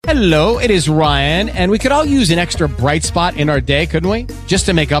Hello, it is Ryan, and we could all use an extra bright spot in our day, couldn't we? Just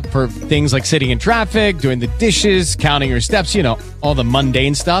to make up for things like sitting in traffic, doing the dishes, counting your steps, you know, all the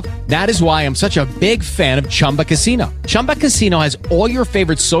mundane stuff. That is why I'm such a big fan of Chumba Casino. Chumba Casino has all your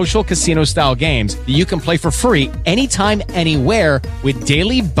favorite social casino-style games that you can play for free anytime, anywhere with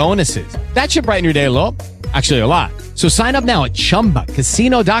daily bonuses. That should brighten your day a little. Actually, a lot. So sign up now at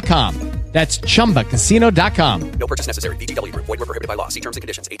ChumbaCasino.com. That's ChumbaCasino.com. No purchase necessary. VGW Group. Void where prohibited by law. See terms and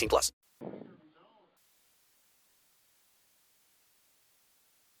conditions. 18 plus.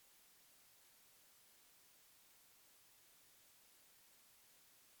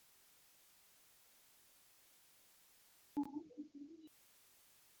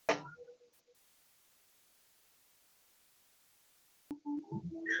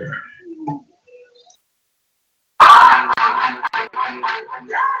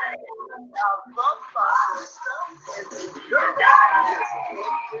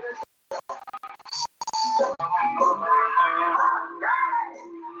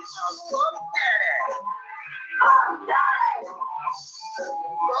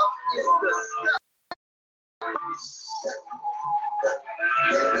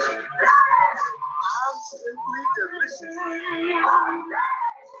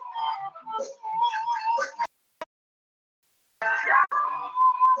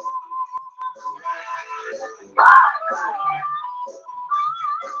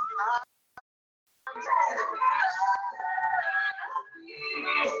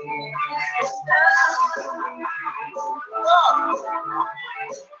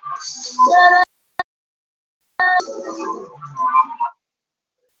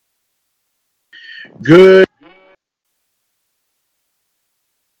 Good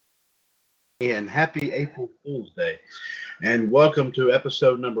and happy April Fool's Day, and welcome to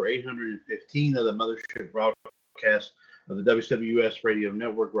episode number 815 of the Mothership broadcast of the WCWUS Radio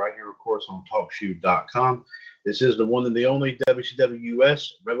Network, right here, of course, on TalkShoe.com. This is the one and the only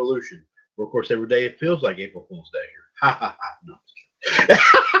WCWUS Revolution, where, of course, every day it feels like April Fool's Day here. Ha ha ha! No.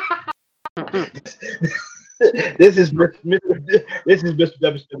 This is Mr.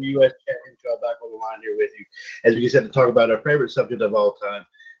 WCWUS Chat Intro back on the line here with you, as we get to talk about our favorite subject of all time,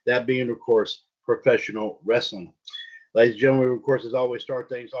 that being, of course, professional wrestling. Ladies and gentlemen, we, of course, as always, start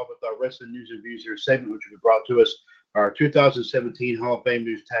things off with our wrestling news and views here segment, which will be brought to us by our 2017 Hall of Fame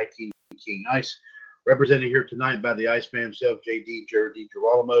News Tag Team King Ice, represented here tonight by the Iceman himself, JD Jared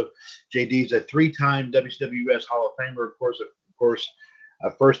Girolamo. JD is a three-time WCWUS Hall of Famer, of course,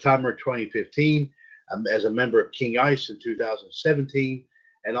 a first-timer in 2015. As a member of King Ice in 2017,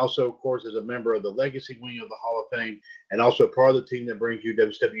 and also, of course, as a member of the Legacy Wing of the Hall of Fame, and also part of the team that brings you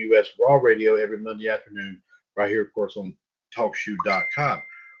WCWUS Raw Radio every Monday afternoon, right here, of course, on TalkShoe.com.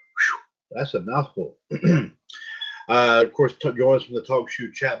 That's a mouthful. Of course, join us from the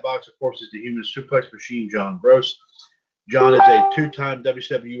TalkShoe chat box, of course, is the Human Suplex Machine, John Gross. John is a two-time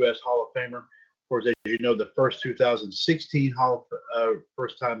WCWUS Hall of Famer. Of course, as you know, the first 2016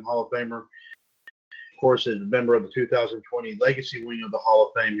 first-time Hall of Famer. Of course, is a member of the 2020 Legacy Wing of the Hall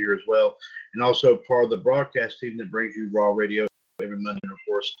of Fame here as well, and also part of the broadcast team that brings you Raw Radio every Monday, and of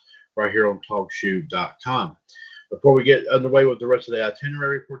course, right here on TalkShoe.com. Before we get underway with the rest of the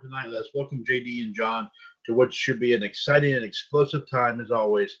itinerary for tonight, let's welcome JD and John to what should be an exciting and explosive time, as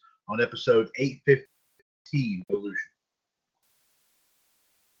always, on episode 815 Revolution.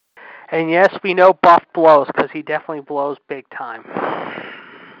 And yes, we know Buff blows, because he definitely blows big time.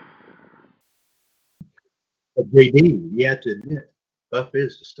 JD, you have to admit, Buff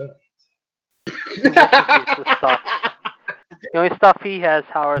is the stuff. The only stuff he has,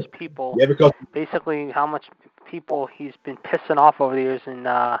 however, is people. Yeah, because basically how much people he's been pissing off over the years and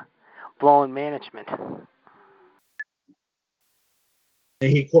blowing management.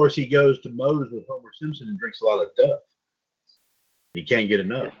 And of course, he goes to Moe's with Homer Simpson and drinks a lot of Duff. He can't get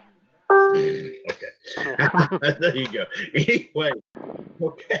enough. Okay. There you go. Anyway,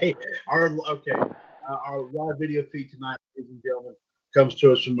 our live video feed tonight, ladies and gentlemen, comes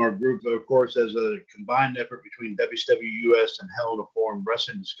to us from our group, of course, as a combined effort between WCWUS and Hell in a Forum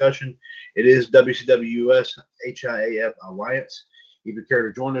Wrestling Discussion. It is WCWUS HIAF Alliance. If you care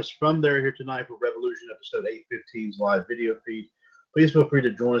to join us from there here tonight for Revolution episode 815's live video feed, please feel free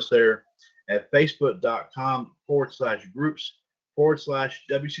to join us there at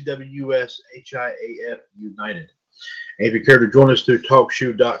facebook.com/groups/WCWUS HIAF United. And if you care to join us through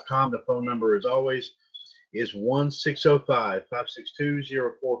TalkShoe.com, the phone number, as always, is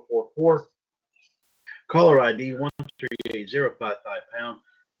 1-605-562-0444. Caller ID 138-055#,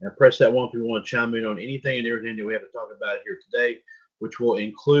 and press that one if you want to chime in on anything and everything that we have to talk about here today, which will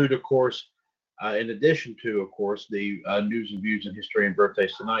include, of course, In addition to, of course, the news and views and history and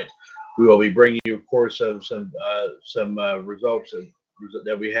birthdays tonight, we will be bringing you, of course, some results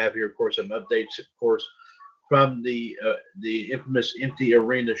that we have here, of course, some updates, of course, from the infamous empty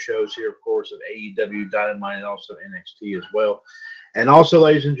arena shows here, of course, of AEW, Dynamite, and also NXT as well. And also,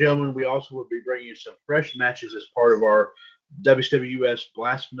 ladies and gentlemen, we also will be bringing you some fresh matches as part of our WCWUS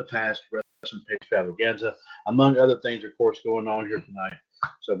Blast from the Past Wrestling Extravaganza, among other things, of course, going on here tonight.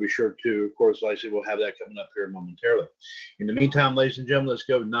 So be sure to, of course, like I said, we'll have that coming up here momentarily. In the meantime, ladies and gentlemen, let's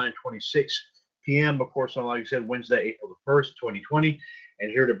go to 9:26 p.m., of course, on, like I said, Wednesday, April the 1st, 2020. And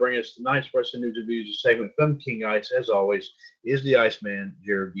here to bring us tonight's Wrestling News and Views segment from King Ice, as always, is the Iceman,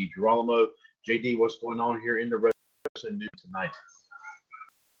 Jared DiGirolamo. JD, what's going on here in the Wrestling News tonight?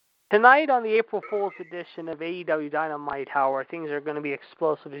 Tonight on the April Fool's edition of AEW Dynamite, however, things are going to be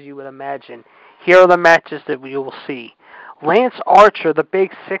explosive as you would imagine. Here are the matches that we will see. Lance Archer, the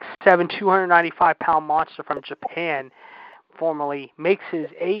big 6'7", 295-pound monster from Japan, formerly, makes his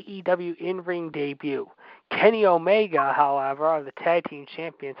AEW in-ring debut. Kenny Omega, however, are the tag team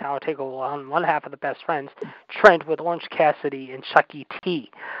champions, will take on one half of the best friends, Trent, with Orange Cassidy and Chucky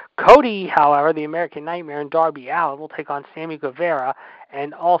T. Cody, however, the American Nightmare, and Darby Allin will take on Sammy Guevara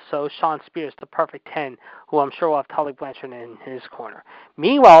and also Sean Spears, the Perfect 10, who I'm sure will have Tully Blanchard in his corner.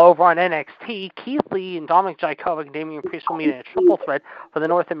 Meanwhile, over on NXT, Keith Lee and Dominic Dijakovic and Damian Priest will meet in a triple threat for the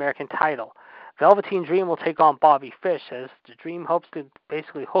North American title. Velveteen Dream will take on Bobby Fish as the Dream hopes to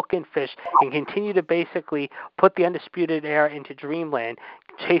basically hook in Fish and continue to basically put the Undisputed Era into Dreamland,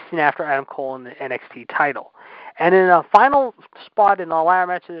 chasing after Adam Cole in the NXT title. And in a final spot in the ladder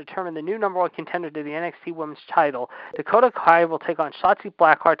match to determine the new number one contender to the NXT Women's title, Dakota Kai will take on Shotzi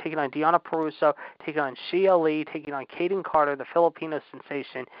Blackheart, taking on Deonna Purrazzo, taking on Shia Lee, taking on Kaden Carter, the Filipino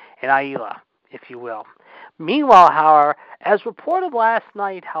sensation, and Ayla, if you will. Meanwhile, however, as reported last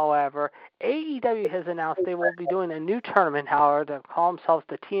night, however, AEW has announced they will be doing a new tournament, however, to call themselves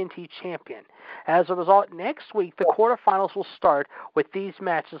the TNT Champion. As a result, next week, the quarterfinals will start with these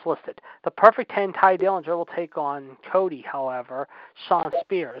matches listed. The Perfect 10, Ty Dillinger, will take on Cody, however, Sean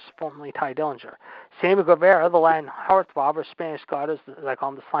Spears, formerly Ty Dillinger. Sammy Guevara, the Latin heartthrob, or Spanish God, as I call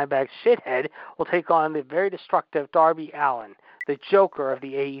him, the slimebag shithead, will take on the very destructive Darby Allin, the Joker of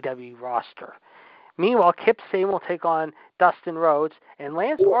the AEW roster. Meanwhile, Kip Sabian will take on Dustin Rhodes, and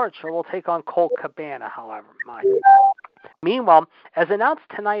Lance Archer will take on Colt Cabana, however, mind you. Meanwhile, as announced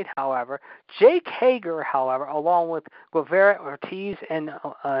tonight, however, Jake Hager, however, along with Guevara, Ortiz, and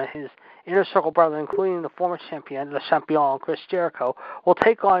his Inner Circle brother, including the former champion, the Champion, Chris Jericho, will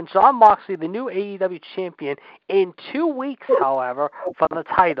take on Jon Moxley, the new AEW champion, in 2 weeks, however, for the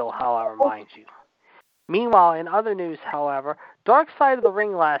title, however, mind you. Meanwhile, in other news, however, Dark Side of the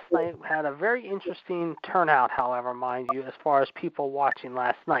Ring last night had a very interesting turnout, however, mind you, as far as people watching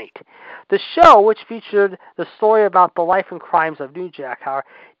last night. The show, which featured the story about the life and crimes of New Jack, however,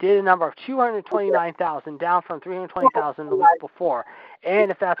 did a number of 229,000, down from 320,000 the week before. And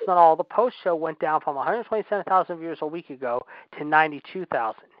if that's not all, the post-show went down from 127,000 viewers a week ago to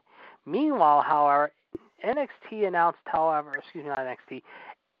 92,000. Meanwhile, however, NXT announced, however, not NXT,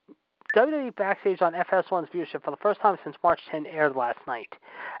 WWE Backstage on FS1's viewership for the first time since March 10 aired last night.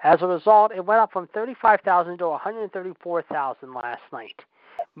 As a result, it went up from 35,000 to 134,000 last night.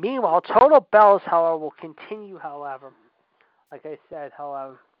 Meanwhile, Total Bells, however, will continue, however, like I said,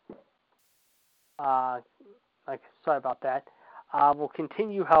 however, sorry about that, will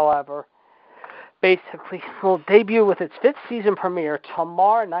continue, however, basically will debut with its 5th season premiere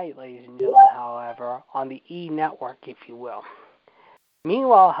tomorrow night, ladies and gentlemen, however, on the E! Network, if you will.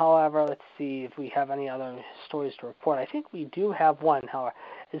 Meanwhile, however, let's see if we have any other stories to report. I think we do have one, however.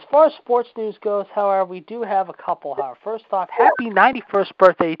 As far as sports news goes, however, we do have a couple, however. First off, happy 91st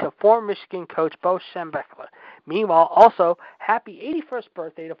birthday to former Michigan coach Bo Schembechler. Meanwhile, also, happy 81st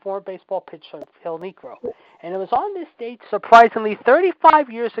birthday to former baseball pitcher Phil Niekro. And it was on this date, surprisingly,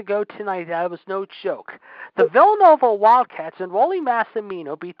 35 years ago tonight, that it was no joke. The Villanova Wildcats and Rollie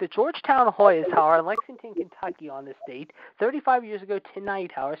Massimino beat the Georgetown Hoyas, however, in Lexington, Kentucky on this date, 35 years ago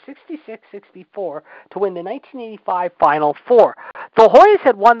tonight, however, 66-64, to win the 1985 Final Four. The Hoyas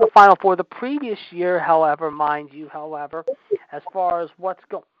had won the Final Four the previous year, however, mind you, however, as far as what's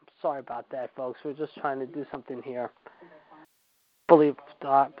going... Sorry about that, folks. We're just trying to do something here.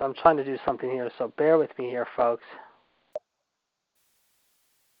 I'm trying to do something here, so bear with me here, folks.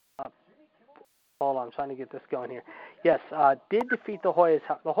 Hold on, I'm trying to get this going here. Yes, did defeat the Hoyas.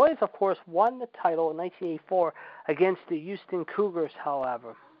 The Hoyas, of course, won the title in 1984 against the Houston Cougars,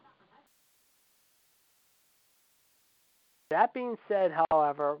 however. That being said,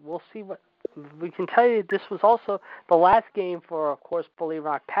 however, we'll see what... we can tell you this was also the last game for, of course, believe it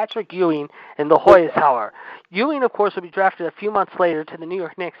or not, Patrick Ewing and the Hoyas, however. Ewing, of course, will be drafted a few months later to the New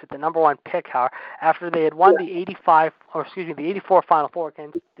York Knicks at the number 1 pick, however, after they had won the 84 Final Four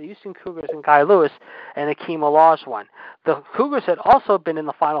against the Houston Cougars and Guy Lewis and Akeem Olajuwon. The Cougars had also been in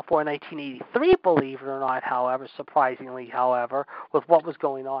the Final Four in 1983, believe it or not, however, surprisingly, however, with what was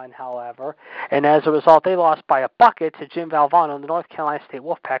going on, however. And as a result, they lost by a bucket to Jim Valvano and the North Carolina State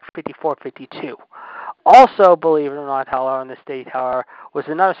Wolfpack 54-52. Also, believe it or not, however, in the state, however, was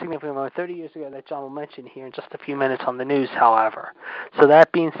another significant moment 30 years ago that John will mention here in just a few minutes on the news, however. So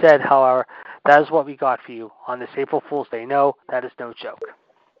that being said, however, that is what we got for you on this April Fool's Day. No, that is no joke.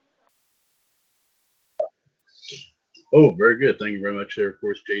 Oh, very good. Thank you very much there, of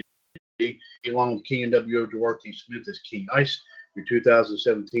course, JD. Along with King and W.O. Duarte Smith is King Ice, your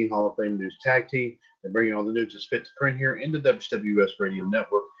 2017 Hall of Fame News Tag Team. They're bringing all the news that's fit to print here in the WCWUS Radio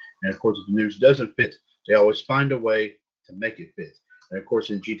Network. And, of course, if the news doesn't fit, they always find a way to make it fit. And, of course,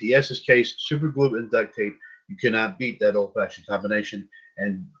 in GTS's case, super glue and duct tape, you cannot beat that old-fashioned combination.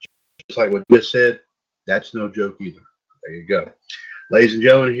 And just like what you just said, that's no joke either. There you go. Ladies and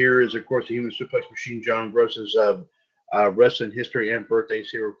gentlemen, here is, of course, the Human Suplex Machine, John Gross's wrestling history and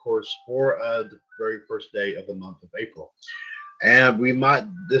birthdays here, of course, for the very first day of the month of April. And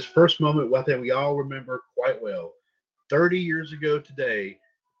this first moment, I think we all remember quite well. 30 years ago today,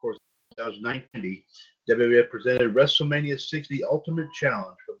 of course, that was 1990, WWF presented WrestleMania 60 Ultimate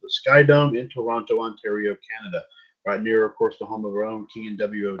Challenge from the Sky Dome in Toronto, Ontario, Canada, right near, of course, the home of our own King and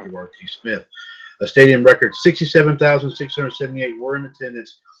W.O. Duarte Smith. A stadium record 67,678 were in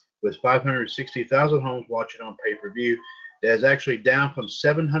attendance, with 560,000 homes watching on pay-per-view. That is actually down from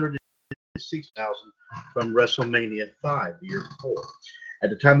 706,000 from WrestleMania 5 the year before. At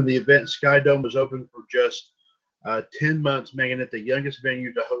the time of the event, Sky Dome was open for just 10 months, making it the youngest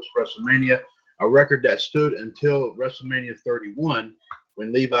venue to host WrestleMania, a record that stood until WrestleMania 31,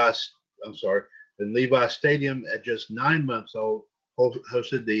 when Levi Stadium, at just 9 months old,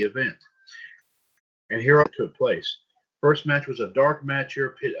 hosted the event. And here it took place. First match was a dark match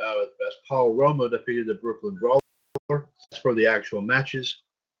here as Paul Roma defeated the Brooklyn Brawler. As for the actual matches,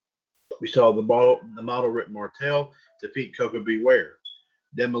 we saw the model Rick Martel defeat Coco Beware.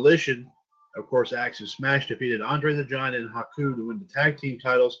 Demolition, of course, Axe and Smash defeated Andre the Giant and Haku to win the tag team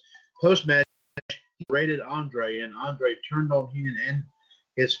titles. Post-match, he raided Andre, and Andre turned on Heenan and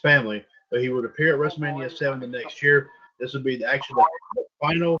his family, but he would appear at WrestleMania 7 the next year. This would be the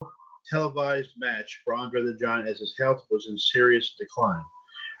final televised match for Andre the Giant, as his health was in serious decline.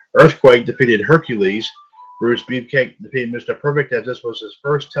 Earthquake defeated Hercules. Bruce Beefcake defeated Mr. Perfect, as this was his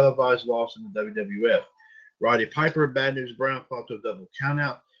first televised loss in the WWF. Roddy Piper and Bad News Brown fought to a double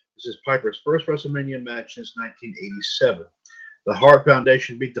countout. This is Piper's first WrestleMania match since 1987. The Hart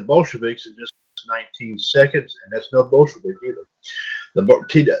Foundation beat the Bolsheviks in just 19 seconds, and that's no Bolshevik either.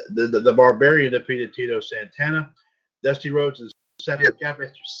 The Barbarian defeated Tito Santana. Dusty Rhodes and Sapphire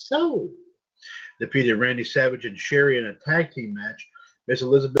Capester defeated Randy Savage and Sherry in a tag team match. Miss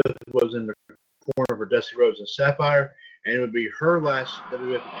Elizabeth was in the corner for Dusty Rhodes and Sapphire, and it would be her last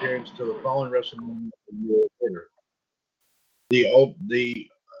WWF appearance until the following WrestleMania a year later. The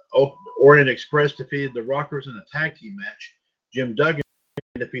Orient Express defeated the Rockers in a tag team match. Jim Duggan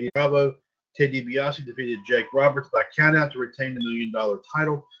defeated Bravo. Ted DiBiase defeated Jake Roberts by countout to retain the $1 million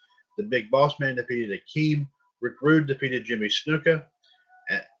title. The Big Boss Man defeated Akeem. Rick Rude defeated Jimmy Snuka.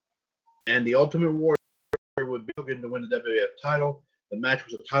 And the Ultimate Warrior would be looking to win the WWF title. The match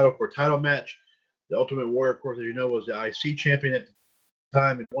was a title match. The Ultimate Warrior, of course, as you know, was the IC champion at the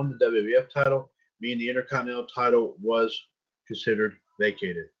time and won the WWF title, meaning the Intercontinental title was considered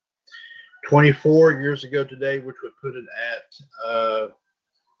vacated. 24 years ago today, which would put it at,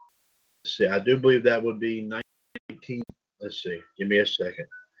 I do believe that would be 19, give me a second.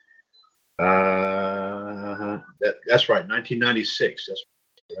 That's right, 1996. That's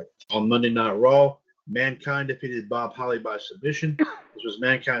right. On Monday Night Raw, Mankind defeated Bob Holly by submission. This was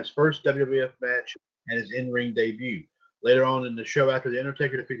Mankind's first WWF match and his in-ring debut. Later on in the show, after The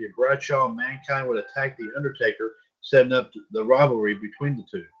Undertaker defeated Bradshaw, Mankind would attack The Undertaker, setting up the rivalry between the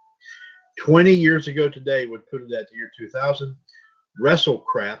two. 20 years ago today would put it at the year 2000.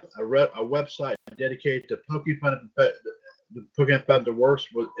 WrestleCrap, a website dedicated to poking fun at the worst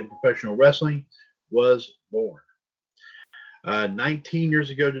in professional wrestling, was born. 19 years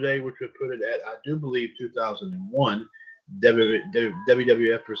ago today, which would put it at, I do believe, 2001,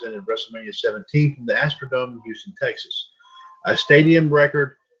 WWF presented WrestleMania 17 from the Astrodome in Houston, Texas. A stadium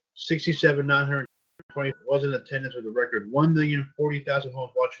record 67,920 was in attendance with a record 1,040,000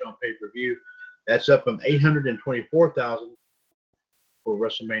 homes watching on pay-per-view. That's up from 824,000 for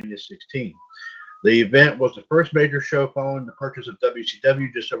WrestleMania 16. The event was the first major show following the purchase of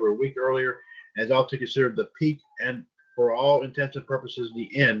WCW just over a week earlier, and is often considered the peak and, for all intents and purposes,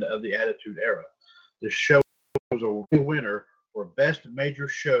 the end of the Attitude Era. The show was a winner for Best Major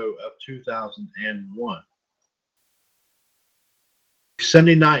Show of 2001.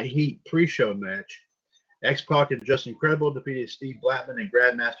 Sunday Night Heat pre-show match. X-Pac and Justin Credible defeated Steve Blackman and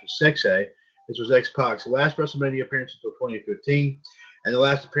Grandmaster Sexay. This was X-Pac's last WrestleMania appearance until 2015, and the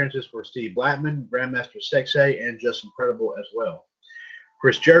last appearances for Steve Blackman, Grandmaster Sexay, and Justin Credible as well.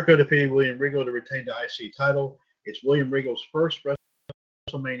 Chris Jericho defeated William Regal to retain the IC title. It's William Regal's first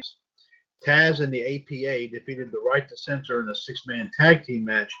WrestleMania. Taz and the APA defeated the Right to Censor in a six-man tag team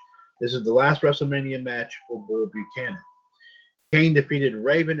match. This is the last WrestleMania match for Bull Buchanan. Kane defeated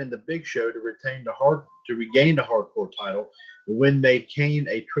Raven and the Big Show to regain the Hardcore title. The win made Kane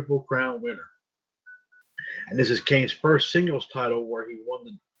a Triple Crown winner. And this is Kane's first singles title, where he won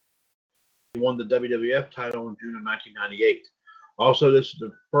the WWF title in June of 1998. Also, this is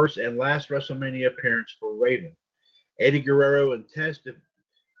the first and last WrestleMania appearance for Raven. Eddie Guerrero and Test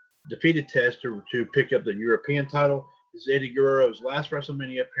defeated Test to pick up the European title. This is Eddie Guerrero's last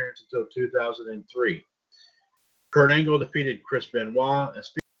WrestleMania appearance until 2003. Kurt Angle defeated Chris Benoit, and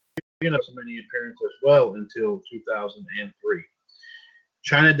speaking of WrestleMania appearance as well, until 2003.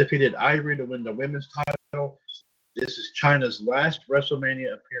 Chyna defeated Ivory to win the women's title. This is Chyna's last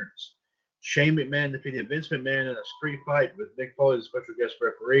WrestleMania appearance. Shane McMahon defeated Vince McMahon in a street fight with Mick Foley as special guest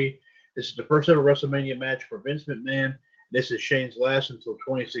referee. This is the first ever WrestleMania match for Vince McMahon. This is Shane's last until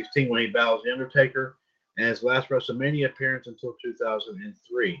 2016 when he battles The Undertaker, and his last WrestleMania appearance until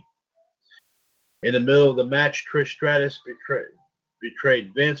 2003. In the middle of the match, Trish Stratus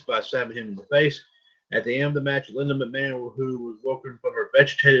betrayed Vince by stabbing him in the face. At the end of the match, Linda McMahon, who was woken from her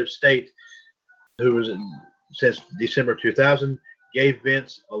vegetative state, who was since December 2000, gave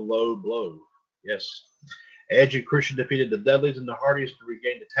Vince a low blow. Yes. Edge and Christian defeated the Dudleys and the Hardys to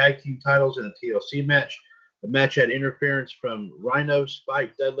regain the tag team titles in a TLC match. The match had interference from Rhino,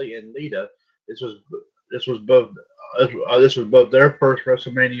 Spike, Dudley, and Lita. This was both their first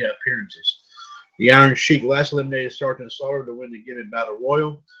WrestleMania appearances. The Iron Sheik last eliminated Sergeant Slaughter to win the Given Battle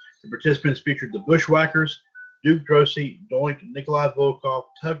Royal. The participants featured the Bushwhackers, Duke Drosy, Doink, Nikolai Volkov,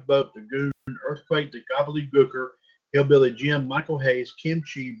 Tugboat, the Goon, Earthquake, the Gobbledygooker, Hillbilly Jim, Michael Hayes, Kim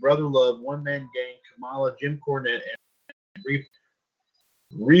Chi, Brother Love, One Man Gang, Kamala, Jim Cornette, and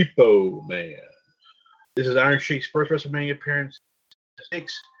Repo Man. This is Iron Sheik's first WrestleMania appearance.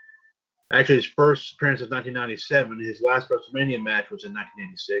 Actually, his first appearance was 1997. His last WrestleMania match was in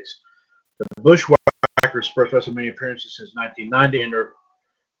 1986. The Bushwhackers' first WrestleMania appearance is since 1990, and their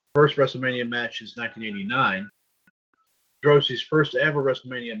first WrestleMania match since 1989. Drosy's first ever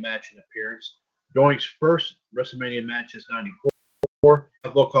WrestleMania match and appearance. Doink's first WrestleMania match is 1994.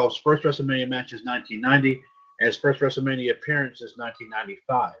 Volkov's first WrestleMania match is 1990, and his first WrestleMania appearance is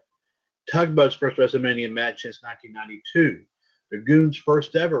 1995. Tugboat's first WrestleMania match since 1992. The Goon's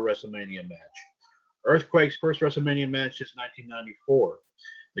first ever WrestleMania match. Earthquake's first WrestleMania match since 1994.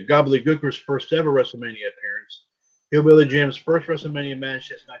 The Gobbledygooker's first ever WrestleMania appearance. Hillbilly Jim's first WrestleMania match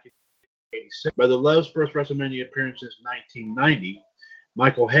since 1986. Brother Love's first WrestleMania appearance since 1990.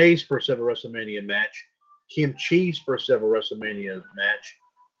 Michael Hayes' first ever WrestleMania match. Kim Chi's first ever WrestleMania match.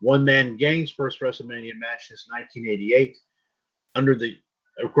 One Man Gang's first WrestleMania match since 1988. Under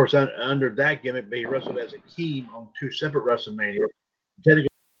that gimmick, he wrestled as Akeem on two separate WrestleMania. Technically,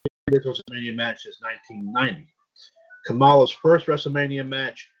 this WrestleMania match since 1990. Kamala's first WrestleMania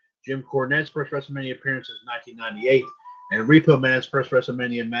match. Jim Cornette's first WrestleMania appearance since 1998. And Repo Man's first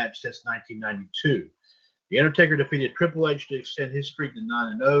WrestleMania match since 1992. The Undertaker defeated Triple H to extend his streak to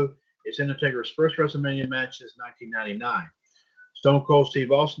 9-0. It's Undertaker's first WrestleMania match since 1999. Stone Cold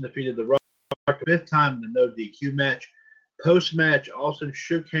Steve Austin defeated The Rock the fifth time in the no DQ match. Post-match, Austin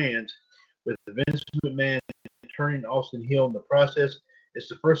shook hands with Vince McMahon, turning Austin heel in the process. It's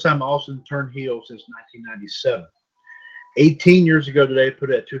the first time Austin turned heel since 1997. 18 years ago today, put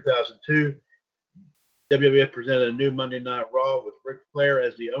it at 2002, WWF presented a new Monday Night Raw with Ric Flair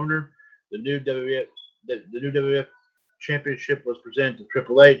as the owner. The new WWF Championship was presented to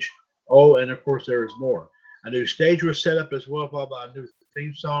Triple H. Oh, and of course there is more. A new stage was set up as well, followed by a new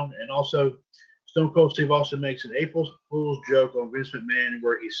theme song, and also Stone Cold Steve Austin makes an April Fool's joke on Vince McMahon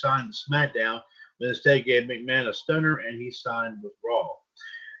where he signed the SmackDown, but instead gave McMahon a stunner and he signed with Raw.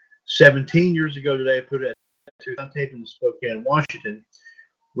 17 years ago today, put it at 2000 tape in Spokane, Washington.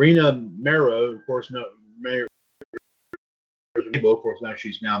 Rena Mero, of course, now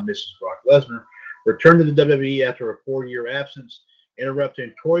she's now Mrs. Brock Lesnar, returned to the WWE after a 4-year absence,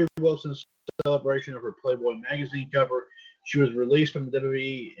 interrupting Tori Wilson's celebration of her Playboy magazine cover. She was released from the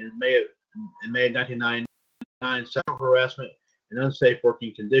WWE in May of 1999, sexual harassment and unsafe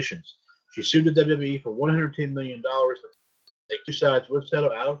working conditions. She sued the WWE for $110 million, but the two sides would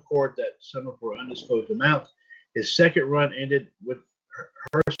settle out of court that summer for undisclosed amount. His second run ended with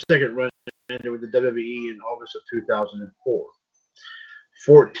her second run ended with the WWE in August of 2004.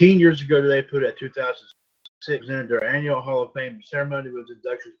 14 years ago today, put at 2006, presented their annual Hall of Fame ceremony with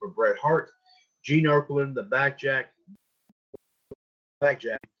inductions for Bret Hart, Gene Okerlund, the Blackjack,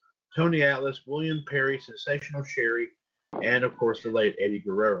 Tony Atlas, William Perry, Sensational Sherry, and of course the late Eddie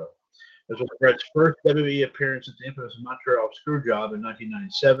Guerrero. This was Bret's first WWE appearance since the infamous Montreal Screwjob in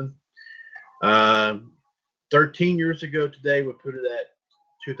 1997. 13 years ago today, we put it at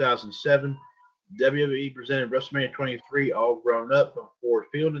 2007. WWE presented WrestleMania 23 All Grown Up from Ford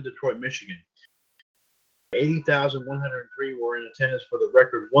Field in Detroit, Michigan. 80,103 were in attendance for the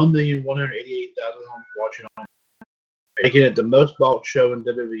record 1,188,000 homes watching on, making it the most bought show in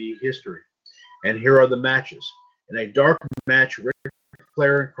WWE history. And here are the matches. In a dark match, Ric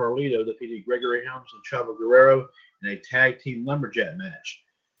Flair and Carlito defeated Gregory Helms and Chavo Guerrero in a tag team lumberjack match.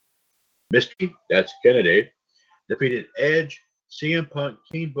 Misty, that's Kennedy, defeated Edge, CM Punk,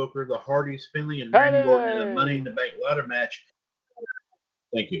 King Booker, the Hardys, Finlay, and Randy Orton in a Money in the Bank ladder match.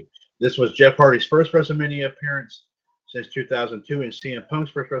 Thank you. This was Jeff Hardy's first WrestleMania appearance since 2002 and CM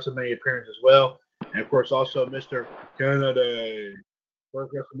Punk's first WrestleMania appearance as well. And, of course, also Mr. Kennedy,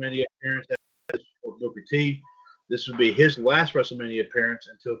 first WrestleMania appearance for Booker T. This would be his last WrestleMania appearance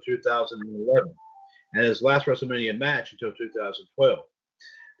until 2011 and his last WrestleMania match until 2012.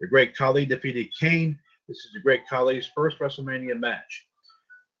 The Great Khali defeated Kane. This is the Great Khali's first WrestleMania match.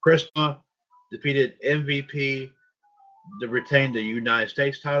 Chris defeated MVP to retain the United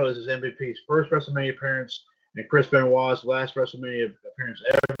States title. This is MVP's first WrestleMania appearance and Chris Benoit's last WrestleMania appearance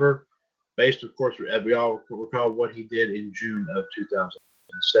ever, based, of course, as we all recall what he did in June of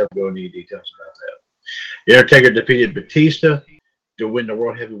 2007. Go into details about that. The Undertaker defeated Batista to win the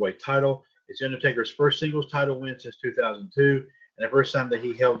World Heavyweight title. It's Undertaker's first singles title win since 2002 and the first time that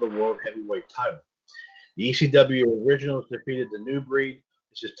he held the World Heavyweight title. The ECW Originals defeated the New Breed.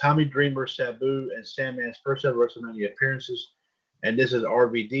 This is Tommy Dreamer, Sabu, and Sandman's first ever WrestleMania appearances. And this is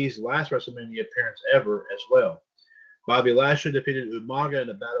RVD's last WrestleMania appearance ever as well. Bobby Lashley defeated Umaga in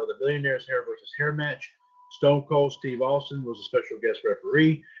the Battle of the Billionaires Hair versus Hair match. Stone Cold Steve Austin was a special guest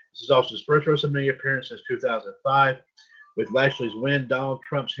referee. This is Austin's first WrestleMania appearance since 2005. With Lashley's win, Donald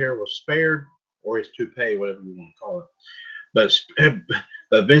Trump's hair was spared, or his toupee, whatever you want to call it.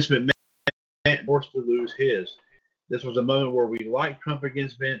 But Vince McMahon forced to lose his. This was a moment where we liked Trump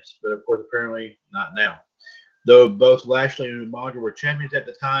against Vince, but of course, apparently not now. Though both Lashley and Umaga were champions at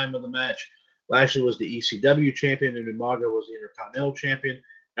the time of the match, Lashley was the ECW champion and Umaga was the Intercontinental champion.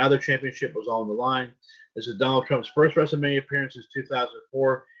 Now the championship was on the line. This is Donald Trump's first WrestleMania appearance since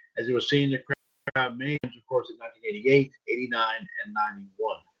 2004, as he was seen in the crowd many times, of course, in 1988, 89, and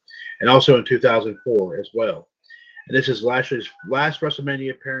 91, and also in 2004 as well. And this is Lashley's last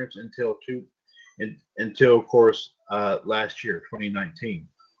WrestleMania appearance until of course, last year, 2019.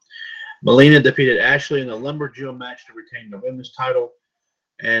 Melina defeated Ashley in a Lumberjill match to retain the women's title,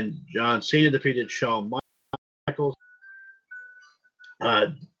 and John Cena defeated Shawn Michaels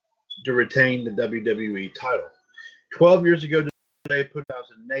to retain the WWE title. 12 years ago today,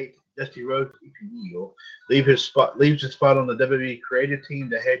 2008, Dusty Rhodes leaves his spot on the WWE creative team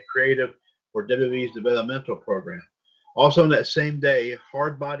to head creative for WWE's developmental program. Also on that same day,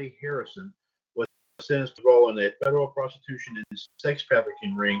 Hardbody Harrison was sentenced to roll in a federal prostitution and sex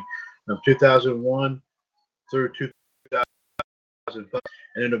trafficking ring from 2001 through 2005.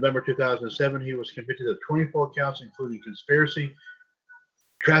 And in November 2007, he was convicted of 24 counts, including conspiracy,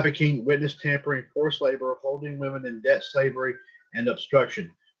 trafficking, witness tampering, forced labor, holding women in debt slavery, and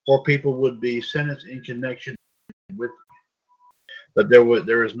obstruction. 4 people would be sentenced in connection with, but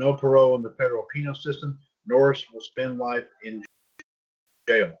there is no parole in the federal penal system. Norris will spend life in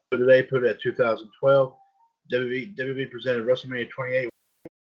jail. So today, put it at 2012, WWE presented WrestleMania 28.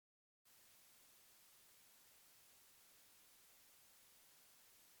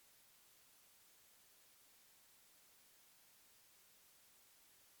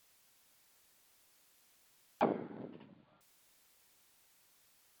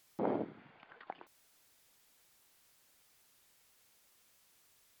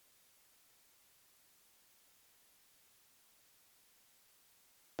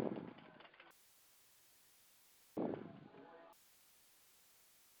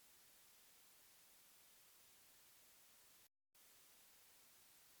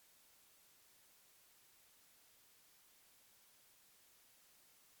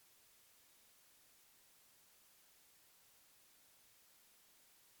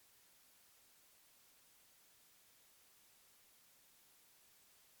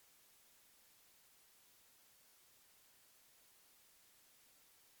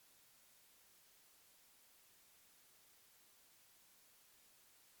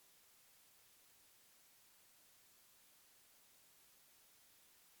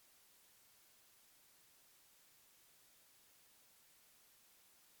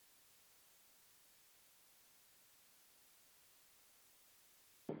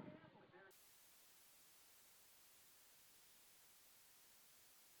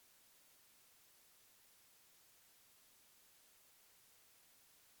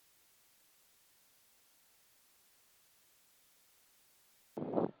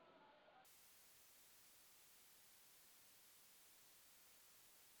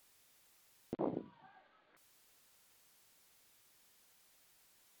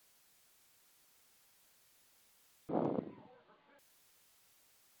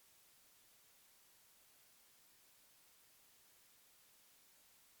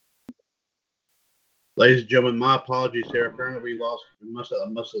 Ladies and gentlemen, my apologies there. Apparently, we must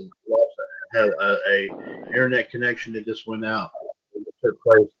have lost a internet connection that just went out. Took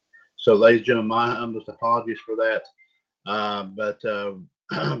place. So, ladies and gentlemen, my humblest apologies for that. But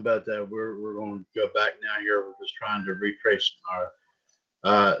we're going to go back now here. We're just trying to retrace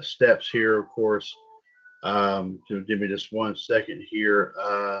our steps here, of course. So give me just 1 second here.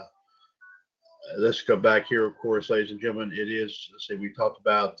 Let's go back here, of course, ladies and gentlemen. It is, let's see, we talked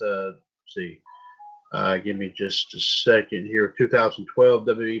about, give me just a second here. 2012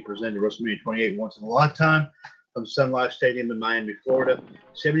 WWE presented WrestleMania 28 Once in a Lifetime from Sun Life Stadium in Miami, Florida.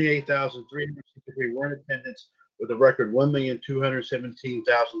 78,363 were in attendance with a record 1,217,000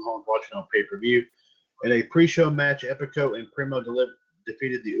 homes watching on pay-per-view. In a pre-show match, Epico and Primo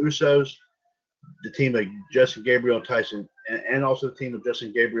defeated the Usos, the team of Justin Gabriel and Tyson, and also the team of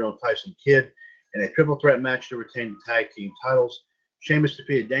Justin Gabriel and Tyson Kidd in a triple threat match to retain the tag team titles. Sheamus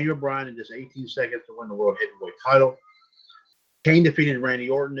defeated Daniel Bryan in just 18 seconds to win the World Heavyweight title. Kane defeated Randy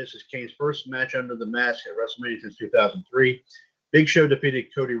Orton. This is Kane's first match under the mask at WrestleMania since 2003. Big Show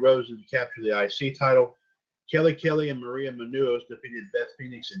defeated Cody Rhodes to capture the IC title. Kelly and Maria Menounos defeated Beth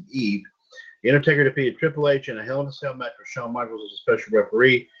Phoenix and Eve. The Undertaker defeated Triple H in a Hell in a Cell match with Shawn Michaels as a special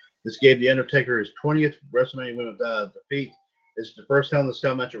referee. This gave The Undertaker his 20th WrestleMania win without defeat. This is the first Hell in a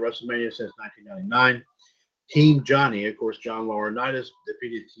Cell match at WrestleMania since 1999. Team Johnny, of course, John Laurinaitis,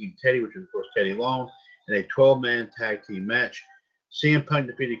 defeated Team Teddy, which is, of course, Teddy Long, in a 12-man tag team match. CM Punk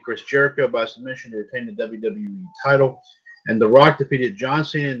defeated Chris Jericho by submission to retain the WWE title. And The Rock defeated John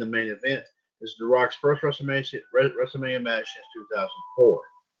Cena in the main event. This is The Rock's first WrestleMania match since 2004.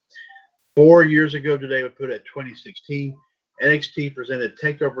 4 years ago today, we put at 2016, NXT presented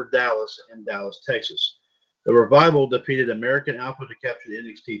TakeOver Dallas in Dallas, Texas. The Revival defeated American Alpha to capture the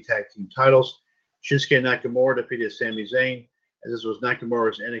NXT tag team titles. Shinsuke Nakamura defeated Sami Zayn, as this was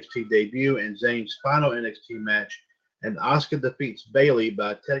Nakamura's NXT debut and Zayn's final NXT match. And Asuka defeats Bayley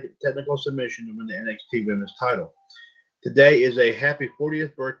by technical submission to win the NXT Women's title. Today is a happy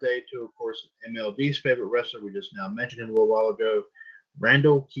 40th birthday to, of course, MLB's favorite wrestler. We just now mentioned him a little while ago,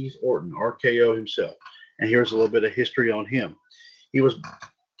 Randall Keith Orton, RKO himself. And here's a little bit of history on him. He was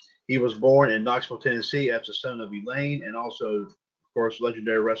born in Knoxville, Tennessee, as the son of Elaine and also, of course,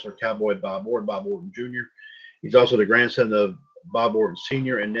 legendary wrestler Cowboy Bob Orton Jr. He's also the grandson of Bob Orton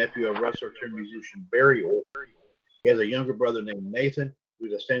Sr. and nephew of wrestler turned musician Barry Orton. He has a younger brother named Nathan,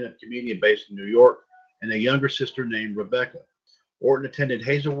 who's a stand-up comedian based in New York, and a younger sister named Rebecca. Orton attended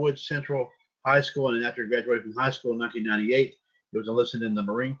Hazelwood Central High School, and after graduating from high school in 1998, he was enlisted in the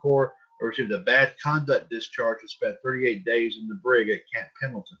Marine Corps, received a bad conduct discharge, and spent 38 days in the brig at Camp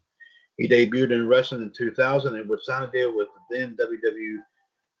Pendleton. He debuted in wrestling in 2000 and would sign a deal with the then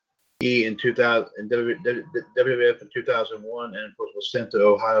WWE in 2000 and WWF in 2001, and of course was sent to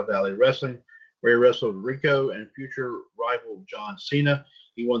Ohio Valley Wrestling, where he wrestled Rico and future rival John Cena.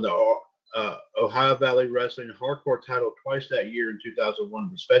 He won the Ohio Valley Wrestling Hardcore title twice that year in 2001,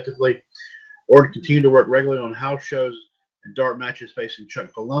 respectively. Orton continued to work regularly on house shows and dark matches facing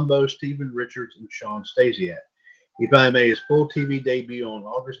Chuck Palumbo, Steven Richards, and Sean Stasiak. He finally made his full TV debut on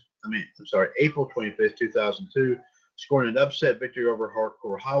April 25th, 2002, scoring an upset victory over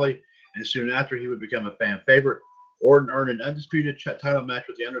Hardcore Holly, and soon after he would become a fan favorite. Orton earned an undisputed title match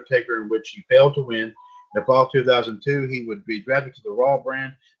with The Undertaker in which he failed to win. In the fall of 2002, he would be drafted to the Raw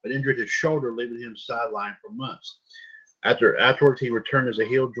brand, but injured his shoulder, leaving him sidelined for months. Afterwards, he returned as a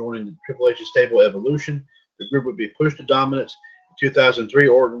heel, joining the Triple H's stable Evolution. The group would be pushed to dominance. In 2003,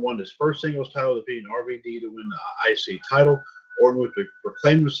 Orton won his first singles title, defeating RVD to win the IC title. Orton would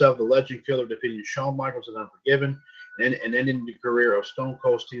proclaim himself the Legend Killer, defeating Shawn Michaels in Unforgiven, and ending the career of Stone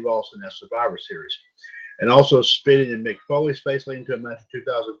Cold Steve Austin at Survivor Series. And also spitting in Mick Foley's face, leading to a match in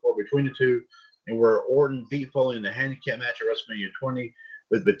 2004 between the two, and where Orton beat Foley in the handicap match at WrestleMania 20,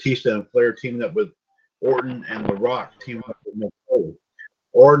 with Batista and Flair teaming up with Orton, and The Rock teaming up with Mick Foley.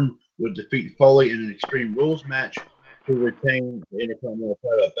 Orton would defeat Foley in an Extreme Rules match to retain the Intercontinental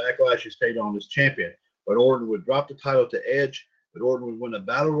title at Backlash and stayed on as champion. But Orton would drop the title to Edge, but Orton would win a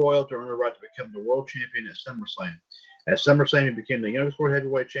Battle Royal to earn the right to become the world champion at SummerSlam. At SummerSlam, he became the youngest world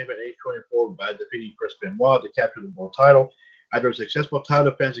heavyweight champion at age 24 by defeating Chris Benoit to capture the world title. After a successful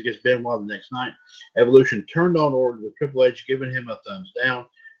title defense against Benoit the next night, Evolution turned on Orton with Triple H giving him a thumbs down.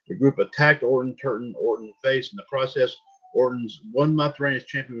 The group attacked Orton, turning Orton's face. In the process, Orton's 1-month reign as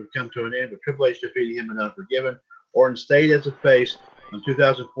champion would come to an end, with Triple H defeating him in Unforgiven. Orton stayed as a face in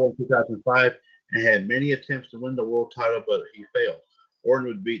 2004 and 2005 and had many attempts to win the world title, but he failed.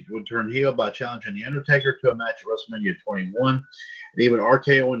 Orton would turn heel by challenging The Undertaker to a match at WrestleMania 21, and even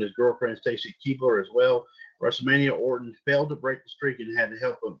RKO'ing his girlfriend Stacy Keibler as well. WrestleMania, Orton failed to break the streak and had to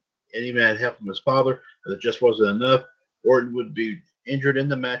help him, and even had help from his father, but it just wasn't enough. Orton would be injured in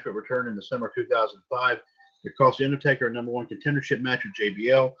the match, but returned in December 2005 to cost The Undertaker a number one contendership match with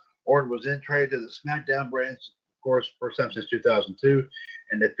JBL. Orton was then traded to the SmackDown brand, of course, first time since 2002,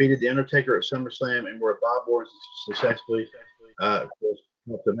 and defeated The Undertaker at SummerSlam, and where Bob Orton successfully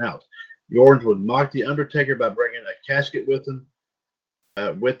helped him out. The Ortons would mock The Undertaker by bringing a casket with them.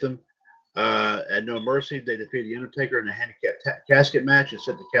 At No Mercy, they defeated The Undertaker in a handicap casket match and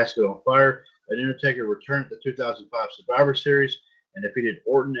set the casket on fire. The Undertaker returned to the 2005 Survivor Series and defeated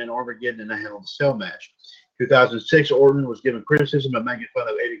Orton and Armageddon in a Hell in a Cell match. 2006, Orton was given criticism of making fun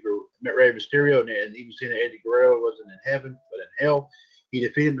of Rey Mysterio, and even saying that Eddie Guerrero wasn't in heaven but in hell. He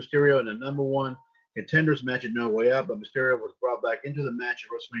defeated Mysterio in a number one contenders match at No Way Out, but Mysterio was brought back into the match at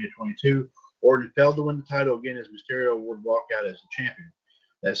WrestleMania 22. Orton failed to win the title again as Mysterio would walk out as the champion.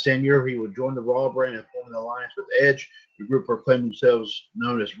 That same year, he would join the Raw brand and form an alliance with Edge. The group proclaimed themselves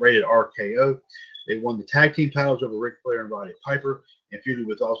known as Rated RKO. They won the tag team titles over Ric Flair and Roddy Piper and feuded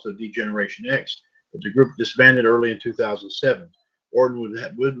with also D-Generation X. But the group disbanded early in 2007. Orton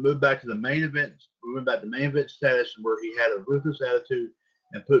would move back to the main event. We went back to main event status where he had a ruthless attitude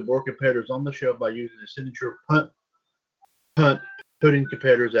and put more competitors on the show by using a signature punt, putting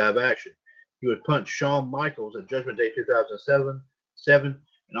competitors out of action. He would punt Shawn Michaels at Judgment Day 2007,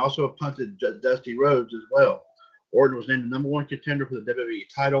 and also punted Dusty Rhodes as well. Orton was named the number one contender for the WWE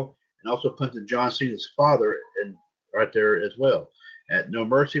title and also punted John Cena's father and right there as well. At No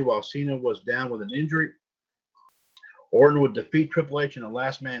Mercy, while Cena was down with an injury, Orton would defeat Triple H in a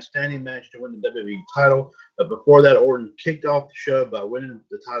last man standing match to win the WWE title. But before that, Orton kicked off the show by winning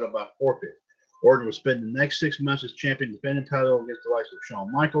the title by forfeit. Orton would spend the next 6 months as champion, defending the title against the likes of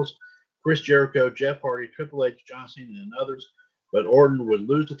Shawn Michaels, Chris Jericho, Jeff Hardy, Triple H, John Cena, and others. But Orton would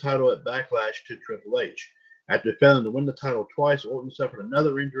lose the title at Backlash to Triple H. After failing to win the title twice, Orton suffered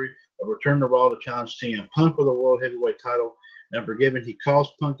another injury but returned to Raw to challenge CM Punk for the World Heavyweight title. Unforgiven, he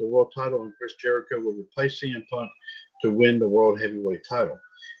cost Punk the world title, and Chris Jericho would replace CM Punk to win the World Heavyweight title.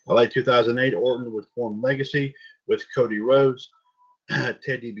 In late 2008, Orton would form Legacy with Cody Rhodes, Ted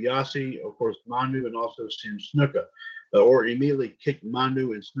DiBiase, of course, Manu, and also Sam Snuka. Orton immediately kicked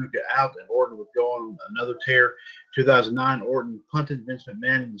Manu and Snuka out, and Orton would go on another tear. 2009, Orton punted Vince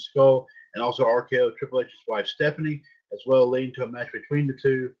McMahon in the skull and also RKO Triple H's wife Stephanie, as well, leading to a match between the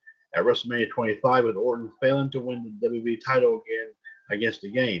two at WrestleMania 25, with Orton failing to win the WWE title again against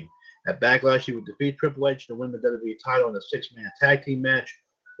the Game. At Backlash, he would defeat Triple H to win the WWE title in a six-man tag team match.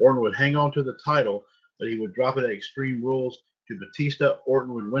 Orton would hang on to the title, but he would drop it at Extreme Rules to Batista.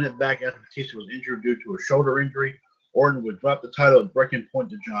 Orton would win it back after Batista was injured due to a shoulder injury. Orton would drop the title at Breaking Point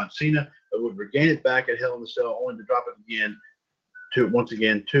to John Cena, but would regain it back at Hell in a Cell, only to drop it again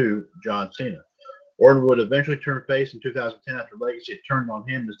to John Cena. Orton would eventually turn face in 2010 after Legacy had turned on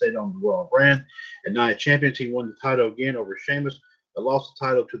him and stayed on the Raw brand. At Night of Champions, he won the title again over Sheamus, but lost the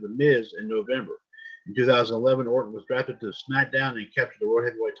title to The Miz in November. In 2011, Orton was drafted to SmackDown and captured the World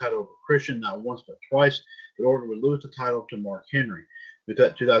Heavyweight title over Christian not once but twice, but Orton would lose the title to Mark Henry. In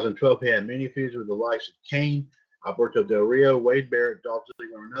 2012, he had many feuds with the likes of Kane, Alberto Del Rio, Wade Barrett, Dolph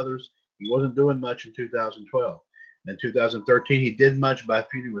Ziggler, and others. He wasn't doing much in 2012. In 2013, he did much by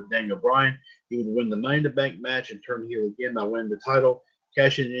feuding with Daniel Bryan. He would win the Money in the Bank match and turn heel again by winning the title,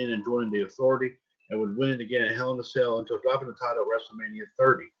 cashing in and joining the Authority, and would win it again at Hell in a Cell until dropping the title at WrestleMania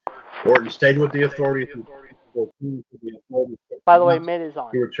 30. Orton stayed with the Authority through 2014. By the way, Mitt is on.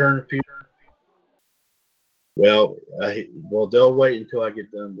 He returned. Well, they'll wait until I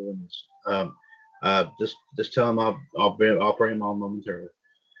get done doing this. Just tell him I'll bring him on momentarily.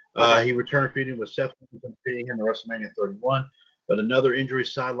 He returned feuding with Seth Rollins, defeating him at WrestleMania 31, but another injury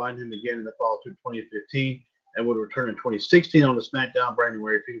sidelined him again in the fall of 2015, and would return in 2016 on the SmackDown brand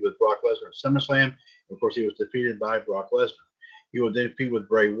where he feuded with Brock Lesnar at SummerSlam. Of course, he was defeated by Brock Lesnar. He would then feud with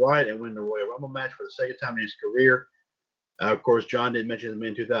Bray Wyatt and win the Royal Rumble match for the second time in his career. Of course, John didn't mention him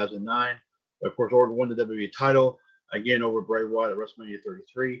in 2009. Of course, Orton won the WWE title again over Bray Wyatt at WrestleMania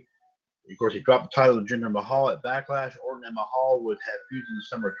 33. Of course, he dropped the title to Jinder Mahal at Backlash. Orton and Mahal would have feuds in the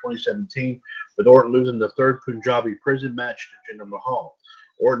summer of 2017, with Orton losing the third Punjabi prison match to Jinder Mahal.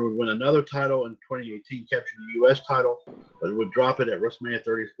 Orton would win another title in 2018, capturing the U.S. title, but would drop it at WrestleMania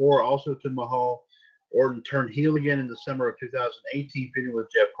 34, also to Mahal. Orton turned heel again in the summer of 2018, feuding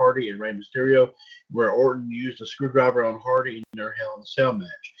with Jeff Hardy and Rey Mysterio, where Orton used a screwdriver on Hardy in their Hell in a Cell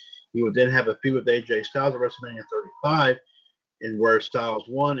match. He would then have a feud with AJ Styles at WrestleMania 35, and where Styles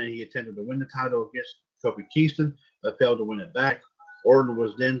won, and he attempted to win the title against Kofi Kingston, but failed to win it back. Orton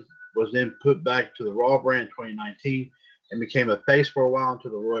was then put back to the Raw brand in 2019 and became a face for a while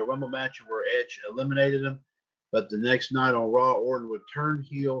until the Royal Rumble match where Edge eliminated him. But the next night on Raw, Orton would turn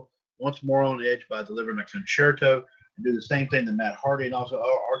heel once more on Edge by delivering a concerto and do the same thing to Matt Hardy and also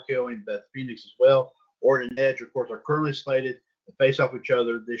RKOing Beth Phoenix as well. Orton and Edge, of course, are currently slated to face off each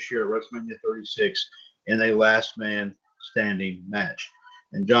other this year at WrestleMania 36 in a last man standing match.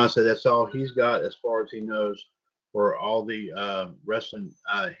 And John said that's all he's got as far as he knows for all the wrestling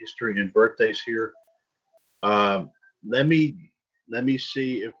history and birthdays here. Let me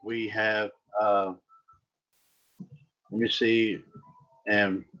see if we have. Let me see,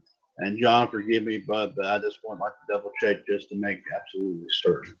 and John, forgive me, but I just want to double check just to make absolutely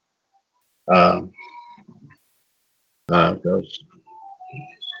certain. Because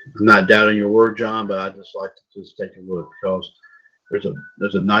I'm not doubting your word, John, but I just like to just take a look because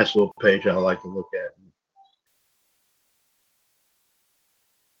there's a nice little page I like to look at.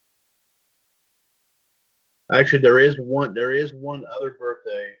 Actually, there is one other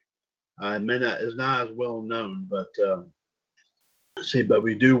birthday. Is not as well known, but but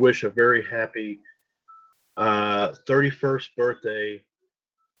we do wish a very happy 31st birthday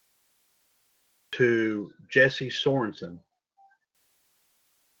to Jesse Sorensen.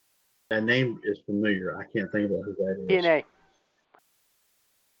 That name is familiar. I can't think about who that is. TNA.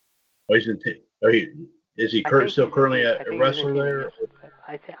 Oh, is he still currently a wrestler there?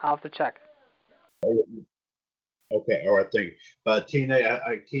 I'll have to check. Okay, all right, thank you.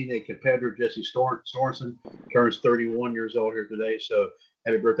 TNA competitor Jesse Sorensen turns 31 years old here today, so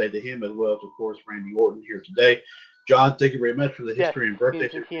happy birthday to him as well as, of course, Randy Orton here today. John, thank you very much for the history and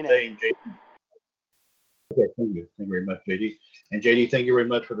birthdays here today. And JD, okay, thank you very much, JD. And JD, thank you very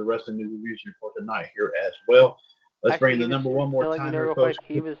much for the wrestling news reviews for tonight here as well. Let's bring the number one more time here, folks.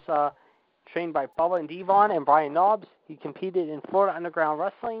 He was trained by Bubba and Devon and Brian Knobs. He competed in Florida Underground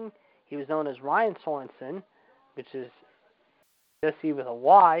Wrestling. He was known as Ryan Sorensen, which is Jesse with a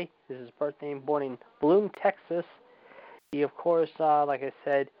Y. This is his birth name, born in Bloom, Texas. He, of course, like I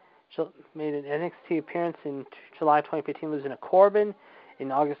said, made an NXT appearance in July 2015, losing to Corbin. In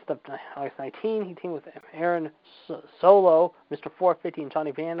August 19, he teamed with Aaron Solo, Mr. 450, and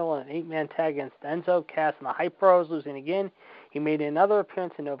Johnny Vandal in an 8-man tag against Enzo, Cass, and the Hype Bros, losing again. He made another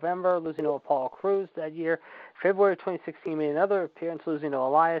appearance in November, losing to Apollo Crews that year. February 2016, he made another appearance, losing to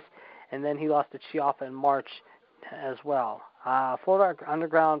Elias, and then he lost to Chiaffa in March as well. Florida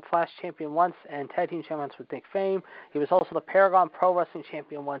Underground Flash champion once and tag team champion once with Nick Fame. He was also the Paragon Pro Wrestling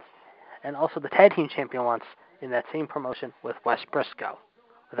champion once and also the tag team champion once in that same promotion with Wes Briscoe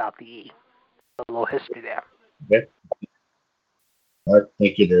without the E. A little history there. Okay. All right,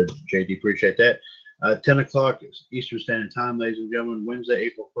 thank you there, JD. Appreciate that. 10 o'clock Eastern Standard Time, ladies and gentlemen, Wednesday,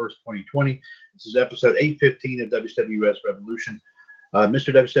 April 1st, 2020. This is episode 815 of WCWUS Revolution.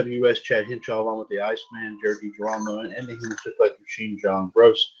 Mr. WCWUS, Chad Hinshaw, along with the Iceman, Jared DiGirolamo, and the Human Suplex Machine, John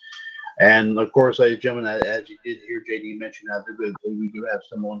Gross. And, of course, ladies and gentlemen, as you did hear JD mention, I do believe we do have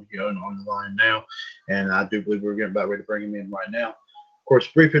someone here on the line now, and I do believe we're about ready to bring him in right now. Of course,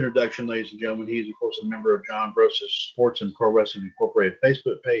 brief introduction, ladies and gentlemen. He's, of course, a member of John Gross's Sports and Pro Wrestling Incorporated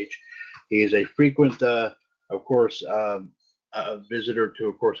Facebook page. He is a frequent, of course, visitor to,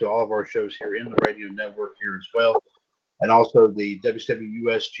 of course, all of our shows here in the radio network here as well. And also the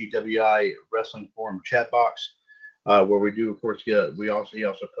WCWUS GWI Wrestling Forum chat box, where we do, of course, he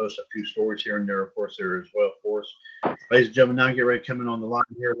also posts a few stories here and there, of course, there as well, of course. Ladies and gentlemen, now get ready coming on the line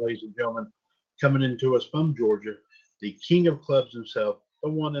here, ladies and gentlemen, coming into us from Georgia, the king of clubs himself, the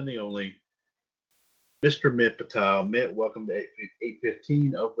one and the only, Mr. Mitt Patel. Mitt, welcome to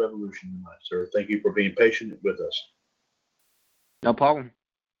 815 of Revolution tonight, sir. Thank you for being patient with us. No problem.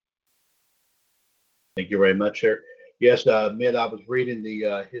 Thank you very much, sir. Yes, Mitt, I was reading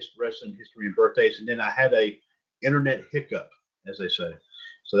the wrestling history and birthdays, and then I had a internet hiccup, as they say.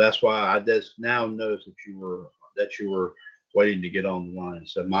 So that's why I just now noticed that you were waiting to get on the line.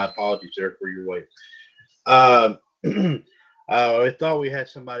 So my apologies there for your wait. I thought we had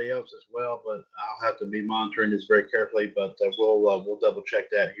somebody else as well, but I'll have to be monitoring this very carefully. But we'll double check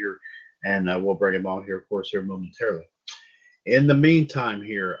that here, and we'll bring him on here, of course, here momentarily. In the meantime,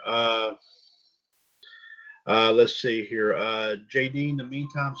 here. Let's see here. JD, in the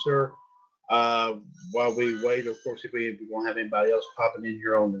meantime, sir, while we wait, of course, if we won't have anybody else popping in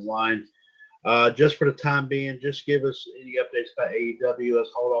here on the line, just for the time being, just give us any updates about AEW. Let's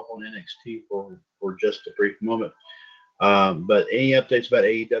hold off on NXT for just a brief moment. But any updates about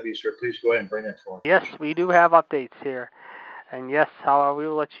AEW, sir, please go ahead and bring that forward. Yes, we do have updates here. And yes, however, we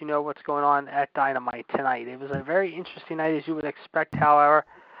will let you know what's going on at Dynamite tonight. It was a very interesting night, as you would expect, however.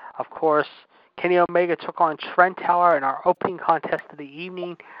 Of course, Kenny Omega took on Trent, however, in our opening contest of the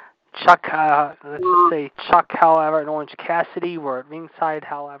evening. Chuck, let's just say Chuck, however, and Orange Cassidy were at ringside,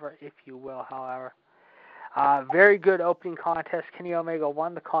 however, if you will, however. Very good opening contest. Kenny Omega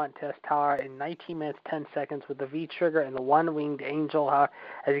won the contest, however, in 19 minutes, 10 seconds with the V-trigger and the one-winged angel, however,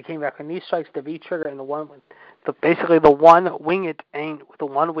 as he came back with knee strikes, the V-trigger and the one-winged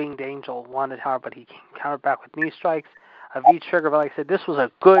angel won it, however, but he countered back with knee strikes, a V-trigger. But like I said, this was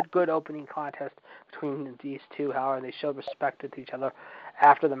a good opening contest between these two, however, and they showed respect to each other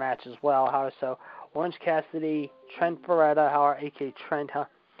after the match as well, however. So Orange Cassidy, Trent Beretta, however, a.k.a. Trent,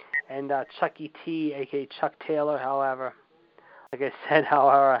 and Chucky T, a.k.a. Chuck Taylor, however. Like I said,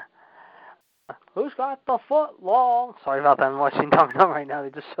 however, who's got the foot long? Sorry about that. I'm watching Dum Dum right now.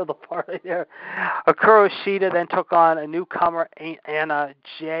 They just showed the part right there. Akuro Shida then took on a newcomer, Anna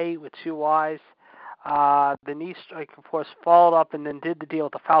Jay, with 2 Ys. The knee strike, of course, followed up and then did the deal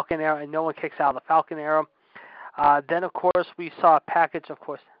with the Falcon Arrow, and no one kicks out of the Falcon Arrow. Then, of course, we saw a package, of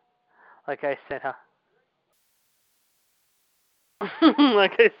course, like I said,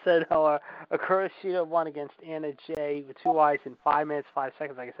 Akuro Shida won against Anna Jay with 2 Ys in 5 minutes, 5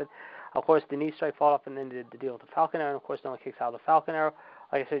 seconds. Like I said, of course, the knee strike followed up and then did the deal with the Falcon Arrow. And of course, no one kicks out of the Falcon Arrow.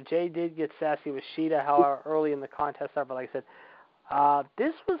 Like I said, Jay did get sassy with Shida, however, early in the contest. But like I said,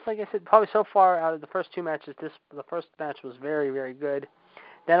 this was, like I said, probably so far out of the first 2 matches, the first match was very good.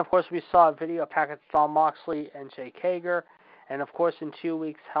 Then, of course, we saw a video package from Moxley and Jake Hager. And, of course, in 2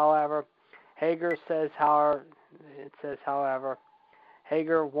 weeks, however, Hager says, however,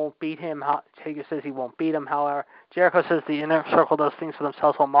 Hager won't beat him. Hager says he won't beat him, however. Jericho says the Inner Circle does things for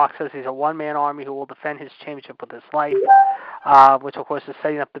themselves, while Mox says he's a one-man army who will defend his championship with his life, which, of course, is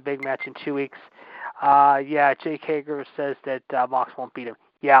setting up the big match in 2 weeks. Jake Hager says that Mox won't beat him.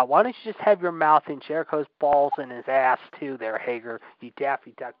 Yeah, why don't you just have your mouth in Jericho's balls and his ass, too, there, Hager, you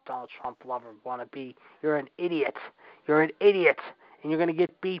Daffy Duck Donald Trump lover wannabe. You're an idiot. And you're going to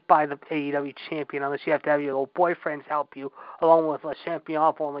get beat by the AEW champion unless you have to have your little boyfriends help you, along with a champion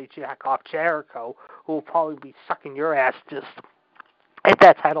formerly Jack off Jericho, who will probably be sucking your ass just get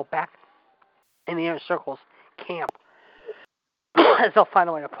that title back in the Inner Circle's camp. As they'll find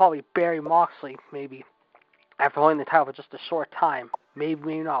a way to probably bury Moxley, maybe, after holding the title for just a short time.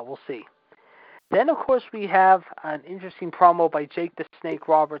 Maybe not. We'll see. Then, of course, we have an interesting promo by Jake the Snake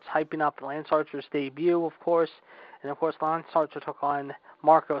Roberts hyping up Lance Archer's debut, of course. And, of course, Lance Archer took on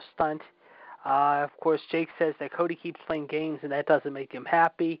Marco Stunt. Of course, Jake says that Cody keeps playing games and that doesn't make him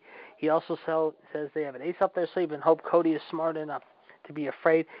happy. He also says they have an ace up their sleeve and hope Cody is smart enough to be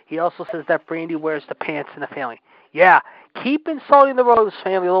afraid. He also says that Brandy wears the pants in the family. Yeah, keep insulting the Rhodes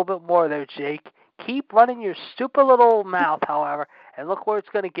family a little bit more there, Jake. Keep running your stupid little mouth, however, and look where it's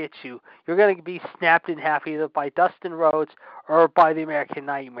going to get you. You're going to be snapped in half either by Dustin Rhodes or by the American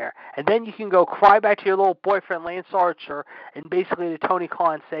Nightmare. And then you can go cry back to your little boyfriend, Lance Archer, and basically to Tony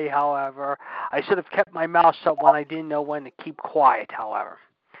Khan say, however, I should have kept my mouth shut when I didn't know when to keep quiet, however.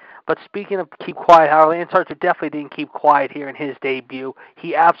 But speaking of keep quiet, however, Lance Archer definitely didn't keep quiet here in his debut.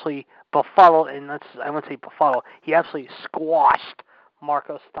 He absolutely befuddled, and I wouldn't say befuddled, he absolutely squashed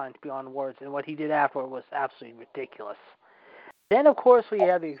Marco Stunt beyond words, and what he did afterward was absolutely ridiculous. Then, of course, we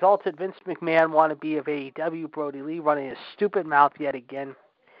have the exalted Vince McMahon wannabe of AEW, Brody Lee, running his stupid mouth yet again.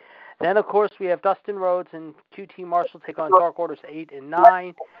 Then, of course, we have Dustin Rhodes and QT Marshall take on Dark Orders 8 and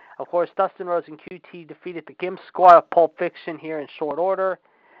 9. Of course, Dustin Rhodes and QT defeated the Gimp Squad of Pulp Fiction here in short order.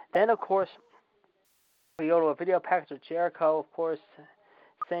 Then, of course, we go to a video package of Jericho, of course,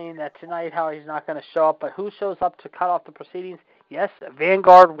 saying that tonight, how he's not going to show up. But who shows up to cut off the proceedings? Yes,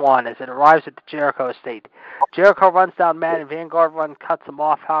 Vanguard 1 as it arrives at the Jericho estate. Jericho runs down Matt, and Vanguard 1 cuts him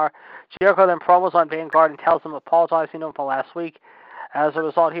off. However, Jericho then promos on Vanguard and tells him apologizing to him for last week. As a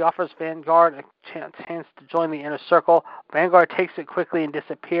result, he offers Vanguard a chance to join the Inner Circle. Vanguard takes it quickly and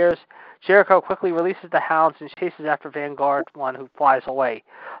disappears. Jericho quickly releases the Hounds and chases after Vanguard 1, who flies away.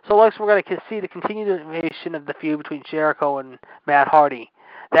 So it looks like we're going to see the continuation of the feud between Jericho and Matt Hardy.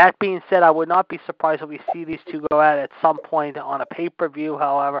 That being said, I would not be surprised if we see these two go at some point on a pay-per-view,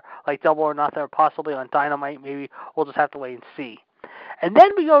 however, like Double or Nothing, or possibly on Dynamite. Maybe we'll just have to wait and see. And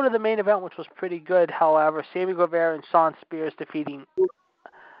then we go to the main event, which was pretty good, however. Sammy Guevara and Shawn Spears defeating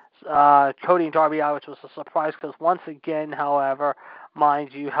Cody and Darby Allin, which was a surprise because once again, however,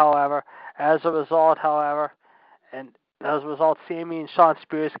 mind you, however, as a result, Sammy and Shawn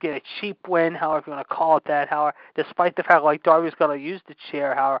Spears get a cheap win, however you want to call it that, however, despite the fact like Darby's going to use the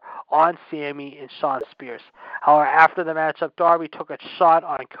chair, however, on Sammy and Shawn Spears. However, after the matchup, Darby took a shot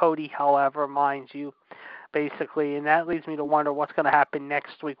on Cody, however, mind you. basically, and that leads me to wonder what's going to happen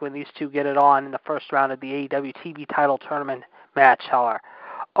next week when these two get it on in the first round of the AEW TV title tournament match, however.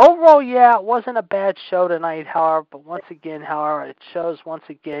 Overall, yeah, it wasn't a bad show tonight, however, but once again, however, it shows once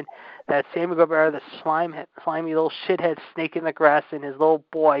again that Sammy Guevara, the slimy little shithead snake in the grass, and his little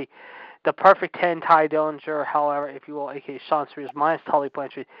boy, the perfect 10 Ty Dillinger, however, if you will, a.k.a. Sean Spears minus Tully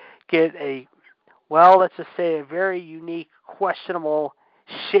Blanchard, get a, well, let's just say a very unique, questionable,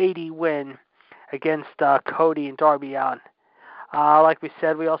 shady win against Cody and Darby Allin. Like we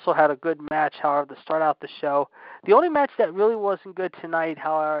said, we also had a good match, however, to start out the show. The only match that really wasn't good tonight,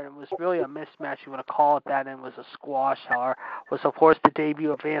 however, it was really a mismatch, you want to call it that, and it was a squash, however, was, of course, the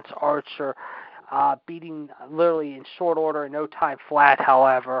debut of Lance Archer, beating literally in short order, in no time flat,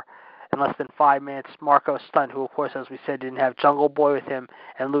 however, in less than 5 minutes, Marco Stunt, who, of course, as we said, didn't have Jungle Boy with him,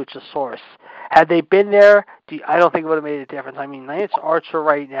 and Luchasaurus. Had they been there, I don't think it would have made a difference. I mean, Lance Archer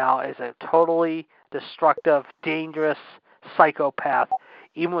right now is a totally destructive, dangerous psychopath,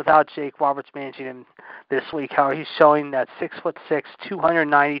 even without Jake Roberts managing him this week. However, he's showing that 6'6",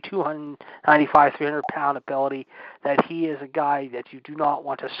 290, 295, 300-pound ability, that he is a guy that you do not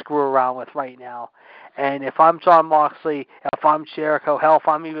want to screw around with right now. And if I'm Jon Moxley, if I'm Jericho, hell, if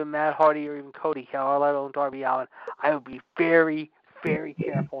I'm even Matt Hardy or even Cody, hell, let alone Darby Allin, I would be very, very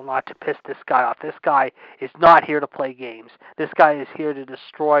careful not to piss this guy off. This guy is not here to play games. This guy is here to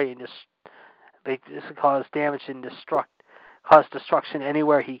destroy and cause damage and cause destruction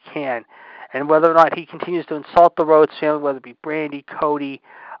anywhere he can. And whether or not he continues to insult the Rhodes family, whether it be Brandy, Cody,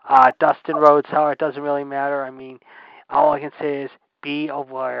 Dustin Rhodes, however, it doesn't really matter. I mean, all I can say is be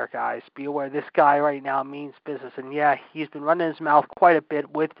aware, guys. Be aware. This guy right now means business. And yeah, he's been running his mouth quite a bit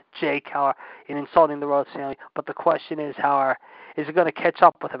with Jake, however, in insulting the Rhodes family. But the question is, however, is it going to catch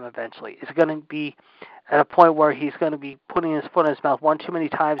up with him eventually? Is it going to be at a point where he's going to be putting his foot in his mouth one too many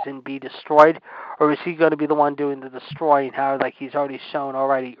times and be destroyed? Or is he going to be the one doing the destroying, however, like he's already shown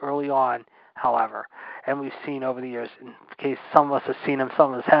already early on, however? And we've seen over the years, in case some of us have seen him,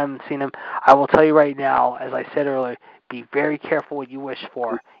 some of us haven't seen him. I will tell you right now, as I said earlier, be very careful what you wish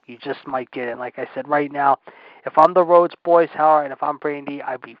for. You just might get it. And like I said, right now, if I'm the Rhodes boys, however, and if I'm Brandy,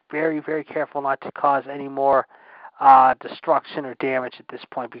 I'd be very, very careful not to cause any more destruction or damage at this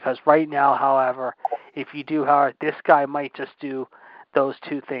point, because right now, however, if you do, however, this guy might just do those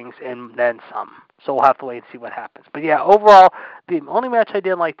two things and then some. So we'll have to wait and see what happens. But yeah, overall, the only match I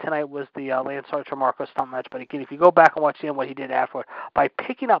didn't like tonight was the Lance Archer Marco Stunt match. But again, if you go back and watch what he did afterward, by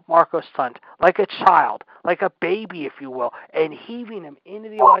picking up Marco Stunt like a child, like a baby, if you will, and heaving him into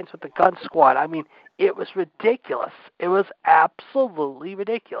the audience with the Gun Squad, I mean, it was ridiculous. It was absolutely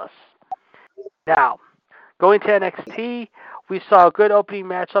ridiculous. Now, going to NXT, we saw a good opening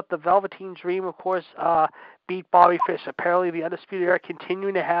matchup. The Velveteen Dream, of course, beat Bobby Fish. Apparently, the Undisputed Era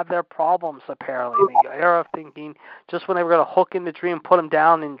continuing to have their problems, apparently. The era of thinking just when they were going to hook in the Dream, put him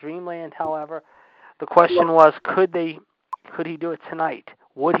down in Dreamland, however, the question was, could he do it tonight?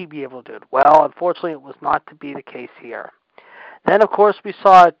 Would he be able to do it? Well, unfortunately, it was not to be the case here. Then, of course, we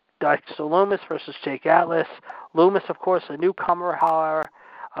saw Dexter Lumis versus Jake Atlas. Lumis, of course, a newcomer, however,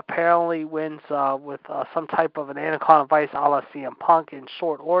 apparently wins with some type of an Anaconda Vice a la CM Punk in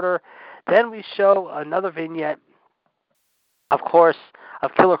short order. Then we show another vignette, of course,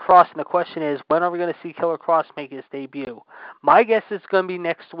 of Killer Kross, and the question is, when are we going to see Killer Kross make his debut? My guess is going to be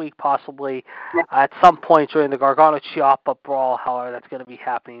next week, possibly, at some point during the Gargano Ciampa Brawl, however, that's going to be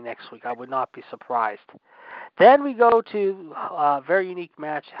happening next week. I would not be surprised. Then we go to a very unique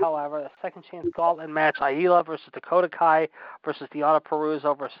match, however, the second chance gauntlet match, Aila versus Dakota Kai versus Deonna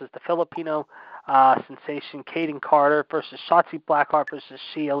Purrazzo versus the Filipino sensation Kaden Carter versus Shotzi Blackheart versus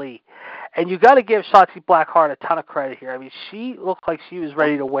Shia Lee. And you got to give Shotzi Blackheart a ton of credit here. I mean, she looked like she was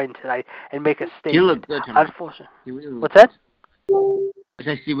ready to win tonight and make a statement. She looked good tonight. Unfortunately. What's that? I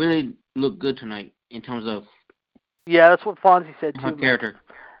said she really looked good tonight in terms of yeah, that's what Fonzie said too. Her character.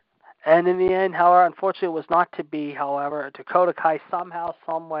 And in the end, however, unfortunately, it was not to be, however. Dakota Kai somehow,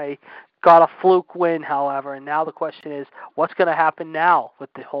 some way, got a fluke win, however. And now the question is, what's going to happen now with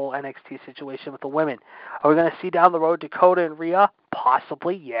the whole NXT situation with the women? Are we going to see down the road Dakota and Rhea?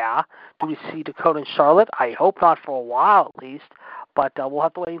 Possibly, yeah. Do we see Dakota and Charlotte? I hope not for a while, at least. But we'll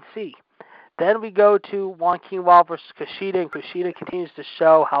have to wait and see. Then we go to Joaquin Wilde versus Kushida, and Kushida continues to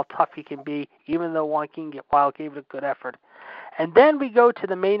show how tough he can be, even though Joaquin Wilde gave it a good effort. And then we go to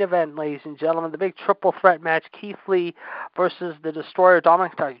the main event, ladies and gentlemen, the big triple threat match, Keith Lee versus the Destroyer,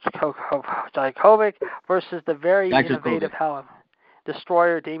 Dominic Dijakovic, versus the very innovative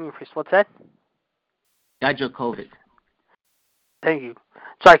Destroyer, Damian Priest. What's that? Dijakovic. Thank you.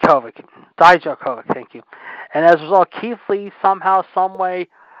 Dijakovic, thank you. And as a result, Keith Lee somehow, some way,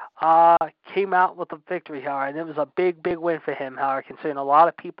 came out with a victory, however, and it was a big, big win for him, however, considering a lot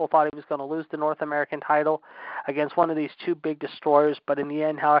of people thought he was going to lose the North American title against one of these two big destroyers, but in the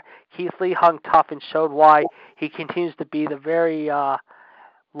end, however, Keith Lee hung tough and showed why he continues to be the very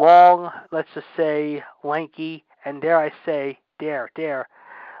long, let's just say, lanky, and dare I say,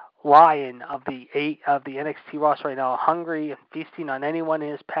 lion of the NXT roster right now, hungry and feasting on anyone in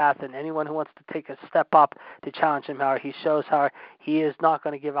his path and anyone who wants to take a step up to challenge him. However, he shows how he is not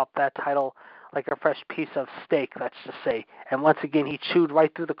going to give up that title like a fresh piece of steak, let's just say. And once again, he chewed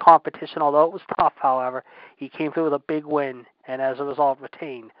right through the competition. Although it was tough, however, he came through with a big win and as a result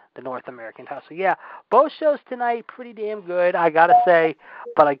retained the North American title. So yeah, both shows tonight pretty damn good, I gotta say.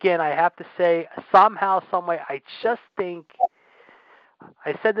 But again, I have to say, somehow, someway, I just think.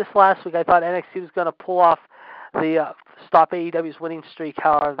 I said this last week. I thought NXT was going to pull off the stop AEW's winning streak,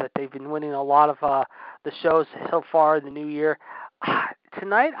 however, that they've been winning a lot of the shows so far in the new year.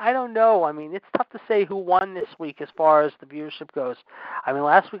 Tonight, I don't know. I mean, it's tough to say who won this week as far as the viewership goes. I mean,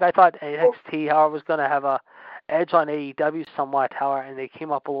 last week I thought NXT, however, was going to have a edge on AEW somewhat, however, and they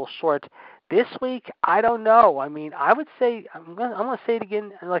came up a little short. This week, I don't know. I mean, I would say, I'm going to say it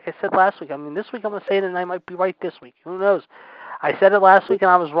again, like I said last week. I mean, this week I'm going to say it, and I might be right this week. Who knows? I said it last week and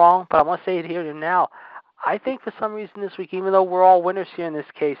I was wrong, but I want to say it here and now. I think for some reason this week, even though we're all winners here in this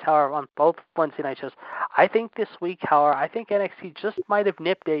case, however, on both Wednesday night shows, I think this week, however, I think NXT just might have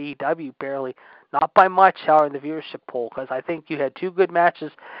nipped AEW barely. Not by much, however, in the viewership poll, because I think you had two good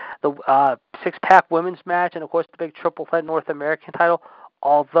matches, the six-pack women's match and, of course, the big triple threat North American title.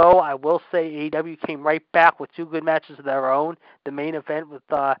 Although I will say AEW came right back with two good matches of their own. The main event with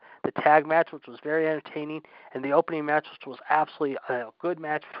the tag match, which was very entertaining, and the opening match, which was absolutely a good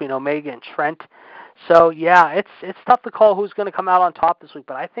match between Omega and Trent. So, yeah, it's tough to call who's going to come out on top this week,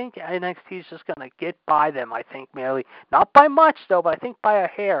 but I think NXT is just going to get by them, I think, merely. Not by much, though, but I think by a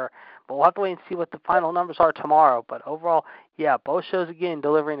hair. But we'll have to wait and see what the final numbers are tomorrow. But overall, yeah, both shows, again,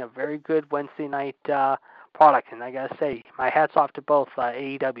 delivering a very good Wednesday night product, and I gotta say, my hat's off to both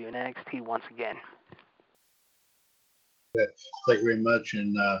AEW and NXT once again. Thank you very much.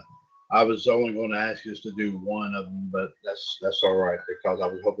 And I was only going to ask us to do one of them, but that's all right, because I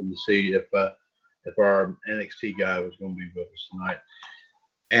was hoping to see if our NXT guy was going to be with us tonight,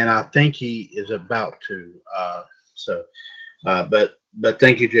 and I think he is about to. But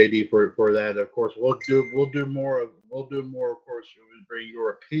thank you, JD, for that. Of course, we'll do more. Of course, we'll bring your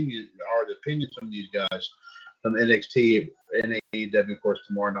opinion or the opinions from these guys from NXT and AEW, of course,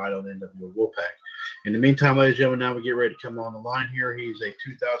 tomorrow night on NWO Wolfpack. In the meantime, ladies and gentlemen, now we get ready to come on the line here. He's a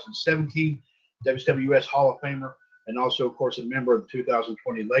 2017 WCWUS Hall of Famer, and also, of course, a member of the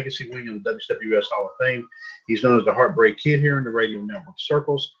 2020 Legacy Wing of the WCWUS Hall of Fame. He's known as the Heartbreak Kid here in the radio network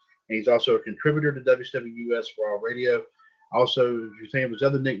circles, and he's also a contributor to WCWUS Raw Radio. Also, if you think of his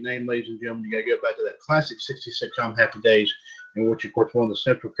other nickname, ladies and gentlemen, you got to go back to that classic 60 sitcom Happy Days, in which, of course, one of the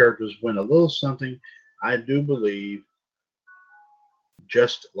central characters went a little something, I do believe,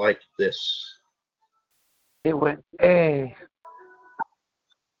 just like this. It went, hey.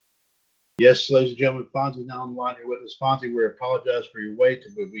 Yes, ladies and gentlemen, Fonzie now on the line here with us. Fonzie, we apologize for your wait,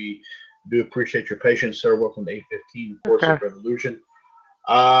 but we do appreciate your patience, sir. Welcome to 815 WCWUS Revolution.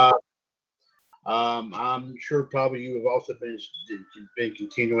 I'm sure probably you have also been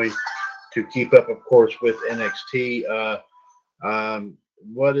continuing to keep up, of course, with NXT.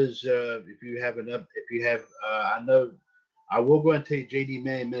 What is if you have I know I will go ahead and tell you JD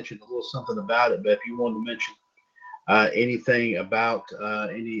May mentioned a little something about it, but if you want to mention anything about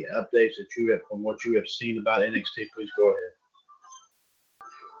any updates that you have from what you have seen about NXT, please go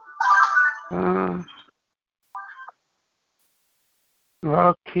ahead.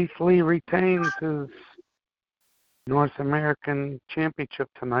 Well, Keith Lee retains his North American Championship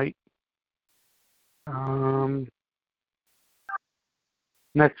tonight.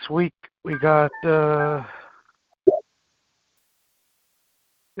 Next week we got the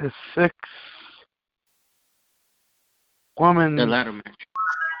 6 women. The ladder match.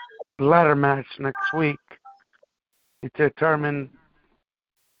 Ladder match next week to determine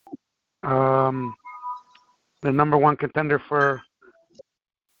the number one contender for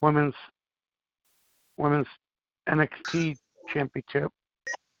women's NXT Championship.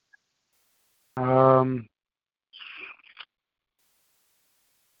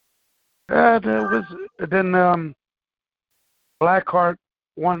 Blackheart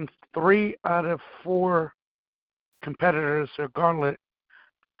won 3 out of 4 competitors or gauntlet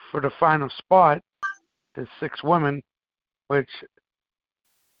for the final spot. The 6 women, which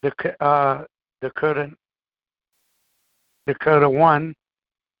Dakota won.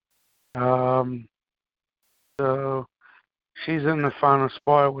 So She's in the final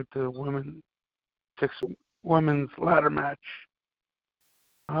spot with the six women's ladder match.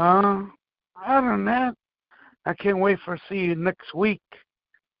 Other than that, I can't wait for see you next week.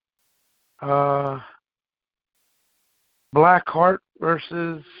 Blackheart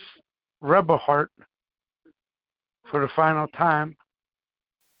versus Rebel Heart for the final time.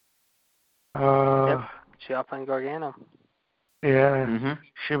 Yep. Chiapp and Gargano. Yeah,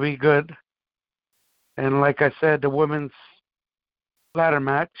 should be good. And like I said, the women's ladder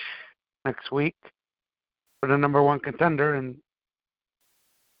match next week for the number one contender, and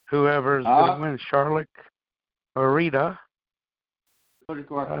whoever's going to win, Charlotte or Rita.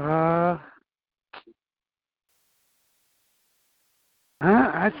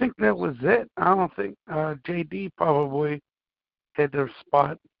 I think that was it. I don't think JD probably hit their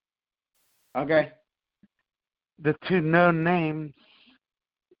spot. Okay. The two known names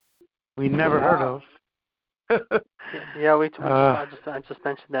we never heard of. Yeah, I just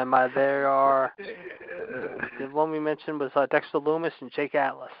mentioned them. There are the one we mentioned was Dexter Loomis and Jake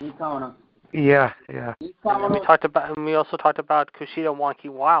Atlas. Yeah. And we also talked about Kushida and Wonky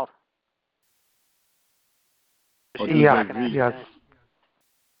Wild. Yes.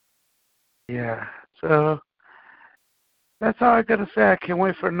 Yeah. So that's all I gotta say. I can't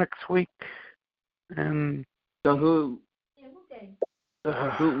wait for next week. And so who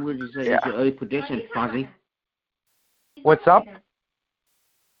would you say is your early prediction, Fonzie? What's up?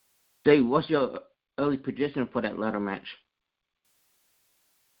 Say, what's your early prediction for that ladder match?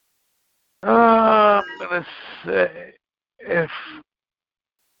 I'm gonna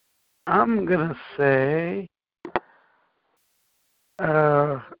say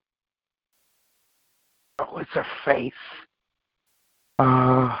what's her face?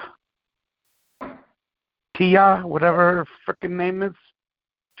 Tia, whatever her frickin' name is.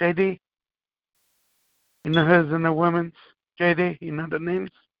 JD? You know who's in the women's? JD, you know the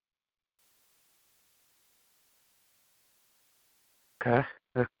names? Okay.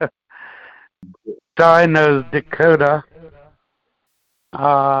 Di knows Dakota.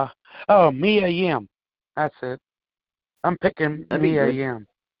 Mia Yim. That's it. I'm picking Mia Yim.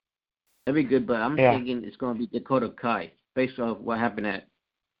 That'd be good, but I'm thinking it's going to be Dakota Kai, based off what happened at.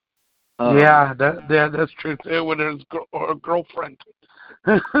 That's true too. With her girlfriend.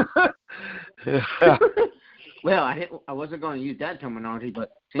 Yeah. Well, I wasn't going to use that terminology,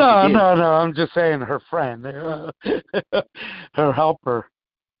 but no. I'm just saying her friend, her helper,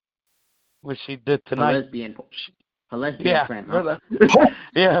 what she did tonight. Her lesbian friend. Huh?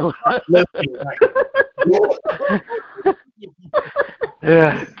 Yeah.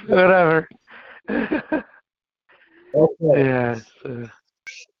 Yeah. Whatever. Okay. Yeah.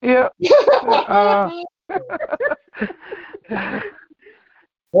 Yeah.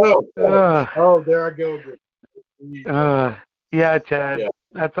 There I go again. Yeah, Chad. Yeah.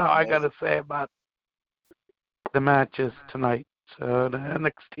 That's all I got to say about the matches tonight. So the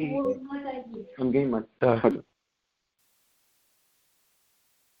NXT. I'm getting my.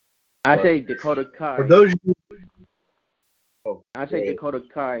 I say Dakota Kai. For those. I say Dakota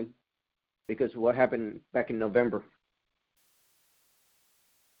Kai because of what happened back in November.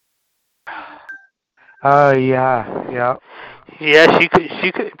 Yeah. Yeah, she could.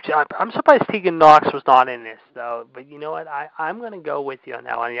 I'm surprised Tegan Knox was not in this, though. But you know what? I'm going to go with you on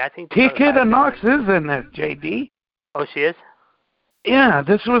that one. I think Tegan Knox is in this, JD. Oh, she is? Yeah,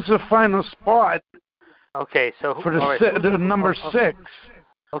 this was the final spot. Okay, so for the number 6.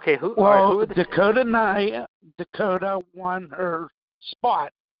 Okay, who? Well, who are the Dakota won her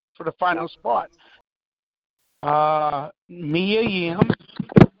spot for the final spot. Mia Yim.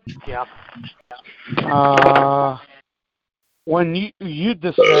 Yeah. When you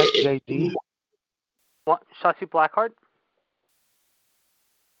just said, JD. What? Shotzi Blackheart?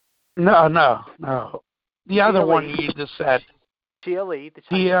 No. The other one you just said. Gia Lee, the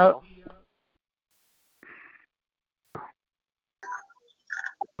Chinese girl.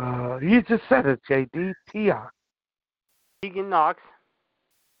 You just said it, JD. Tia. Tegan Knox.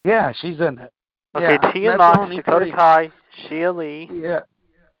 Yeah, she's in it. Okay, yeah, Tegan Knox, Dakota Kai, Shia Lee.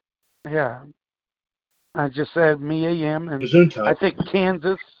 Yeah. I just said Mia Yim, and I think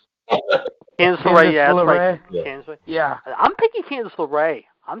Kansas. Kansas LeRae, yeah. LeRae. Right. Kansas. Yeah. I'm picking Kansas LeRae.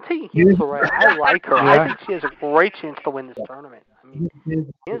 I'm taking Kansas LeRae. I like her. Yeah. I think she has a great chance to win this tournament. I mean,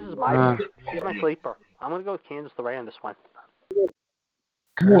 Kansas is she's my sleeper. I'm going to go with Kansas LeRae on this one.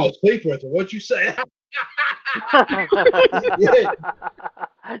 Come on, sleep with her. What'd you say?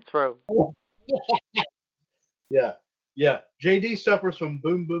 True. Yeah. JD suffers from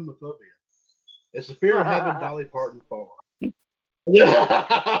boom boomophobia. It's the fear of having Dolly Parton fall.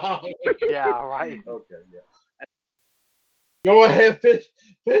 Yeah, right. Okay, yeah. Go ahead, finish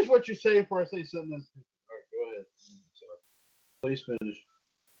what you're saying before I say something else. All right, go ahead. Sorry. Please finish.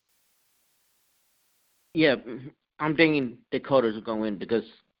 Yeah, I'm thinking Dakota's going to win because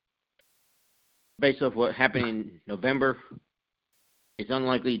based off what happened in November, it's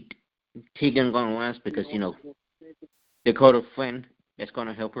unlikely Tegan's going to last because, Dakota Flynn, that's going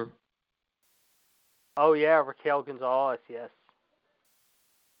to help her. Oh, yeah, Raquel Gonzalez, yes.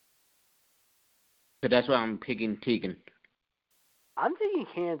 So that's why I'm picking Tegan. I'm thinking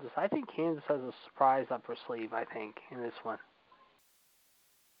Kansas. I think Kansas has a surprise up her sleeve, I think, in this one.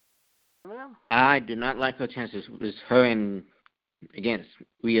 Yeah. I do not like her chances. It's her and against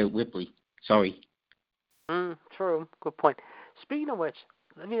Rhea Ripley. Sorry. True. Good point. Speaking of which,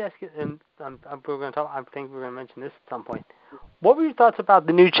 let me ask you, and we're going to talk. I think we're going to mention this at some point. What were your thoughts about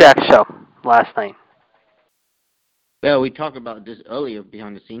the new Jack show last night? Well, we talked about this earlier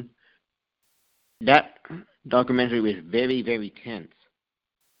behind the scene. That documentary was very, very tense.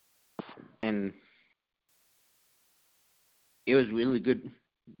 And it was really good,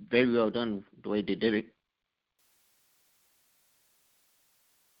 very well done the way they did it.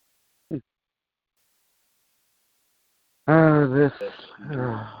 It's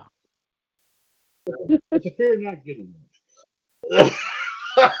a fear of not getting it.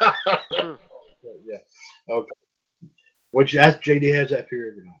 Yeah. Okay. Which JD has that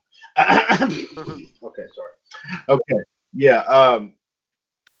fear every night. Okay, sorry. Okay. Yeah.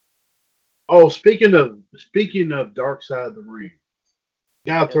 Speaking of Dark Side of the Ring,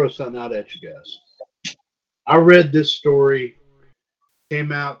 gotta throw something out at you guys. I read this story,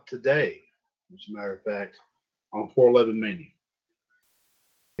 came out today, as a matter of fact, on 411 Mania,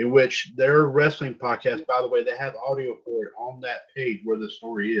 in which their wrestling podcast, by the way, they have audio for it on that page where the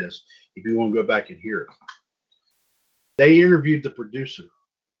story is, if you want to go back and hear it. They interviewed the producer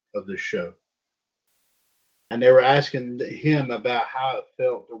of this show, and they were asking him about how it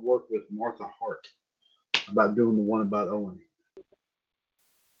felt to work with Martha Hart, about doing the one about Owen.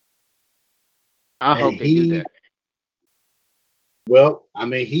 I hope they do that. Well, I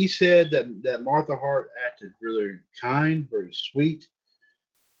mean, he said that Martha Hart acted really kind, very sweet,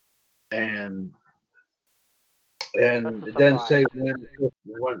 and it doesn't say when.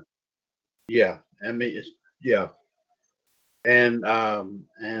 Yeah, I mean, and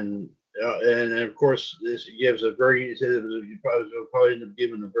of course, this gives a very. It says you probably end up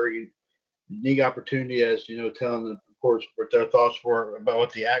giving a very unique opportunity, as telling them, of course, what their thoughts were about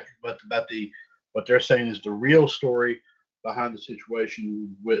what what they're saying is the real story behind the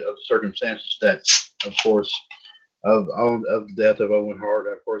situation of circumstances that, of course, of the death of Owen Hart,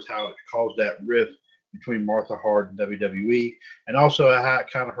 of course, how it caused that rift between Martha Hart and WWE, and also how it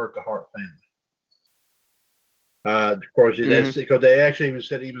kind of hurt the Hart family. Of course, that's because they actually even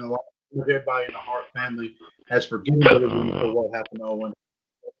said even a lot of everybody in the Hart family has forgiven WWE for what happened to Owen.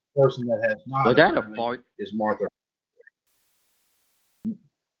 The person that has not Was that a fart? Is Martha.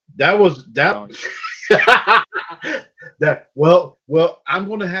 That was that. Well, I'm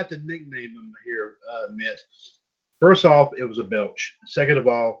going to have to nickname them here, Mitt. First off, it was a belch. Second of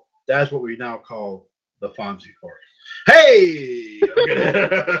all, that's what we now call the Fonzie fart. Hey!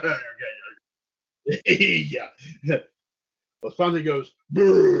 Yeah. Well, Fonzie goes,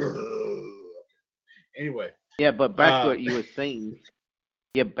 anyway. Yeah, but back to what you were saying.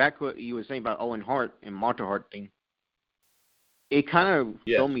 Yeah, back to what you were saying about Owen Hart and Martha Hart thing. It kind of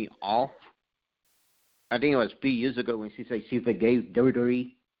threw me off. I think it was 3 years ago when she said she forgave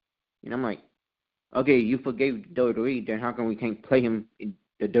WWE. And I'm like, okay, you forgave WWE, then how come we can't play him in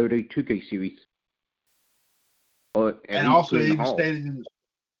the WWE 2K series? Or and also, even stated in the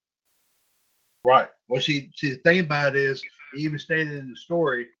right. Well, the thing about it is, he even stated in the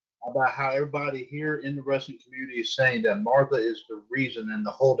story about how everybody here in the wrestling community is saying that Martha is the reason and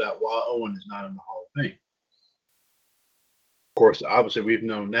the holdout why Owen is not in the Hall of Fame. Of course, obviously, we've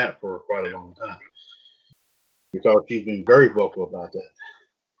known that for quite a long time, because she's been very vocal about that.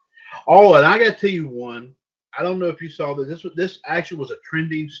 Oh, and I got to tell you one. I don't know if you saw this. This actually was a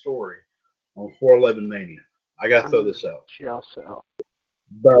trending story on 411 Mania. I got to throw this out.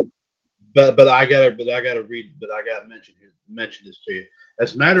 But I gotta read. But I gotta mention this to you.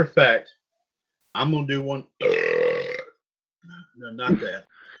 As a matter of fact, I'm gonna do one. No, not that.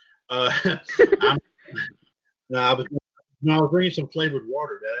 I was drinking some flavored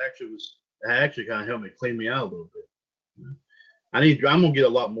water. That actually kind of helped me clean me out a little bit. I'm gonna get a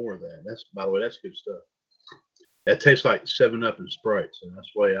lot more of that. By the way, that's good stuff. That tastes like 7-Up and Sprite, so that's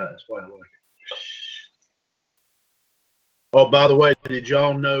why I like it. Oh, by the way, did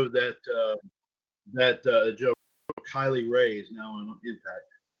y'all know that Kylie Ray is now on Impact?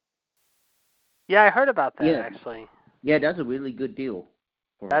 Yeah, I heard about that actually. Yeah, that's a really good deal.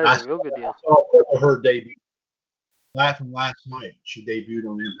 That is a real good deal. I saw her debut. Last night, she debuted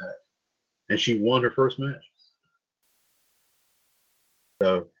on Impact, and she won her first match.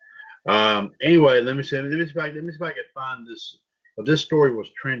 So, anyway, let me see if I can find this. Well, this story was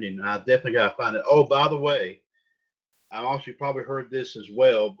trending. I definitely got to find it. Oh, by the way, I also probably heard this as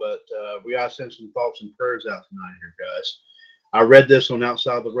well, but we got to send some thoughts and prayers out tonight here, guys. I read this on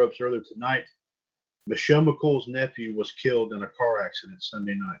Outside the Ropes earlier tonight. Michelle McCool's nephew was killed in a car accident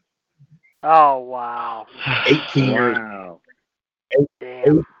Sunday night. Oh, wow. 18 years. Wow.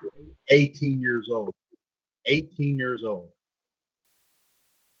 18 years old. 18 years old.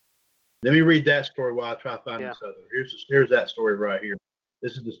 Let me read that story while I try to find this other. Here's that story right here.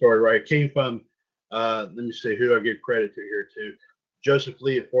 This is the story right here. It came from, let me see, who do I give credit to here too? Joseph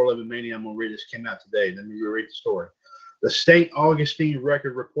Lee at 411 Mania. I'm going to read this. Came out today. Let me read the story. The St. Augustine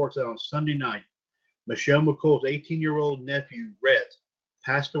Record reports that on Sunday night, Michelle McCool's 18-year-old nephew, Rhett,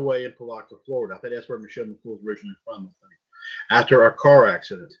 passed away in Palatka, Florida. I think that's where Michelle McCool is originally from, after a car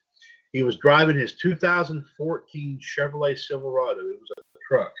accident. He was driving his 2014 Chevrolet Silverado. It was a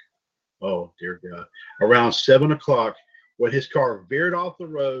truck. Oh, dear God. Around 7 o'clock, when his car veered off the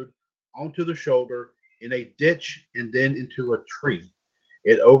road onto the shoulder in a ditch and then into a tree.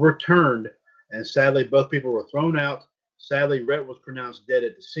 It overturned, and sadly, both people were thrown out. Sadly, Rhett was pronounced dead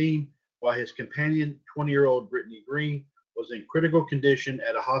at the scene, while his companion, 20-year-old Brittany Green, was in critical condition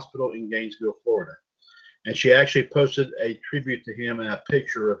at a hospital in Gainesville, Florida. And she actually posted a tribute to him and a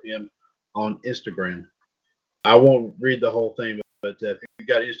picture of him on Instagram. I won't read the whole thing, but if you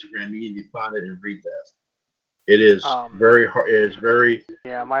got Instagram, you need to find it and read that. It is very hard. It is very.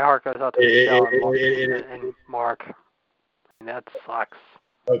 Yeah, my heart goes out to Michelle and Mark. And that sucks.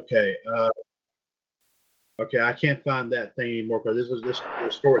 Okay. Okay, I can't find that thing anymore because this was the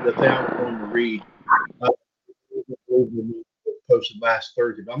story. The thing I was going to read posted last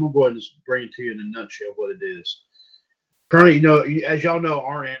Thursday. But I'm gonna go ahead and just bring it to you in a nutshell what it is. Currently, as y'all know,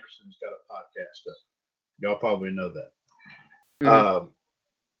 Arn Anderson's got a podcast. Y'all probably know that. Mm-hmm.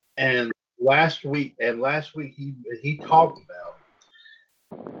 And last week he talked about,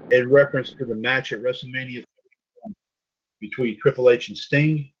 in reference to the match at WrestleMania between Triple H and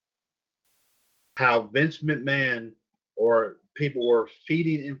Sting, how Vince McMahon or people were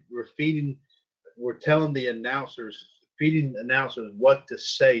telling the announcers, feeding announcers what to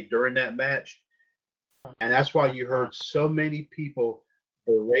say during that match. And that's why you heard so many people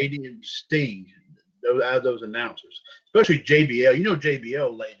berating Sting out of those announcers, especially JBL. You know,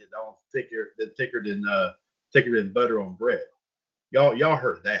 JBL laid it on thicker than butter on bread. Y'all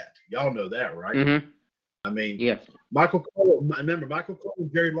heard that. Y'all know that, right? Mm-hmm. I mean, yes. Michael Cole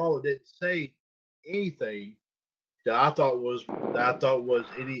and Jerry Lawler didn't say anything that I thought was that sounded like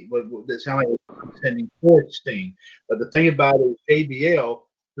it was intending for Sting. But the thing about it is JBL,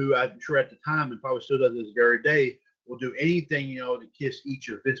 who I'm sure at the time and probably still does this very day, will do anything, to kiss each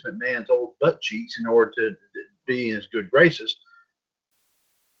of Vince McMahon's old butt cheeks in order to be in his good graces.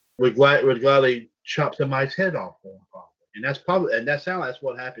 Would gladly chop somebody's head off for him, probably. And that's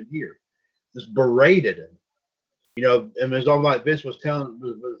what happened here. Just berated him. And it's all like Vince was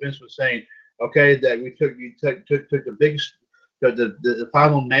saying, okay, that we took the biggest, the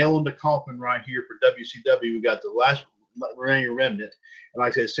final nail in the coffin right here for WCW. We got the last remaining remnant, and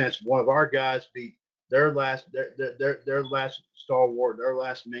like I said, since one of our guys beat their last stalwart, their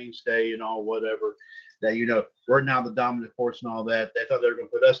last mainstay, and all whatever, that we're now the dominant force and all that. They thought they were going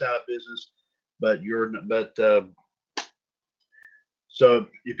to put us out of business, so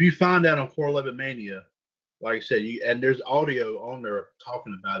if you find out on 411 Mania, like I said, and there's audio on there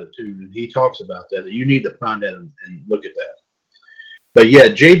talking about it too, and he talks about that. You need to find that and look at that. But yeah,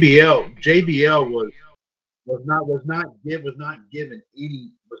 JBL was not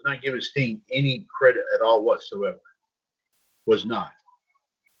giving Sting any credit at all whatsoever. Was not.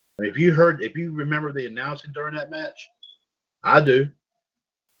 If you remember the announcing during that match, I do.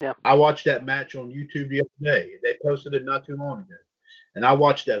 Yeah. I watched that match on YouTube the other day. They posted it not too long ago. And I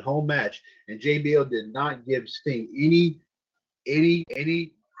watched that whole match, and JBL did not give Sting any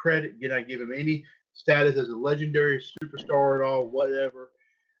credit, did not give him any status as a legendary superstar at all, whatever.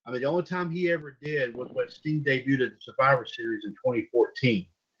 I mean, the only time he ever did was when Sting debuted at the Survivor Series in 2014.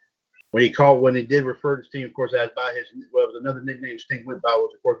 When he did refer to Sting, of course, as by it was another nickname Sting went by,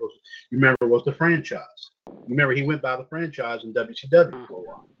 was the franchise. You remember he went by the franchise in WCW for a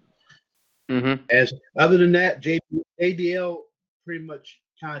while. Mm-hmm. As other than that, JBL pretty much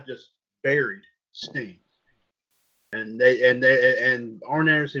kind of just buried Sting, and Arn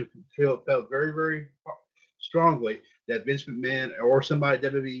Anderson felt very, very strongly that Vince McMahon or somebody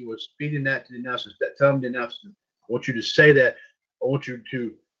at WWE was feeding that to the announcers, telling the announcers want you to say that. I want you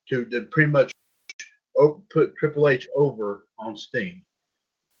to pretty much put Triple H over on Sting.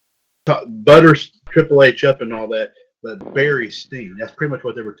 Butter Triple H up and all that, but bury Sting. That's pretty much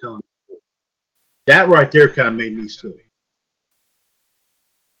what they were telling me. That right there kind of made me silly.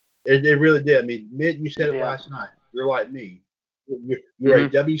 It really did. I mean, Mitt, you said it last night. You're like me. You're a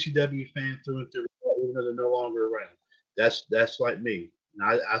WCW fan through and through, even though they're no longer around. That's like me.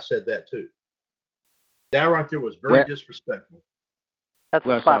 And I said that too. That right there was very disrespectful. That's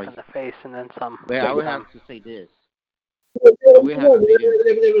a slap in the face and then some. Well, I would have to say this. It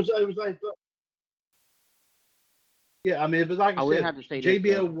was like, yeah, I mean, it was like I said, have to say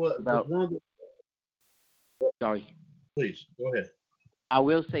JBL was one of the. Sorry. Please, go ahead. I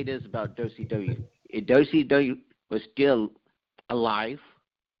will say this about WCW. If WCW was still alive,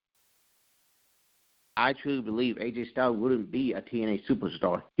 I truly believe AJ Styles wouldn't be a TNA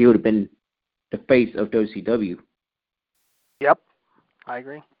superstar. He would have been the face of WCW. Yep, I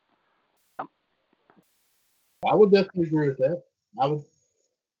agree. Yep. I would definitely agree with that. I would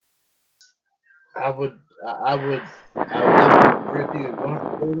agree with you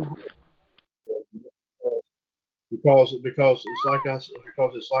because it's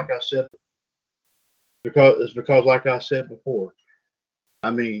like I said before. I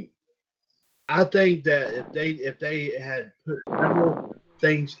mean, I think that if they had put several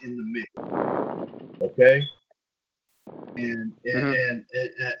things in the mix, okay, and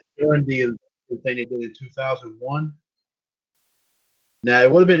during the thing they did in 2001. Now,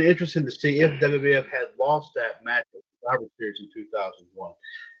 it would have been interesting to see if WWF had lost that match at Survivor Series in 2001.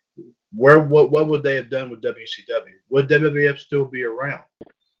 What would they have done with WCW? Would WWF still be around?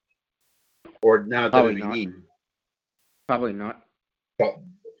 Or now WWE? Probably not.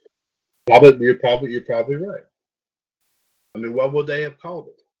 You're probably right. I mean, what would they have called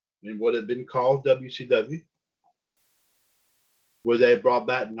it? I mean, would it have been called WCW? Would they have brought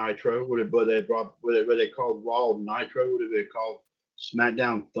back Nitro? Would they called Raw Nitro? Would it have called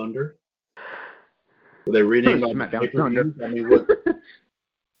SmackDown Thunder? Were they reading like SmackDown Thunder? I mean, what?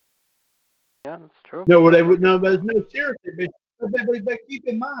 Yeah, that's true. No, were they? No, but no, seriously. But keep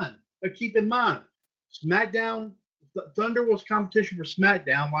in mind, SmackDown Thunder was competition for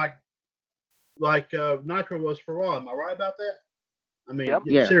SmackDown, like Nitro was for Raw. Am I right about that? I mean,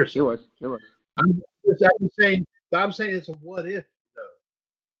 yeah, seriously, it was. I'm saying it's a what if though.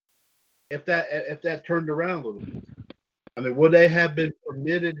 If that turned around a little bit, I mean, would they have been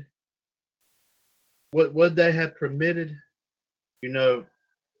permitted? Would they have permitted?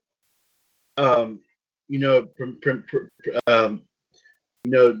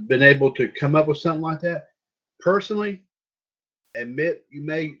 Been able to come up with something like that. Personally, admit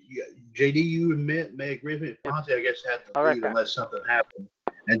JD, you may agree with me. Fonzie, I guess, had to leave unless something happened.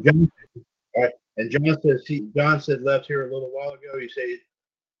 And John said left here a little while ago. He said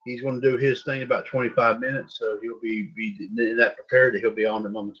he's going to do his thing about 25 minutes, so he'll be that prepared. He'll be on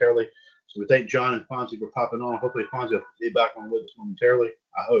momentarily. So we thank John and Fonzie for popping on. Hopefully Fonzie will be back on with us momentarily.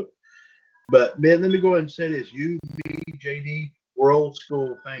 I hope. But man, let me go ahead and say this: you, me, JD, we're old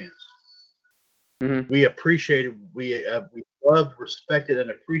school fans. Mm-hmm. We appreciated, we loved, respected, and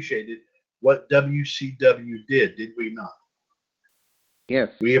appreciated what WCW did we not? Yes.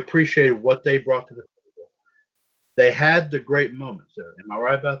 We appreciated what they brought to the table. They had the great moments there. Am I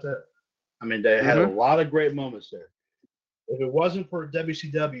right about that? I mean, they had a lot of great moments there. If it wasn't for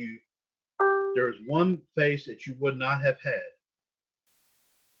WCW, there's one face that you would not have had,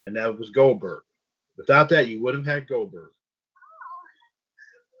 and that was Goldberg. Without that, you wouldn't have had Goldberg.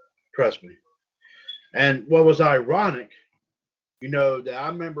 Trust me. And what was ironic, that I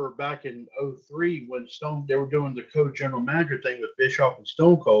remember back in 2003 when they were doing the co-general manager thing with Bischoff and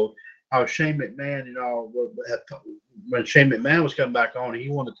Stone Cold, how Shane McMahon, when Shane McMahon was coming back on, he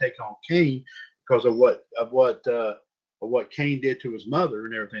wanted to take on Kane because of what Kane did to his mother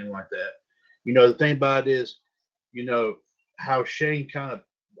and everything like that. The thing about it is, how Shane kind of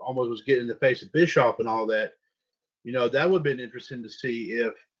almost was getting in the face of Bischoff and all that. That would have been interesting to see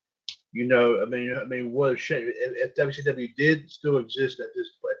if, what if WCW did still exist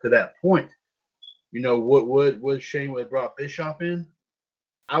to that point? Would Shane would have brought Bischoff in?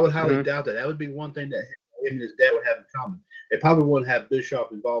 I would highly doubt that. That would be one thing that him and his dad would have in common. They probably wouldn't have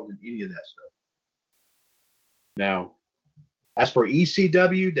Bischoff involved in any of that stuff. Now, as for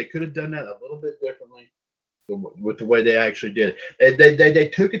ECW, they could have done that a little bit differently with the way they actually did it. They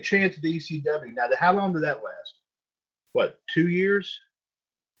took a chance at the ECW. Now, how long did that last? What, 2 years?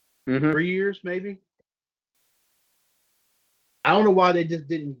 3 years, maybe? I don't know why they just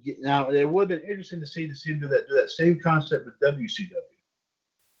didn't get. Now, it would have been interesting to see do that same concept with WCW.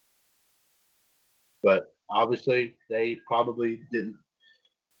 But obviously, they probably didn't.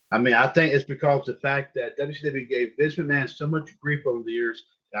 I mean, I think it's because of the fact that WCW gave Vince McMahon so much grief over the years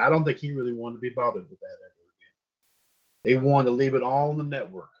that I don't think he really wanted to be bothered with that ever again. They wanted to leave it all on the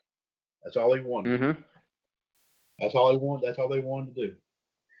network. That's all he wanted. Mm-hmm. That's all he wanted. That's all they wanted to do.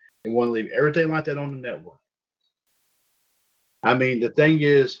 They wanted to leave everything like that on the network. I mean, the thing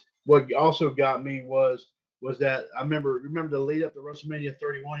is, what also got me was that I remember the lead up to WrestleMania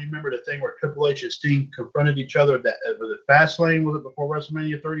 31. You remember the thing where Triple H and Sting confronted each other? That was it Fastlane? Was it before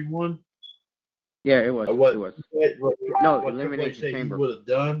WrestleMania 31? Yeah, it was. What Elimination Chamber. Would have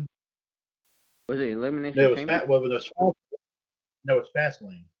done. Was it Elimination Chamber? No, it was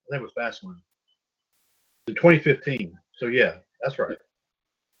Fastlane. I think it was Fastlane. In 2015. So yeah, that's right.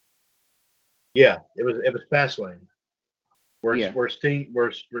 Yeah, it was Fastlane. Where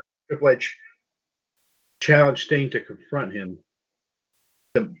Triple H challenged Sting to confront him,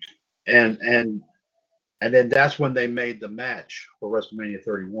 and then that's when they made the match for WrestleMania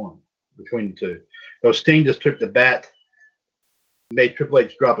 31 between the two. So Sting just took the bat, made Triple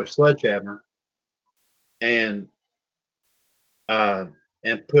H drop a sledgehammer, and put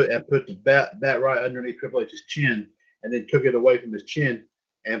the bat right underneath Triple H's chin, and then took it away from his chin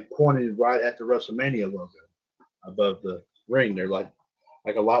and pointed right at the WrestleMania logo above the ring. They're like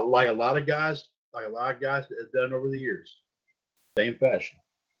a lot of guys have done over the years, same fashion.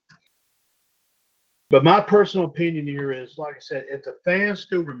 But my personal opinion here is, like I said, if the fans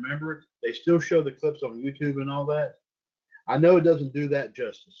still remember it, they still show the clips on YouTube and all that. I know it doesn't do that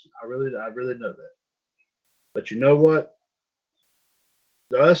justice. I really know that. But you know what?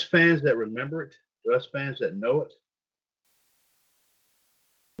 To us fans that remember it, to us fans that know it,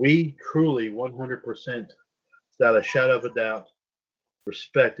 we truly 100%, without a shadow of a doubt,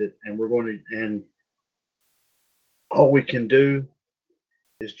 respect it, and we're going to, and all we can do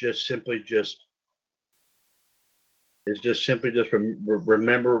is just simply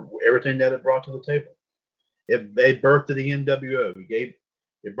remember everything that it brought to the table. They birthed the NWO.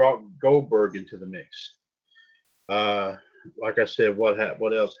 It brought Goldberg into the mix. Like I said, what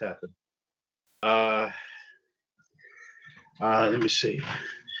else happened? Let me see.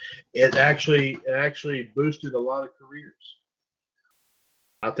 It actually boosted a lot of careers.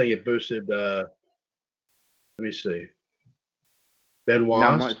 I think it boosted. Let me see. Benoit's,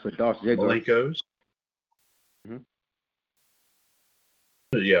 not much for Dolph Ziggler. Malenko's. Mm-hmm.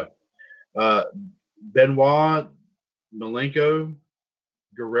 Yeah. Benoit, Malenko,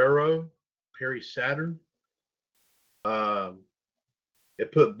 Guerrero, Perry Saturn.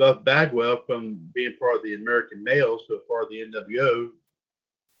 It put Buff Bagwell from being part of the American Males to a part of the NWO.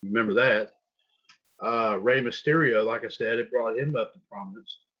 Remember that. Rey Mysterio, like I said, it brought him up to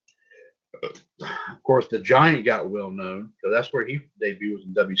prominence. Of course, the Giant got well known, so that's where he debuted, was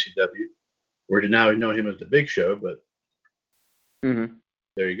in WCW. Where now we know him as the Big Show, but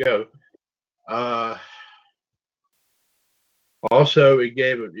there you go. Also, it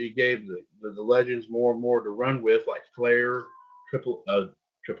gave the legends more and more to run with, like Flair, Triple A,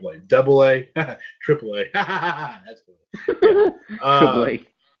 Double A, Triple A. That's good. Triple A.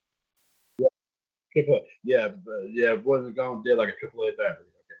 Triple A. Yeah, wasn't gone dead like a Triple A battery.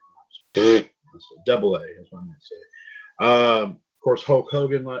 Okay. Double A, that's what I meant to say. Of course, Hulk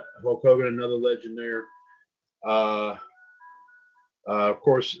Hogan, another legend there. Of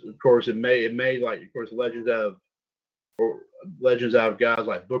course, it made like, of course, legends out of guys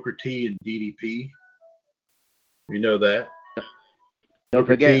like Booker T and DDP. You know that. Don't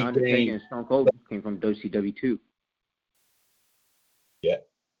forget, Undertaker and Stone Cold came from WCW too. Yeah,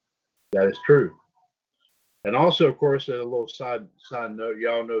 that is true. And also, of course, a little side note,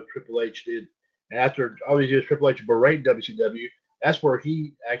 y'all know Triple H did, after all these years, Triple H berated WCW. That's where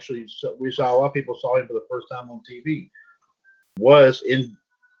we saw a lot of people saw him for the first time on TV.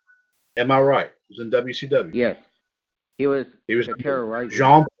 Am I right? It was in WCW. Yes. He was terrorizing.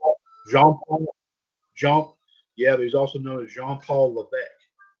 Yeah, but he's also known as Jean-Paul Levesque.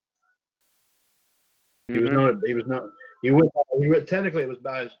 Technically, it was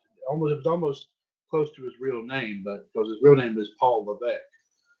almost close to his real name, but because his real name is Paul Levesque.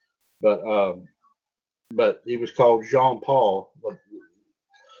 But he was called Jean-Paul.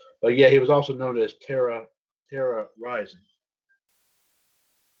 But yeah, he was also known as Terra Rising.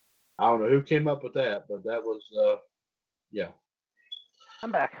 I don't know who came up with that, but that was yeah.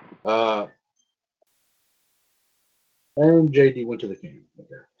 I'm back. And JD went to the game.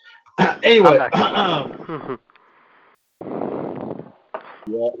 Okay. Anyway, yeah.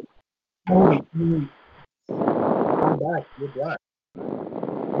 I'm back. You're black.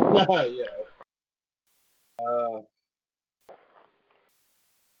 Yeah.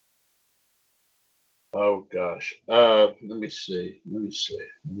 Oh gosh. Let me see.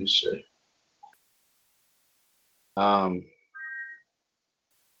 Um,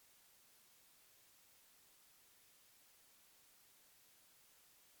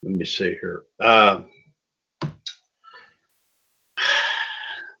 Let me see here.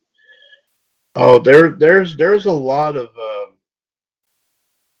 There's a lot of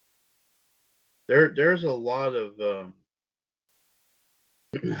there's a lot of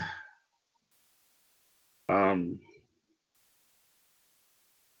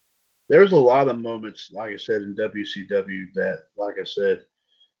there's a lot of moments, like I said, in WCW that, like I said,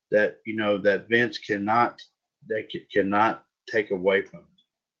 that that Vince cannot take away from him.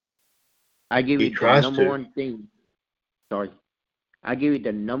 I give He you the tries number to. one thing. Sorry. I give you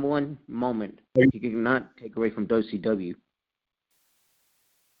the number one moment he cannot take away from WCW.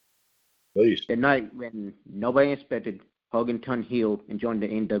 Please. The night when nobody expected Hogan turned heel and joined the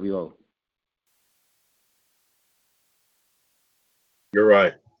NWO. You're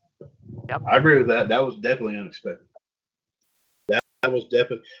right. Yep. I agree with that. That was definitely unexpected. That was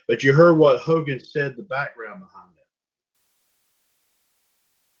definitely. But you heard what Hogan said, the background behind that.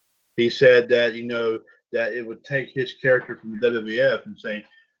 He said that, that it would take his character from the WWF and saying,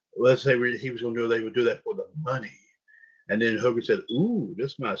 let's say he was going to do, they would do that for the money. And then Hogan said, ooh,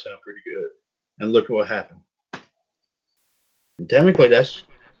 this might sound pretty good. And look what happened. And technically, that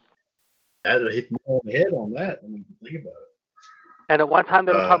hit me on the head on that. I mean, think about it. And at one time,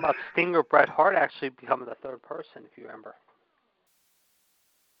 they were talking about Sting or Bret Hart actually becoming the third person, if you remember.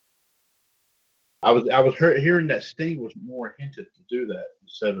 I was hearing that Sting was more hinted to do that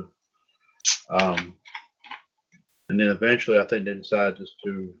instead of, and then eventually I think they decided just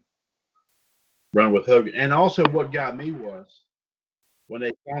to run with Hogan. And also, what got me was when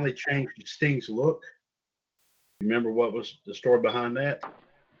they finally changed Sting's look. Remember what was the story behind that?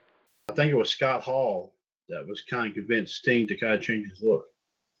 I think it was Scott Hall that was kind of convinced Sting to kind of change his look.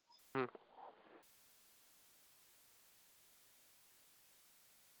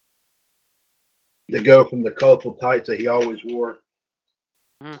 To go from the colorful tights that he always wore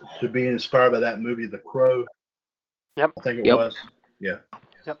to be inspired by that movie, The Crow. Yep. I think it was. Yeah.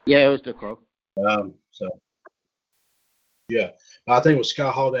 Yep. Yeah, it was The Crow. So, yeah. I think it was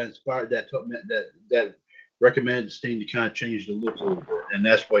Scott Hall that inspired that recommended Sting to kind of change the look a little bit. And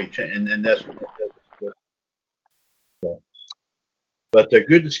that's why he changed. And that's what But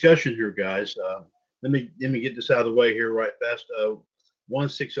good discussion here, guys. Let me get this out of the way here right fast.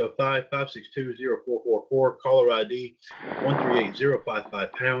 1-605-562-0444, caller ID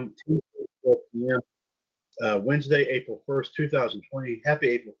 138055 #2 p.m. Wednesday, April 1st, 2020. Happy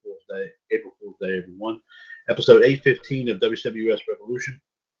April Fool's Day. April Fool's Day, everyone. Episode 815 of WCWUS Revolution.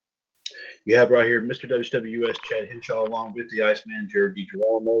 You have right here Mr. WCWUS Chad Henshaw along with the Iceman Jared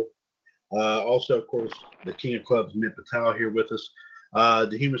DiGirolamo. Also, of course, the King of Clubs, Mitt Patel, here with us.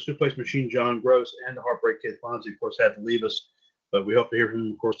 The Human Suplex Machine, John Gross, and the Heartbreak Kid Fonzie, of course, had to leave us. But we hope to hear from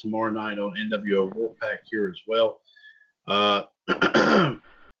him, of course, tomorrow night on NWO Wolfpack here as well. Now,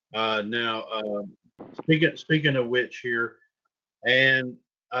 speaking of which here, and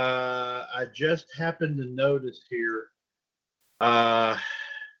I just happened to notice here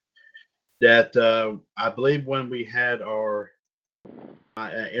that I believe when we had our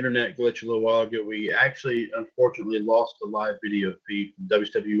internet glitch a little while ago, we actually unfortunately lost the live video feed from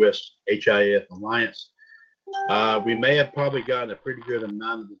WCWUS HIAF Alliance. We may have probably gotten a pretty good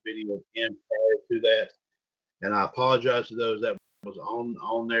amount of the video in prior to that, and I apologize to those that was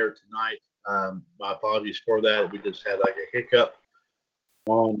on there tonight. My apologies for that. We just had like a hiccup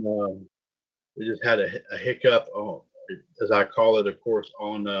on. We just had a hiccup on, as I call it, of course,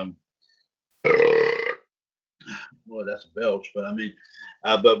 on. Well, that's a belch, but I mean,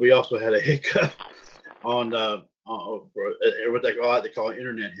 but we also had a hiccup on what they call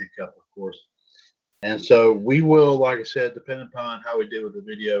internet hiccup, of course. And so we will, like I said, depending upon how we did with the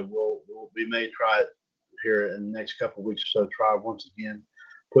video, we may try it here in the next couple of weeks or so. Try once again,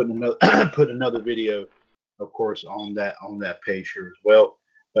 put another video, of course, on that page here as well.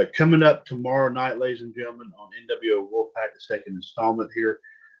 But coming up tomorrow night, ladies and gentlemen, on NWO Wolfpack, the second installment here,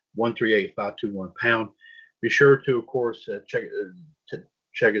 138-521#. Be sure to, of course,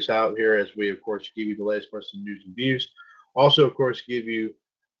 check us out here as we, of course, give you the latest wrestling news and views. Also, of course, give you,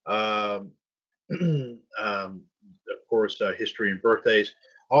 of course, history and birthdays.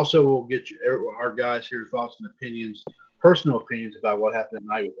 Also, we'll get you, our guys here thoughts and opinions, personal opinions about what happened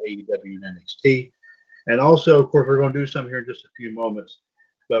tonight with AEW and NXT. And also, of course, we're going to do something here in just a few moments.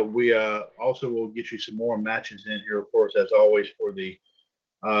 But we also will get you some more matches in here, of course, as always, for the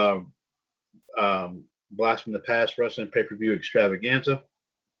Blast from the Past Wrestling Pay-Per-View Extravaganza.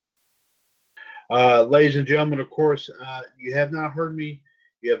 Ladies and gentlemen, of course, you have not heard me.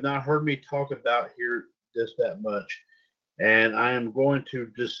 You have not heard me talk about here just that much, and I am going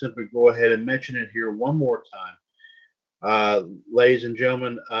to just simply go ahead and mention it here one more time, ladies and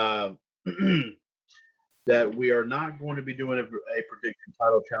gentlemen. That we are not going to be doing a prediction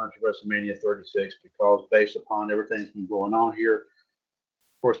title challenge at WrestleMania 36 because based upon everything that's been going on here,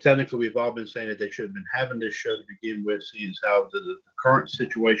 of course, technically we've all been saying that they should have been having this show to begin with, seeing how the current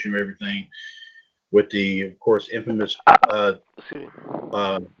situation of everything with the, of course, infamous flu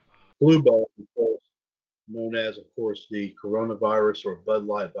bug, of course, known as, of course, the coronavirus or Bud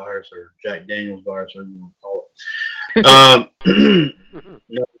Light virus or Jack Daniels virus, whatever you want to call it.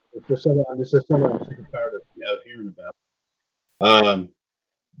 This is something I'm sick and tired of hearing about.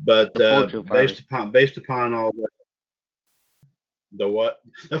 But based upon all that, the what?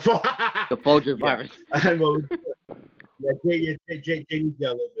 The Folger virus. Well, JD's got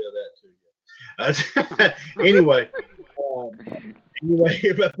a little bit of that too. Anyway,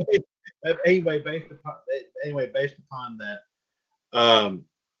 based upon that,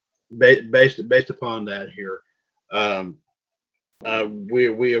 based upon that here.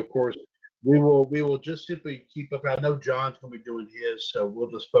 We of course we will just simply keep up. I know John's going to be doing his, so we'll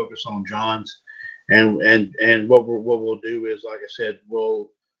just focus on John's, and what we'll do is, like I said,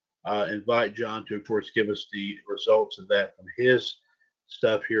 we'll invite John to, of course, give us the results of that from his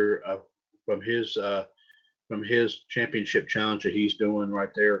stuff here, from his championship challenge that he's doing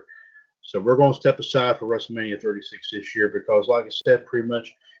right there. So we're going to step aside for WrestleMania 36 this year because, like I said, pretty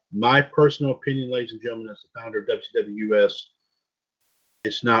much my personal opinion, ladies and gentlemen, as the founder of WCWUS.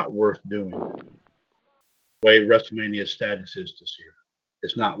 It's not worth doing. The way WrestleMania's status is this year,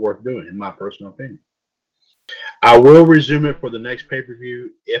 it's not worth doing, in my personal opinion. I will resume it for the next pay-per-view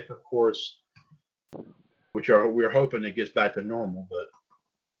if, of course, we're hoping it gets back to normal, but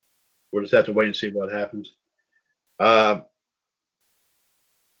we'll just have to wait and see what happens. We'll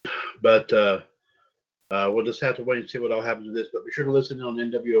just have to wait and see what all happens with this. But be sure to listen in on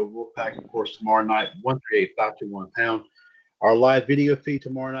NWO Wolfpack, of course, tomorrow night, 138-521-pound. Our live video feed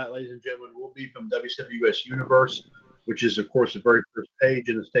tomorrow night, ladies and gentlemen, will be from WCWUS Universe, which is, of course, the very first page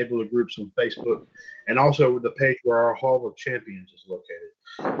in the stable of groups on Facebook, and also the page where our Hall of Champions is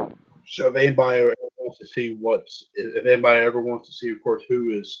located. So if anybody ever wants to see, of course,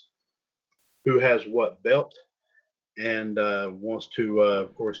 who has what belt, and wants to,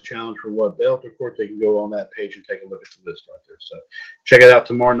 of course, challenge for what belt, of course, they can go on that page and take a look at the list right there. So check it out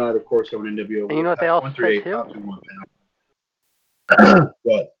tomorrow night, of course, on NWO. And you know what they also said too?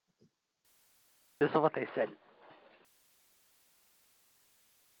 What? This is what they said.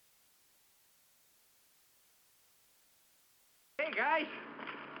 Hey, guys.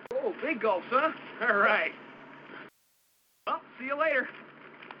 Oh, big gulps, huh? All right. Well, see you later.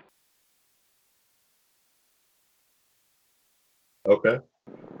 Okay.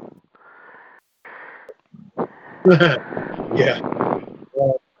 Yeah.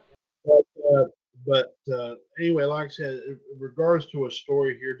 But anyway, like I said, in regards to a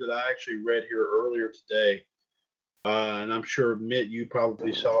story here that I actually read here earlier today, and I'm sure, Mitt, you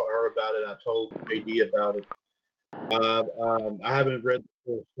probably heard about it. I told JD about it. I haven't read the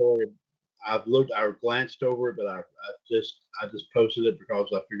full story. I glanced over it, but I just posted it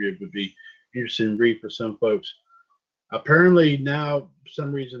because I figured it would be interesting to read for some folks. Apparently now, for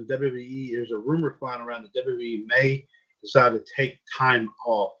some reason, WWE, there's a rumor flying around that WWE may decide to take time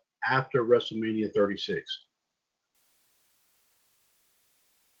off after WrestleMania 36.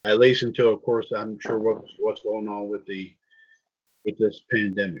 At least until, of course, I'm sure what's going on with this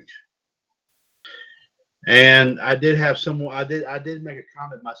pandemic. And I did have someone. I did make a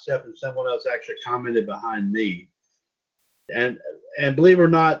comment myself, and someone else actually commented behind me. And believe it or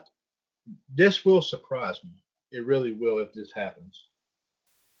not, this will surprise me. It really will if this happens.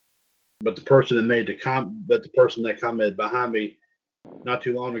 But the person that commented behind me not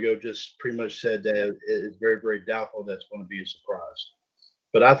too long ago just pretty much said that it's very, very doubtful that's going to be a surprise.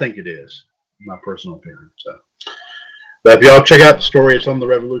 But I think it is, in my personal opinion. So, but if y'all check out the story, it's on the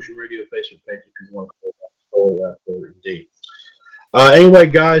Revolution Radio Facebook page if you want to follow that story indeed. Anyway,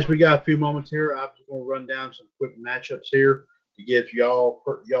 guys, we got a few moments here. I'm just going to run down some quick matchups here to give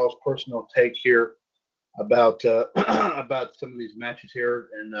y'all's personal take here about about some of these matches here,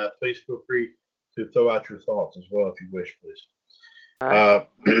 and please feel free to throw out your thoughts as well if you wish, please.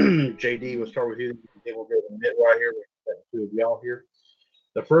 JD, we'll start with you. Then we'll go to Mitt right here. We've got the two of y'all here.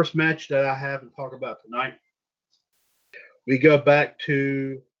 The first match that I have to talk about tonight, we go back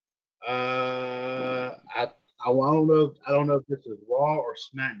to I don't know if this is Raw or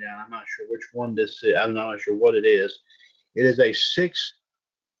SmackDown. I'm not sure which one this is. I'm not sure what it is. It is a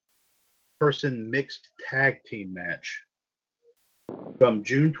 6-person mixed tag team match from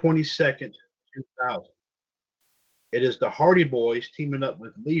June 22nd, 2000. It is the Hardy Boys teaming up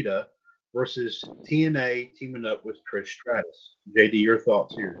with Lita versus TNA teaming up with Trish Stratus. JD, your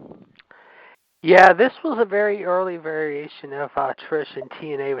thoughts here? Yeah, this was a very early variation of Trish and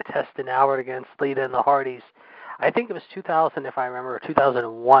TNA with Test and Albert against Lita and the Hardys. I think it was 2000, if I remember, or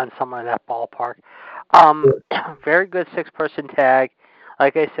 2001, somewhere in that ballpark. Very good 6-person tag.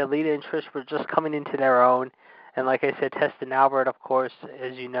 Like I said, Lita and Trish were just coming into their own. And like I said, Test and Albert, of course,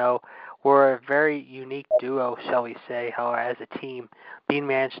 as you know, were a very unique duo, shall we say, as a team, being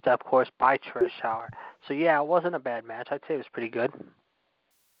managed, of course, by Trish. So, yeah, it wasn't a bad match. I'd say it was pretty good.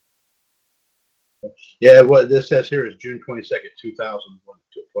 Yeah, what this says here is June 22nd, 2000 when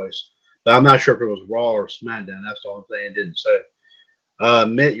it took place. But I'm not sure if it was Raw or SmackDown. That's the only thing it didn't say.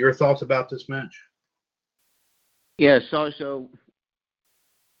 Mitt, your thoughts about this match? Yeah, so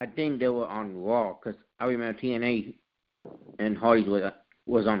I think they were on Raw because I remember TNA and Hardy's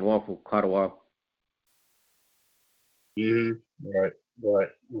was on Raw for quite a while. Right.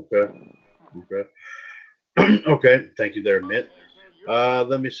 Okay. Okay. Thank you there, Mitt.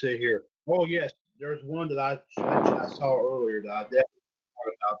 Let me see here. Oh, yes. There's one that I saw earlier that I definitely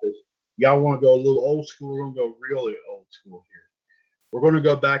thought about this. Y'all want to go a little old school? We're going to go really old school here. We're going to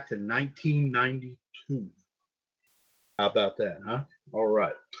go back to 1992. How about that, huh? All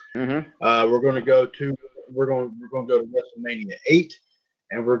right. We're going to go to WrestleMania 8,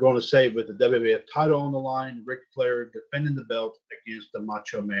 and we're going to say with the WWF title on the line, Ric Flair defending the belt against the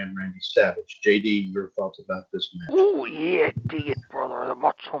Macho Man Randy Savage. JD, your thoughts about this match? Oh yeah, dig it, brother. The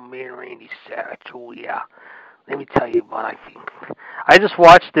Macho Man Randy Savage. Oh yeah. Let me tell you what I think. I just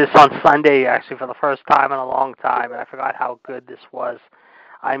watched this on Sunday, actually, for the first time in a long time, and I forgot how good this was.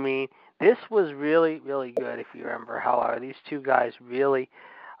 I mean, this was really, really good, if you remember how these two guys really,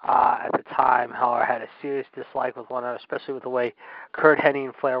 at the time, how had a serious dislike with one another, especially with the way Kurt Hennig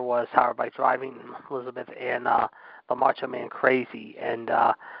and Flair was, by driving Elizabeth and the Macho Man crazy. And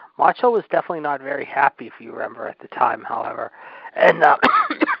Macho was definitely not very happy, if you remember, at the time, however. And,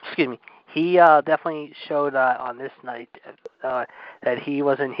 excuse me. He definitely showed on this night that he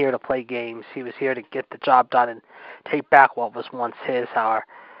wasn't here to play games. He was here to get the job done and take back what was once his.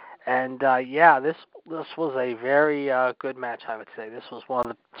 And yeah, this was a very good match. I would say this was one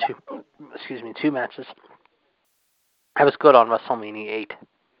of the two matches that was good on WrestleMania 8.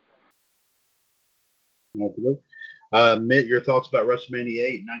 Mitt, your thoughts about WrestleMania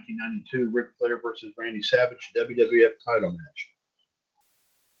 8, 1992, Ric Flair versus Randy Savage, WWF title match?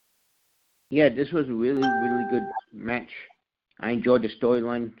 Yeah, this was a really, really good match. I enjoyed the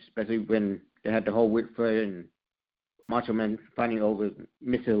storyline, especially when they had the whole Ric Flair and Macho Man fighting over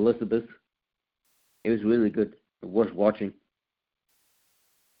Miss Elizabeth. It was really good. Worth watching.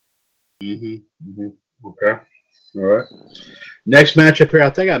 Okay. All right. Next match up here, I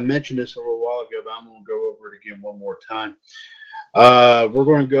think I mentioned this a little while ago, but I'm going to go over it again one more time. We're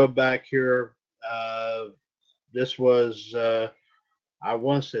going to go back here. This was, I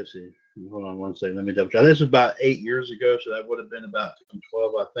want to see. Hold on one second. Let me double check. This was about 8 years ago, so that would have been about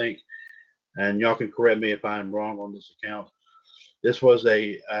 2012, I think. And y'all can correct me if I'm wrong on this account. This was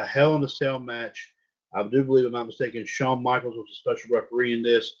a Hell in a Cell match. I do believe, if I'm not mistaken, Shawn Michaels was a special referee in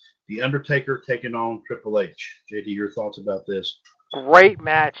this. The Undertaker taking on Triple H. JD, your thoughts about this? Great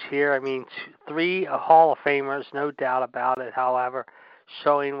match here. I mean, 3 Hall of Famers, no doubt about it, however,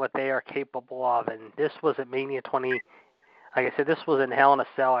 showing what they are capable of. And this was at Mania 20. Like I said, this was in Hell in a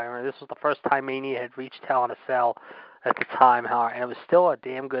Cell. I remember this was the first time Mania had reached Hell in a Cell at the time, however, and it was still a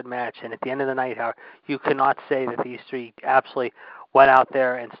damn good match. And at the end of the night, however, you cannot say that these 3 absolutely went out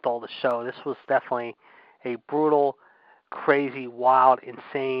there and stole the show. This was definitely a brutal, crazy, wild,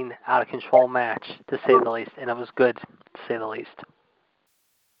 insane, out of control match, to say the least, and it was good, to say the least.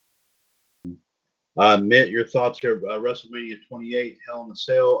 Mitt, your thoughts here? WrestleMania 28, Hell in a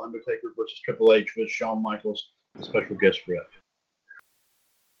Cell, Undertaker versus Triple H with Shawn Michaels, the special guest ref.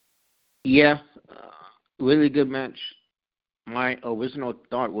 Yeah, really good match. My original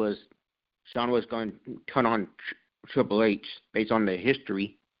thought was Shawn was going to turn on Triple H based on the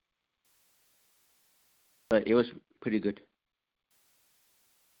history, but it was pretty good.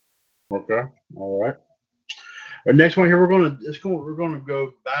 Okay, all right. Our next one here, we're going to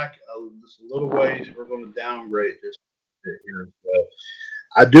go back just a little ways. We're going to downgrade this here.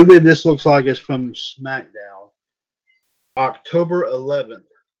 I do believe this looks like it's from SmackDown, October 11th,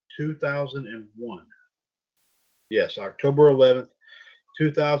 2001. Yes, October 11th,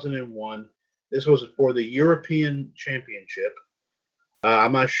 2001. This was for the European Championship.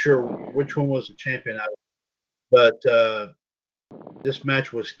 I'm not sure which one was the champion, but this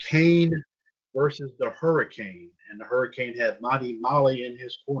match was Kane versus the Hurricane, and the Hurricane had Monty Molly in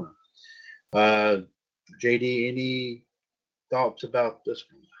his corner. JD, any thoughts about this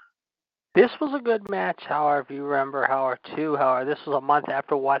one? This was a good match, however, if you remember, however, this was a month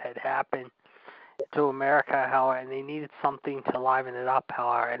after what had happened to America, however, and they needed something to liven it up,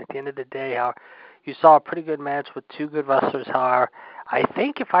 however, and at the end of the day, however, you saw a pretty good match with two good wrestlers, however. I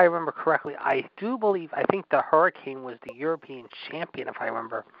think, if I remember correctly, I think the Hurricane was the European champion, if I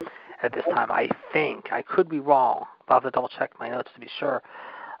remember, at this time. I think. I could be wrong. I'll have to double check my notes to be sure.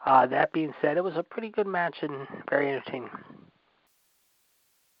 That being said, it was a pretty good match and very entertaining.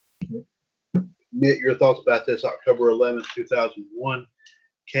 Mitt, your thoughts about this? October 11th, 2001.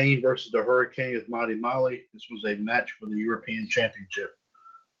 Kane versus the Hurricane with Monty Molly. This was a match for the European Championship.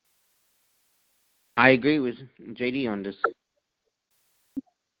 I agree with JD on this.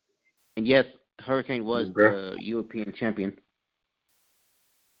 And yes, Hurricane was the European champion.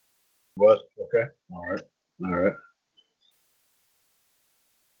 Was? Okay. All right.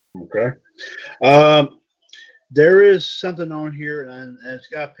 Okay. There is something on here, and it's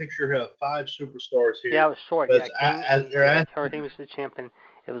got a picture of 5 superstars here. Yeah, it was short. Hurricane was the champion.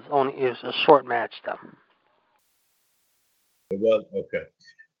 It was a short match, though. It was? Okay.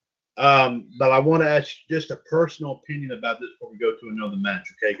 But I want to ask just a personal opinion about this before we go to another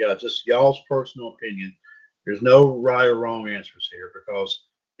match. Okay, guys, just y'all's personal opinion. There's no right or wrong answers here because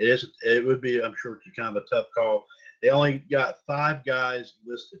it would be, I'm sure, kind of a tough call. They only got 5 guys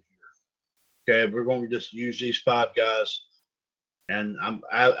listed here. Okay, we're going to just use these 5 guys, and I'm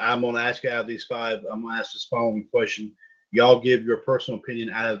going to ask out of these 5. I'm going to ask this following question. Y'all give your personal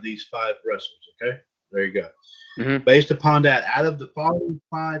opinion out of these 5 wrestlers. Okay, there you go. Mm-hmm. Based upon that, out of the following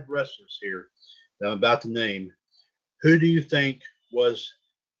 5 wrestlers here that I'm about to name, who do you think was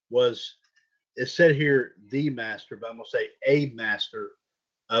it said here the master, but I'm going to say a master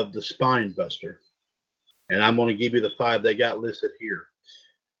of the Spine Buster? And I'm going to give you the 5 that got listed here.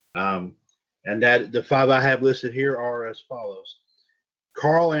 And that the 5 I have listed here are as follows: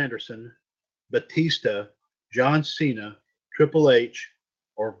 Carl Anderson, Batista, John Cena, Triple H,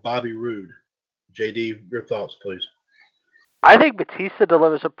 or Bobby Roode. JD, your thoughts, please. I think Batista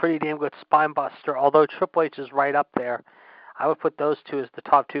delivers a pretty damn good spine buster, although Triple H is right up there. I would put those 2 as the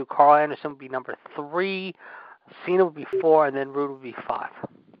top 2. Carl Anderson would be number 3, Cena would be 4, and then Roode would be 5.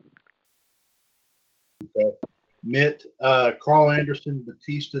 Okay. Mitt, Carl Anderson,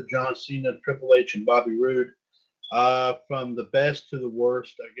 Batista, John Cena, Triple H, and Bobby Roode. From the best to the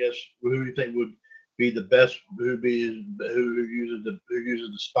worst, I guess, who do you think would be the best? Who uses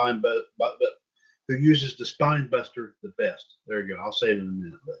the spine who uses the spine buster the best? There you go. I'll say it in a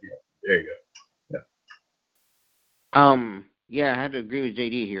minute, but yeah, there you go. Yeah. Yeah, I had to agree with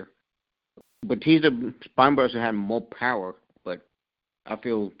JD here. Batista spine buster had more power, but I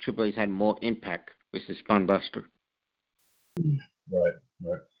feel Triple H had more impact with his spine buster. Right.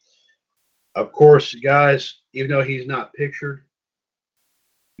 Of course, guys, even though he's not pictured,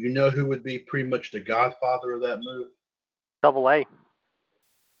 you know who would be pretty much the godfather of that move? Double A.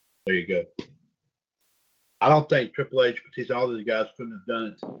 There you go. I don't think Triple H, Batista, all these guys couldn't have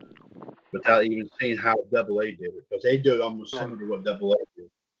done it without even seeing how Double A did it, because they do it almost similar to what Double A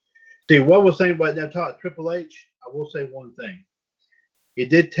did. See, what was saying about that Triple H, I will say one thing. He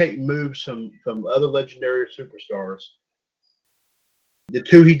did take moves from other legendary superstars. The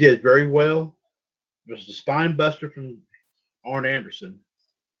 2 he did very well was the spine buster from Arn Anderson,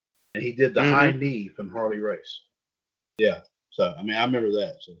 and he did the high knee from Harley Race. Yeah. So I mean, I remember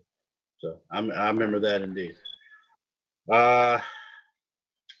that. So I remember that indeed.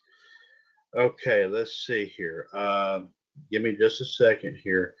 Okay, let's see here. Give me just a second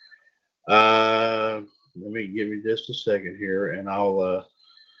here. Give me just a second here, and I'll.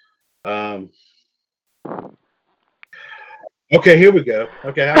 Okay, here we go.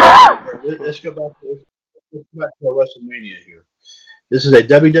 Okay, let's go back to WrestleMania here. This is a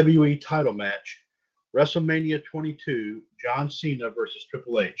WWE title match. WrestleMania 22, John Cena versus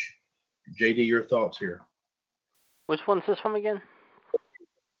Triple H. JD, your thoughts here. Which one's this from again?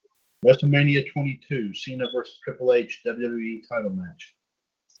 WrestleMania 22, Cena versus Triple H, WWE title match.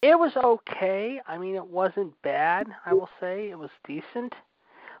 It was okay. I mean, it wasn't bad, I will say. It was decent.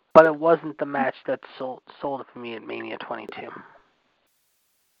 But it wasn't the match that sold it for me at Mania 22.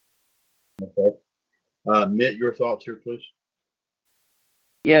 Okay. Mitt, your thoughts here, please.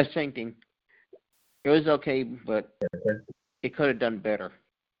 Yeah, same thing. It was okay, but it could have done better.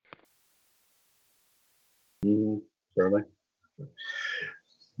 Certainly.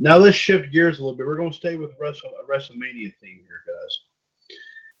 Now let's shift gears a little bit. We're going to stay with a WrestleMania theme here,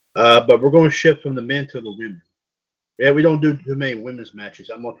 guys. But we're going to shift from the men to the women. Yeah, we don't do too many women's matches.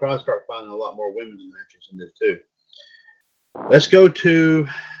 I'm gonna try to start finding a lot more women's matches in this too. Let's go to.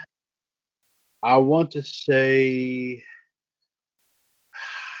 I want to say.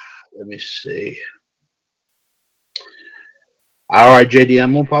 Let me see. All right, JD,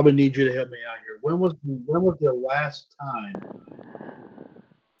 I'm gonna probably need you to help me out here. When was the last time?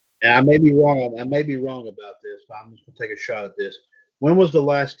 And I may be wrong. I may be wrong about this, but I'm just gonna take a shot at this. When was the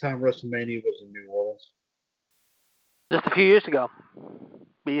last time WrestleMania was in New Orleans? Just a few years ago.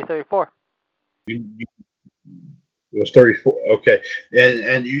 Be 34. It was 34. Okay,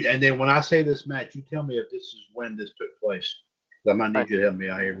 and then when I say this match, you tell me if this is when this took place. I might need you to help me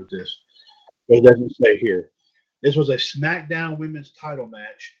out here with this. But it doesn't say here. This was a SmackDown Women's Title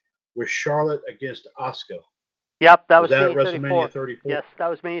match with Charlotte against Asuka. Yep, that was WrestleMania 34. Yes, that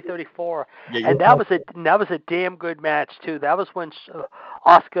was Mania 34, Yeah, and that was a damn good match too. That was when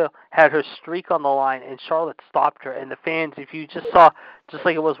Asuka had her streak on the line, and Charlotte stopped her. And the fans, if you just saw, just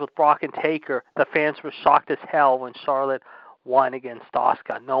like it was with Brock and Taker, the fans were shocked as hell when Charlotte won against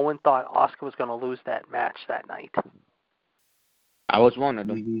Asuka. No one thought Asuka was going to lose that match that night. I was one of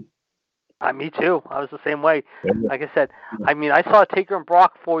them. Mm-hmm. Me too. I was the same way. Like I said, I mean, I saw Taker and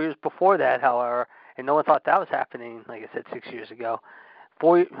Brock 4 years before that, however, and no one thought that was happening, like I said, 6 years ago.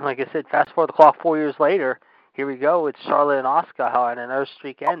 Like I said, fast forward the clock 4 years later, here we go. It's Charlotte and Asuka, how and another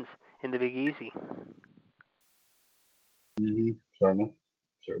streak ends in the Big Easy. Mm-hmm. Certainly.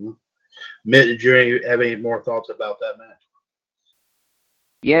 Mitt, did you have any more thoughts about that match?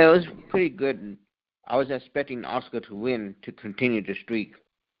 Yeah, it was pretty good. I was expecting Asuka to win to continue the streak,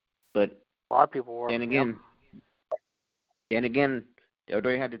 but a lot of people were. Then again, they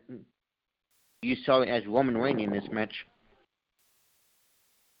already had it. You saw it as Roman Reigns in this match.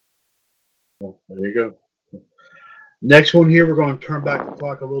 Well, there you go. Next one here, we're going to turn back the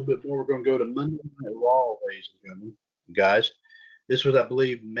clock a little bit more. We're going to go to Monday Night Raw, ladies and gentlemen. Guys, this was, I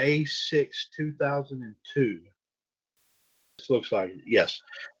believe, May 6, 2002. This looks like it. Yes.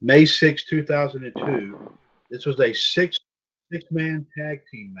 May 6, 2002. This was a six-man tag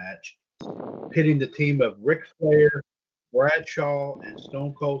team match pitting the team of Ric Flair, Bradshaw, and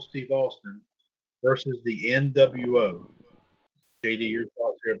Stone Cold Steve Austin versus the NWO. JD, your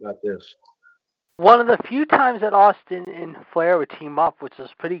thoughts here about this? One of the few times that Austin and Flair would team up, which is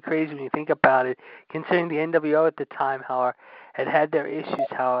pretty crazy when you think about it, considering the NWO at the time, however, had their issues,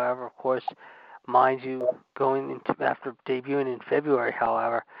 however, of course, mind you, going into after debuting in February,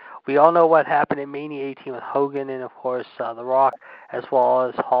 however. We all know what happened at Mania 18 with Hogan and, of course, The Rock, as well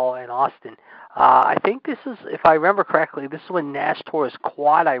as Hall and Austin. I think this is, if I remember correctly, this is when Nash tore his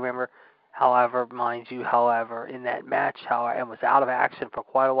quad, I remember, however, mind you, in that match, however, and was out of action for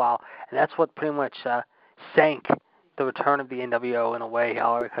quite a while. And that's what pretty much sank the return of the NWO in a way,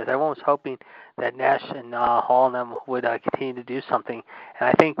 however, because everyone was hoping that Nash and Hall and them would continue to do something. And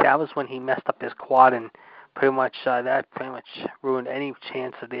I think that was when he messed up his quad, and pretty much that pretty much ruined any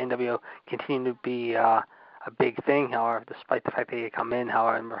chance of the NWO continuing to be a big thing, however, despite the fact that he had come in,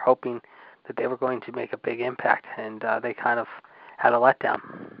 however, and we're hoping that they were going to make a big impact, and they kind of had a letdown.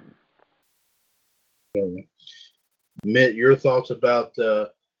 Mitt, your thoughts about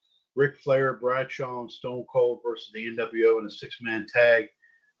Ric Flair, Bradshaw, and Stone Cold versus the NWO in a six-man tag,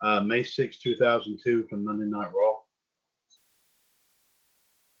 May 6, 2002 from Monday Night Raw?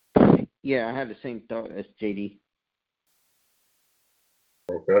 Yeah, I had the same thought as JD.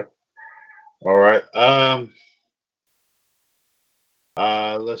 Okay. All right.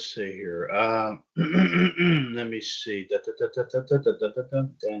 Let's see here. Let me see.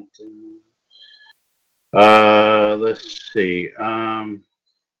 Let's see.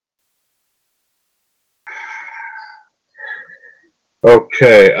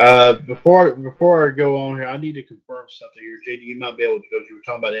 Okay. Before I go on here, I need to confirm something here. JD, you might be able to, because you were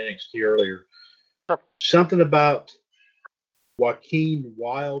talking about NXT earlier. Sure. Something about Joaquin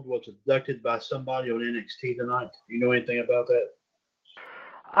Wilde was abducted by somebody on NXT tonight. Do you know anything about that?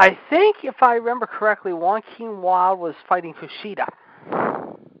 I think, if I remember correctly, Joaquin Wilde was fighting Kushida.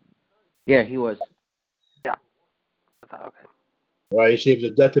 Yeah, he was. Yeah. Okay. Right. He was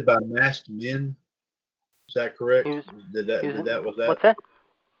abducted by masked men. Is that correct? Was that? What's that?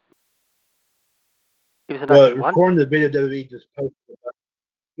 He was abducted. Well, according to the video WWE just posted,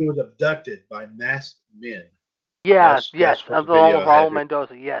 he was abducted by masked men. Yes. Raul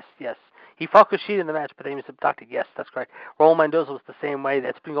Mendoza. Yes. He fought Kushida in the match, but he was abducted. Yes, that's correct. Raul Mendoza was the same way.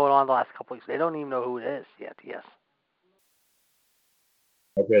 That's been going on the last couple weeks. They don't even know who it is yet. Yes.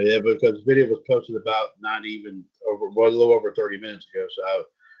 Okay, yeah, because the video was posted about a little over 30 minutes ago. So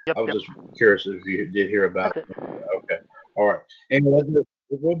I was just curious if you did hear about it. Okay, all right. And we'll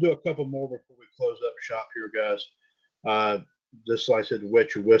do a couple more before we close up shop here, guys. Just like I said,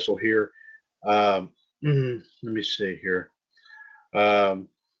 wet your whistle here. Let me see here. Let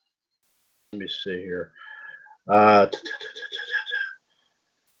me see here. But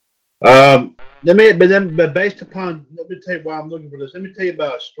based upon, let me tell you why I'm looking for this. Let me tell you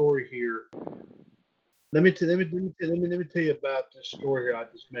about a story here. Let me tell you about this story here. I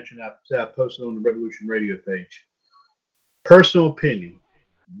just mentioned I posted on the Revolution Radio page. Personal opinion,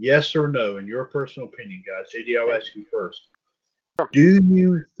 yes or no? In your personal opinion, guys, JD, I'll ask you first. Do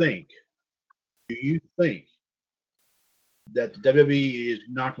you think that the WWE is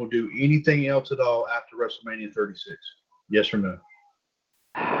not going to do anything else at all after WrestleMania 36? Yes or no?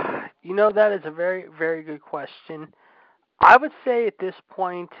 That is a very, very good question. I would say at this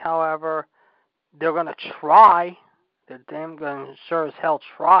point, however, they're going to try. They're damn going to sure as hell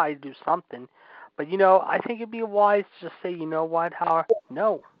try to do something. But, I think it'd be wise to just say, you know what, Howard?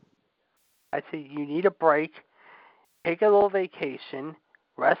 No. I say you need a break. Take a little vacation.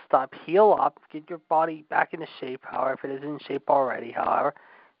 Rest up. Heal up. Get your body back into shape, however, if it isn't in shape already, however.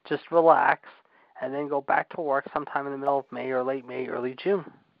 Just relax. And then go back to work sometime in the middle of May or late May, early June.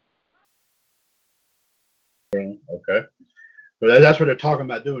 Okay. But that's what they're talking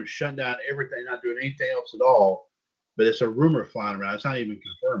about doing, shutting down everything, not doing anything else at all. But it's a rumor flying around. It's not even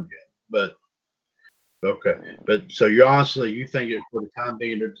confirmed yet. But okay. But so you think it, for the time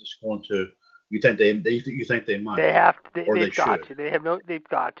being, they're just going to. You think they might? They have to. They've got to. They've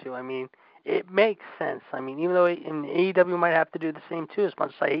got to. I mean, it makes sense. I mean, even though in AEW might have to do the same too. As much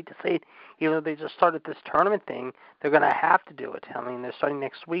as I hate to say it, even though they just started this tournament thing, they're going to have to do it. I mean, they're starting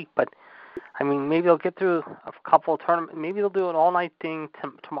next week, but. I mean, maybe they'll get through a couple of tournaments. Maybe they'll do an all-night thing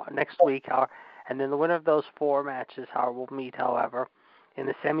tomorrow, next week, and then the winner of those 4 matches, will meet, however, in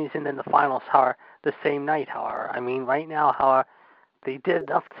the semis and then the finals, the same night, I mean, right now, they did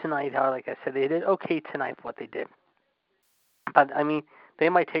enough tonight, like I said, they did okay tonight for what they did. But, I mean, they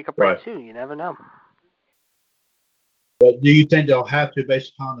might take a break, too. You never know. But do you think they'll have to,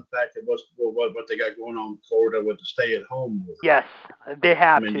 based upon the fact that what they got going on in Florida with the stay-at-home order? Yes, they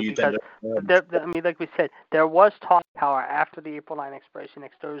have to, because, like we said, there was talk, after the April 9 expiration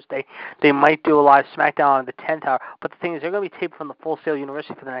next Thursday, they might do a live SmackDown on the 10th hour. But the thing is, they're going to be taped from the Full Sail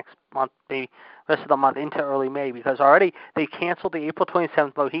University for the next month, maybe rest of the month into early May, because already they canceled the April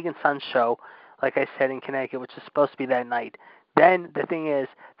 27th Mohegan Sun show, like I said, in Connecticut, which is supposed to be that night. Then the thing is,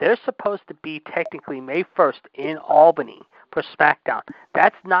 they're supposed to be technically May 1st in Albany for SmackDown.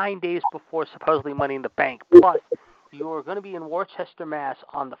 That's 9 days before supposedly Money in the Bank. Plus, you're going to be in Worcester, Mass.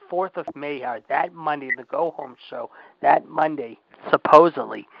 on the 4th of May, that Monday, the go-home show, that Monday,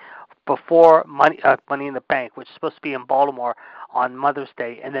 supposedly, before Money in the Bank, which is supposed to be in Baltimore on Mother's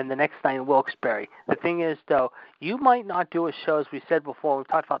Day, and then the next night in Wilkes-Barre. The thing is, though, you might not do a show, as we said before, we've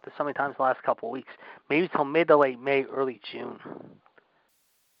talked about this so many times the last couple of weeks, maybe till mid to late May, early June.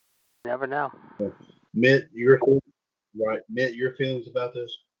 You never know. Mitt, your feelings about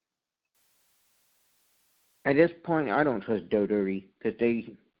this? At this point, I don't trust WWE because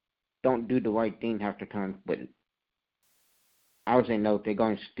they don't do the right thing half the time. But I would say no, they're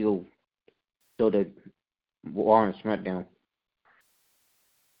going to still the Raw and SmackDown.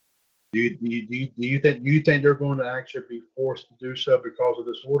 Do you think they're going to actually be forced to do so because of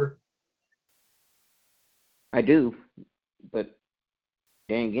this order? I do, but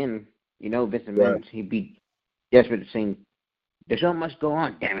then again, Vince McMahon, he'd be desperate to sing. There's so much go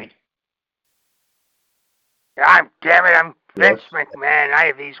on, damn it. I'm Vince McMahon. I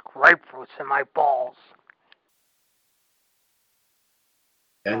have these grapefruits in my balls.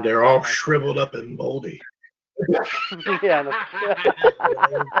 And they're all shriveled up and moldy. Yeah.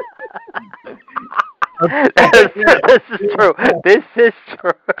 This is true. This is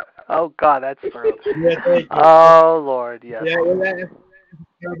true. Oh, God, that's true. Oh, Lord, yes.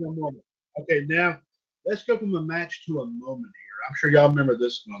 Okay, now let's go from a match to a moment here. I'm sure y'all remember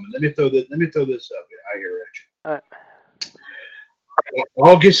this moment. Let me throw this up here at you.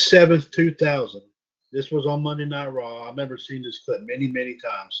 August 7th, 2000. This was on Monday Night Raw. I remember seeing this clip many, many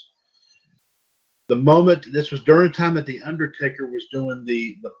times. The moment, this was during the time that The Undertaker was doing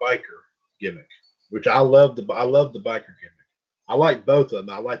the biker gimmick, which I love the biker gimmick. I like both of them.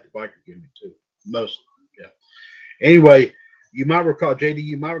 I like the biker gimmick too. Most, yeah. Anyway, you might recall, JD,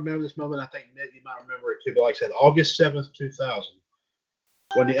 you might remember this moment. I think Ned, you might remember it too. But like I said, August 7th, 2000,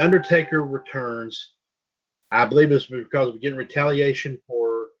 when The Undertaker returns, I believe it's because of getting retaliation for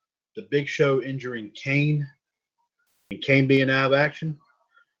the Big Show injuring Kane and Kane being out of action.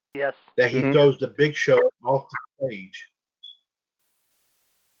 Yes. That he throws the Big Show off the stage.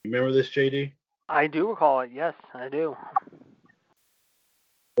 You remember this, JD? I do recall it. Yes, I do.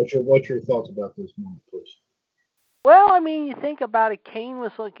 What's your thoughts about this moment, please? Well, I mean, you think about it. Kane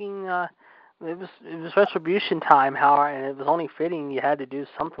was looking. It was Retribution time, however, and it was only fitting you had to do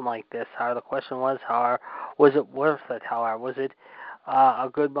something like this. However, the question was, however, was it worth it? However, was it a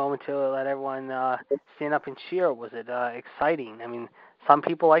good moment to let everyone stand up and cheer? Was it exciting? I mean, some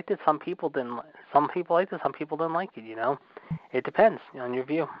people liked it, some people didn't. Some people liked it, some people didn't like it. You know, it depends on your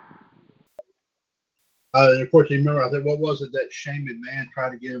view. And of course, you remember, I think, what was it that Shane McMahon tried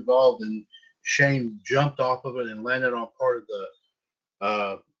to get involved, and Shane jumped off of it and landed on part of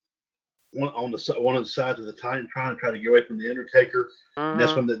the one of the sides of the Titan, trying to get away from the Undertaker. Mm-hmm. And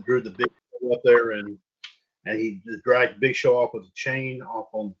that's when they drew the Big Show up there, and he dragged Big Show off with a chain off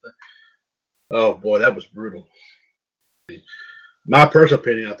on the. Oh boy, that was brutal. My personal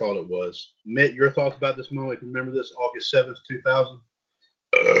opinion, I thought it was. Mitt, your thoughts about this moment? If you remember this, August 7th, 2000.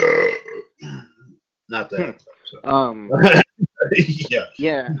 Not that. Yeah.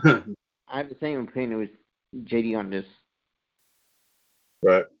 Yeah. I have the same opinion with JD on this.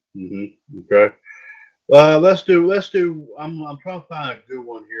 Right. Okay. Let's do. I'm trying to find a good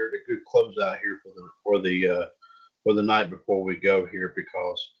one here, a good closeout here for the night before we go here,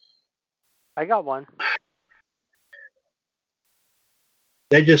 because I got one.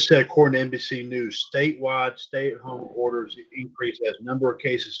 They just said, according to NBC News, statewide stay-at-home orders increase as number of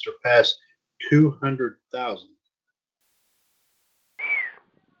cases surpass 200,000.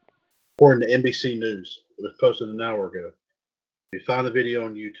 According to NBC News, it was posted an hour ago. You find the video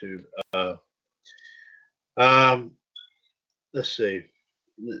on YouTube. Let's see.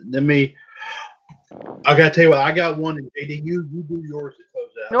 I gotta tell you what, I got one. JD, you do yours to close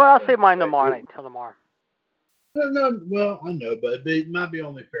out. No, I'll say mine tomorrow night. Till tomorrow. No, well, I know, but it might be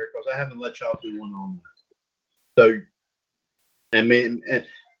only fair because I haven't let y'all do one on that. So, and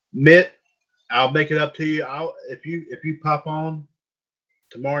Mitt, I'll make it up to you. If you pop on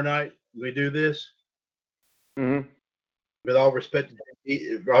tomorrow night, we do this. Mm-hmm. With all respect to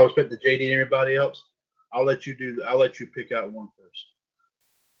JD and everybody else, I'll let you pick out one first.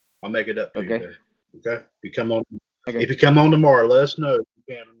 I'll make it up to you there. Okay? If you come on, if you come on tomorrow, let us know if you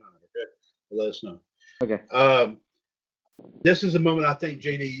can or not. Okay? Let us know. Okay. This is a moment I think,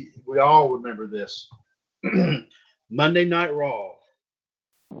 JD, we all remember this. Monday Night Raw,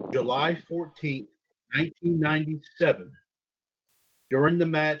 July 14th, 1997. During the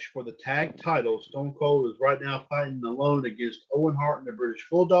match for the tag title, Stone Cold is right now fighting alone against Owen Hart and the British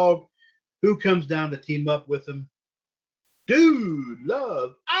Bulldog. Who comes down to team up with him? Dude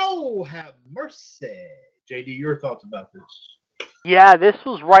Love. Oh, have mercy. JD, your thoughts about this? Yeah, this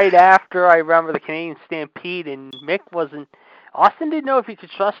was right after I remember the Canadian Stampede, and Austin didn't know if he could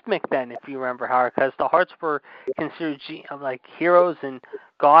trust Mick then, if you remember, Howard, because the Harts were considered like heroes and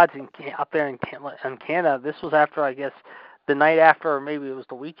gods up there in Canada. This was after, I guess, the night after, or maybe it was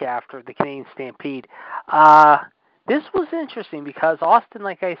the week after the Canadian Stampede. This was interesting because Austin,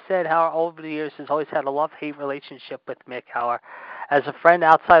 like I said, Howard, over the years has always had a love-hate relationship with Mick, Howard. As a friend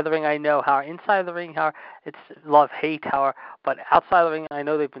outside the ring, I know how inside the ring, how it's love-hate, Howard. But outside the ring, I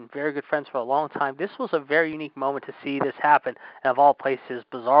know they've been very good friends for a long time. This was a very unique moment to see this happen. And of all places,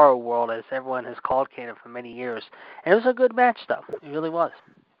 Bizarro World, as everyone has called Canada for many years. And it was a good match, though. It really was.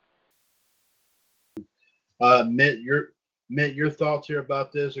 Mitt, your thoughts here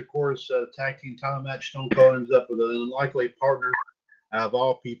about this? Of course, tag team title match. Stone Cold ends up with an unlikely partner out of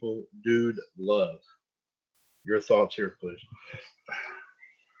all people, Dude Love. Your thoughts here, please.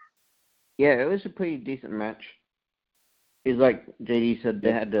 Yeah, it was a pretty decent match. It's like JD said,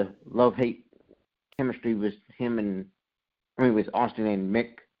 they had the love-hate chemistry with with Austin and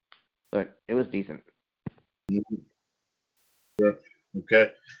Mick, but it was decent. Mm-hmm. Sure.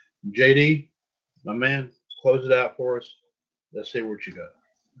 Okay. JD, my man, close it out for us. Let's see what you got.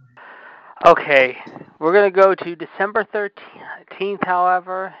 Okay, we're going to go to December 13th,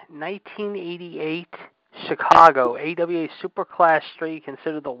 however, 1988, Chicago. AWA Superclass 3,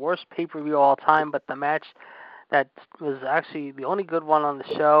 considered the worst pay-per-view of all time, but the match that was actually the only good one on the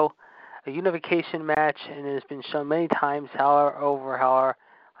show, a unification match, and it has been shown many times, however,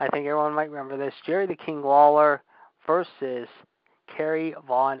 I think everyone might remember this, Jerry the King Lawler versus Kerry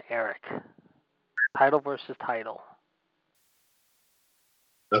Von Erich. Title versus title.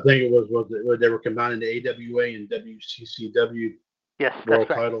 I think it was they were combining the AWA and WCCW world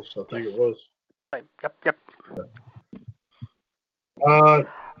titles. I think it was. Right. Yep. I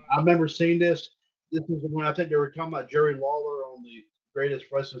remember seeing this. This was when I think they were talking about Jerry Lawler on the Greatest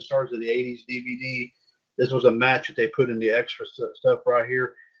Wrestling Stars of the 80s DVD. This was a match that they put in the extra stuff right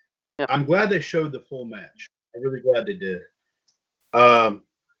here. Yep. I'm glad they showed the full match. I'm really glad they did.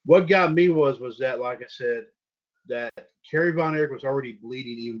 What got me was that, like I said, that Kerry Von Erich was already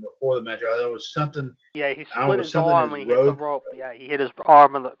bleeding even before the match. There was something. Yeah, he split his arm when he hit the rope. Yeah, he hit his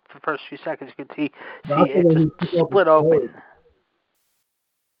arm in the first few seconds. You could see it just split open.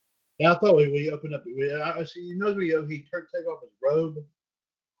 Yeah, I thought when he opened up, I see. You know, he take off his robe,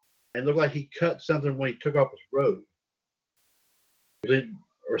 and looked like he cut something when he took off his robe,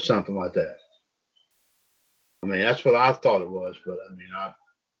 or something like that. I mean, that's what I thought it was, but I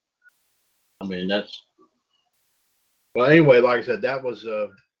mean that's. Well, anyway, like I said, that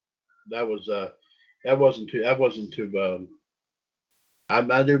wasn't too.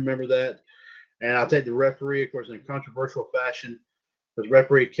 I do remember that, and I think the referee, of course, in a controversial fashion, the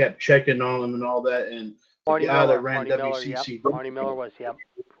referee kept checking on him and all that, and Marty the guy Miller, that ran WCC. Marty Miller was, yep.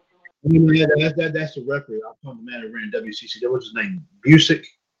 That's the referee. I'm talking the man that ran WCC. What was his name? Busick.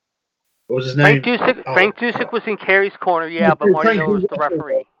 What was his name? Frank Dusick was in Kerry's corner, yeah, but Marty Miller was the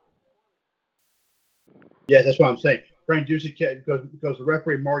referee. Yeah, that's what I'm saying. Frank Dusick kept, because the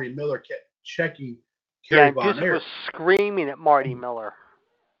referee Marty Miller kept checking Kerry Von Erich. Dusick was screaming at Marty Miller.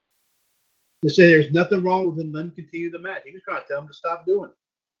 They say there's nothing wrong with him. Let him continue the match. He was trying to tell him to stop doing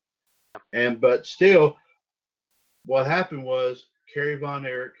it. But still, what happened was Kerry Von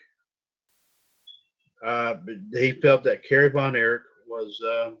Erich. He felt that Kerry Von Erich was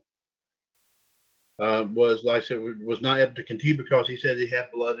like I said, was not able to continue because he said he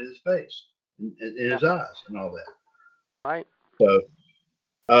had blood in his face, in his eyes, and all that. Right. So,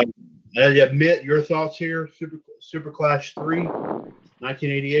 I admit your thoughts here. Super Clash 3,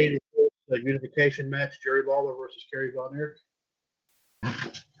 1988, a unification match: Jerry Lawler versus Kerry Von Erich. I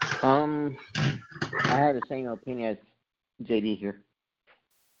have the same opinion as JD here.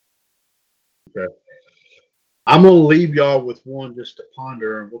 Okay. I'm going to leave y'all with one just to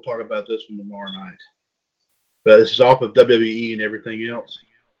ponder, and we'll talk about this one tomorrow night. But this is off of WWE and everything else.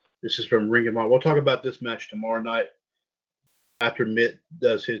 This is from Ring of Honor. We'll talk about this match tomorrow night after Mitt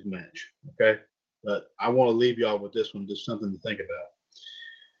does his match, okay? But I want to leave y'all with this one, just something to think about.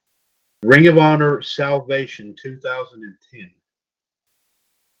 Ring of Honor Salvation 2010.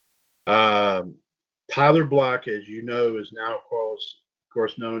 Tyler Black, as you know, is now, of course,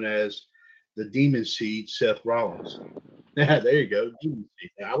 known as the Demon Seed, Seth Rollins. Yeah, there you go. Demon Seed.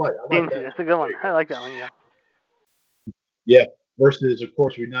 I like that. That's a good one. I like that one, yeah. Yeah. Versus, of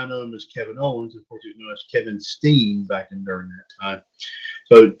course, we now know him as Kevin Owens. Of course, he's known as Kevin Steen during that time.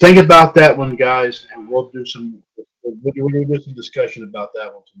 So think about that one, guys, and we'll do some discussion about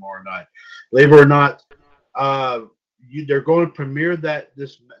that one tomorrow night. Believe it or not, they're going to premiere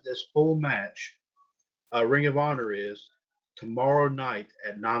this full match. Ring of Honor is tomorrow night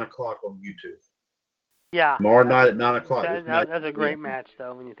at 9 o'clock on YouTube. Yeah. Tomorrow night at 9 o'clock. That's a great match,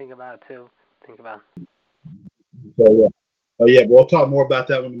 though, when you think about it, too. So, yeah. Oh, yeah, we'll talk more about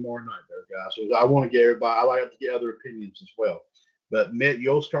that one tomorrow night, there, guys. So I want to get everybody, I like to get other opinions as well. But, Mitt,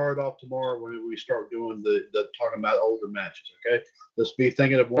 you'll start off tomorrow when we start doing the talking about older matches, okay? Let's be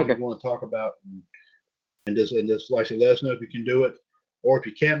thinking of one you want to talk about. And just like I said, let us know if you can do it. Or if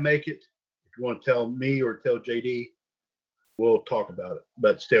you can't make it, if you want to tell me or tell JD, we'll talk about it.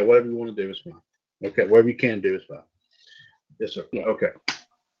 But still, whatever you want to do is fine. Okay, whatever you can do is fine. Yes, sir. Yeah. Okay.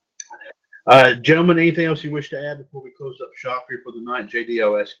 Gentlemen, anything else you wish to add before we close up shop here for the night? JD,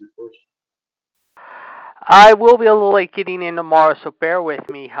 I'll ask you first. I will be a little late getting in tomorrow, so bear with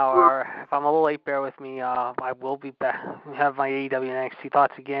me. However, if I'm a little late, bear with me. I will be back. Have my AEW and NXT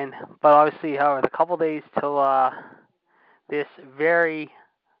thoughts again. But obviously, however, the couple days till this very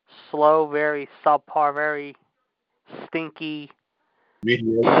slow, very subpar, very stinky,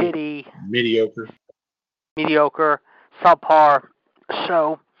 shitty, mediocre, subpar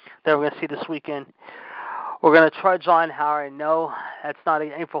show that we're going to see this weekend. We're going to trudge on, Howard. No, that's not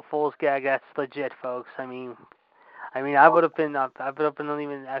an April Fool's gag. That's legit, folks. I mean, I would have been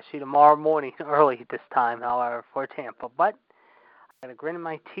even actually tomorrow morning early at this time, however, for Tampa. But I got to grin in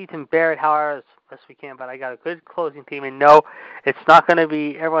my teeth and bear it, however, as best we can. But I got a good closing team. And no, it's not going to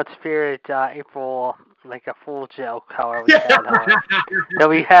be everyone's favorite April, like a fool joke, however, that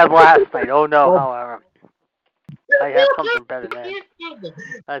we had last night. Oh, no, however. I have something better than that.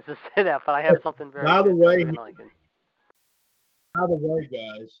 I just say that, but I have something very By the way,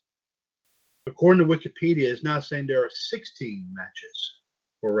 guys, according to Wikipedia, it's now saying there are 16 matches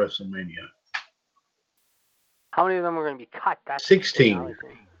for WrestleMania. How many of them are going to be cut? That's 16.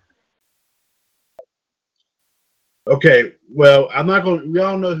 Okay, well, I'm not going to, we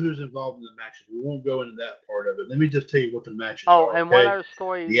all know who's involved in the matches. We won't go into that part of it. Let me just tell you what the matches are. Oh, and one other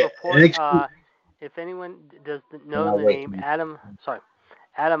story report, if anyone does know the name, Adam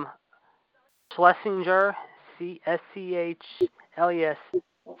Schlesinger, Schles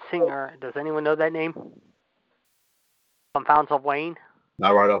Singer, does anyone know that name? Fountains of Wayne?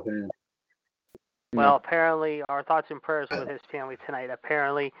 Not right offhand. Well, apparently, our thoughts and prayers with his family tonight.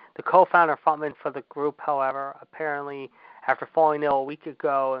 Apparently, the co-founder frontman for the group, however, apparently, after falling ill a week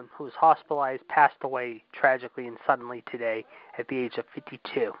ago and who was hospitalized, passed away tragically and suddenly today at the age of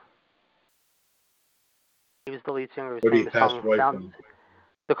 52. He was the lead singer who sang the song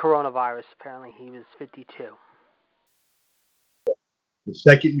The Coronavirus. Apparently, he was 52. The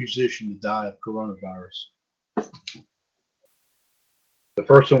second musician to die of coronavirus. The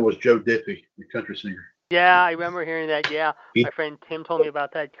first one was Joe Diffie, the country singer. Yeah, I remember hearing that. Yeah, my friend Tim told me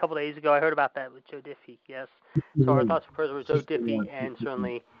about that a couple days ago. I heard about that with Joe Diffie. Yes. So our thoughts and prayers were Joe Diffie and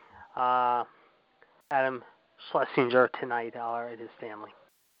certainly Adam Schlesinger tonight, and his family.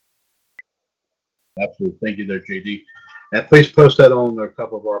 Absolutely. Thank you there, JD. And please post that on a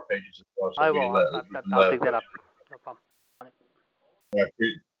couple of our pages as well. So I will. I'll pick that up. No problem. All right.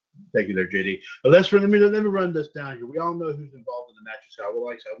 Thank you there, JD. But let me run this down here. We all know who's involved in the matches. I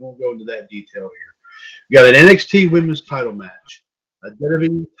won't go into that detail here. You got an NXT Women's Title match, a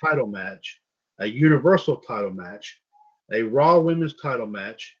WWE Title match, a Universal Title match, a Raw Women's Title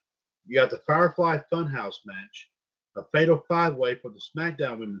match. You got the Firefly Funhouse match, a Fatal 5-Way for the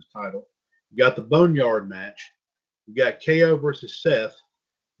SmackDown Women's Title. You got the Boneyard match. You got KO versus Seth.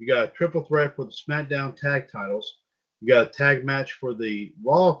 You got a triple threat for the SmackDown Tag Titles. You got a tag match for the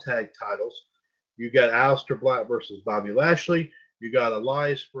Raw Tag Titles. You got Aleister Black versus Bobby Lashley. You got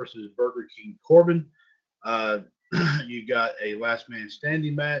Elias versus Burger King Corbin. You got a Last Man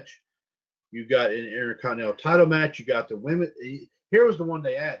Standing match. You got an Intercontinental title match. You got the women. Here was the one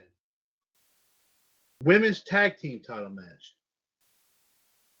they added. Women's Tag Team title match.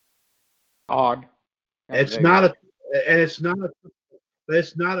 Odd. It's not a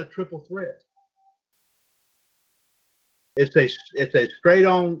triple threat. It's a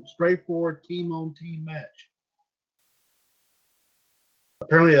straightforward team-on-team match.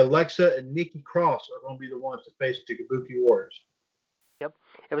 Apparently, Alexa and Nikki Cross are going to be the ones to face the Kabuki Warriors. Yep,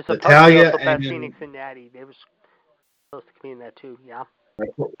 it was supposed to be Beth Phoenix and Natty. They were supposed to be in that too. Yeah.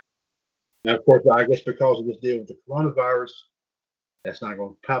 Now, of course, I guess because of this deal with the coronavirus, that's not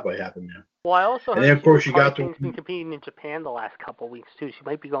going to probably happen now. Well, I also heard of course, she's been competing in Japan the last couple of weeks too. She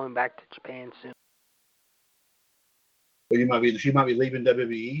might be going back to Japan soon. Well, she might be leaving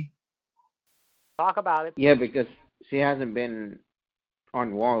WWE. Talk about it. Yeah, because she hasn't been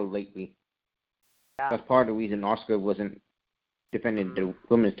on Raw lately. Yeah. That's part of the reason Asuka wasn't defending the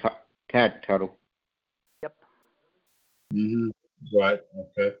women's tag title. Yep. Right.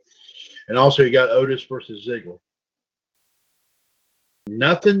 Okay. And also, you got Otis versus Ziggler.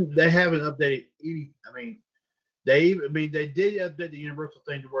 Nothing. They haven't updated any. They did update the Universal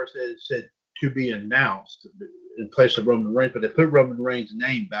thing to where it said to be announced in place of Roman Reigns, but they put Roman Reigns'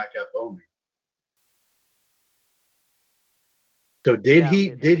 name back up only. So did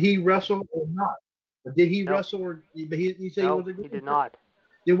he wrestle or not? Or did he wrestle or he said no, he wasn't? He did not.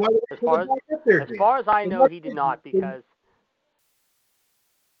 Then why as far as I know, he did not, because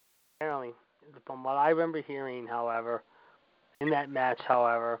apparently, from what I remember hearing, however, in that match,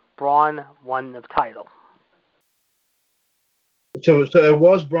 Braun won the title. So it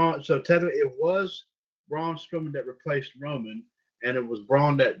was Braun. So technically, it was Braun Strowman that replaced Roman, and it was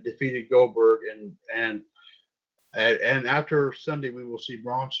Braun that defeated Goldberg. And after Sunday, we will see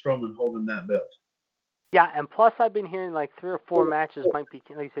Braun Strowman holding that belt. Yeah, and plus I've been hearing like 3 or 4 matches might be,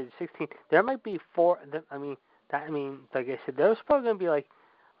 like you said, 16. There might be 4. Like I said, there's probably going to be like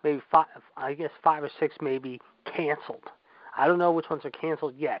maybe 5. I guess 5 or 6 maybe canceled. I don't know which ones are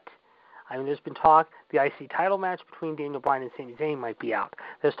canceled yet. There's been talk the IC title match between Daniel Bryan and Sami Zayn might be out.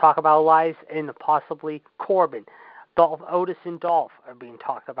 There's talk about Elias and possibly Corbin. Otis and Dolph are being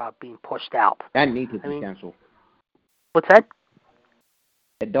talked about being pushed out. That needs to be canceled. What's that?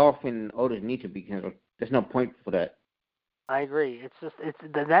 The Dolph and Otis need to be canceled. There's no point for that. I agree.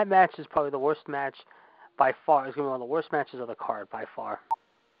 That match is probably the worst match by far. It's going to be one of the worst matches of the card by far.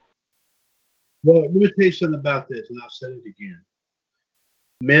 Well, let me tell you something about this, and I'll say it again.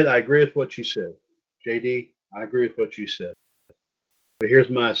 Mitt, I agree with what you said. JD, I agree with what you said. But here's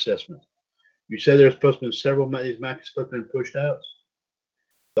my assessment. You said there's supposed to be several these matches supposed to have been pushed out.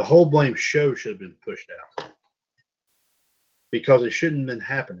 The whole blame show should have been pushed out because it shouldn't have been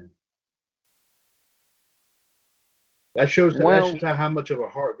happening. That shows how much of a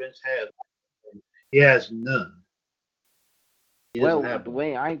heart Vince has. He has none. Not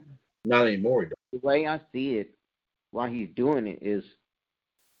anymore. The way I see it, why he's doing it is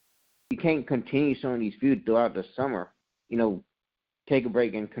you can't continue some of these feuds throughout the summer. Take a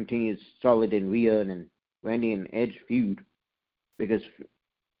break and continue Solid and Rhea and Randy and Edge feud, because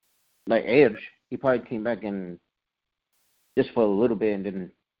like Edge, he probably came back and just for a little bit and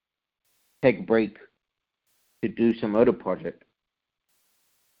then take a break to do some other project.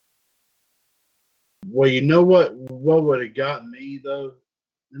 Well, you know what would have got me, though?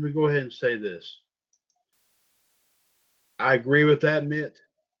 Let me go ahead and say this. I agree with that, Mitt,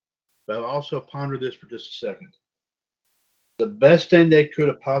 but I'll also ponder this for just a second. The best thing they could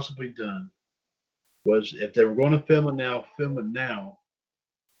have possibly done was, if they were going to film it now,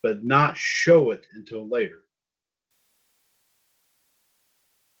 but not show it until later.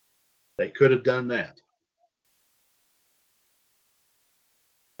 They could have done that.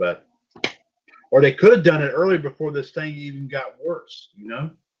 Or they could have done it early before this thing even got worse, you know?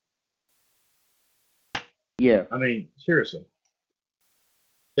 Yeah. I mean, seriously.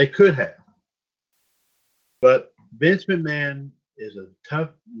 They could have. But Vince McMahon is a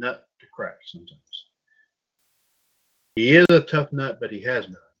tough nut to crack sometimes. He is a tough nut, but he has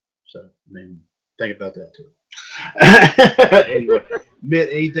none. So, I mean, think about that too. Anyway, Mitt,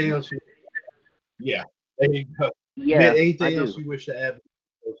 anything else? Yeah, there you go. Yeah, Mitt, anything else you wish to add?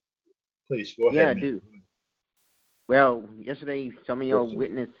 Please, go ahead. Yeah, I do. Well, yesterday, some of y'all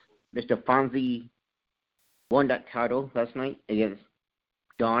witnessed Mr. Fonzie won that title last night against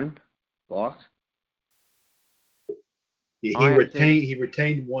John Boss. He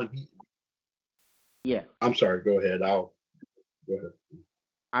retained one. Yeah. I'm sorry. Go ahead. Go ahead.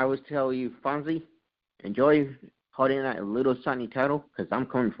 I would tell you, Fonzie, enjoy holding that little shiny title because I'm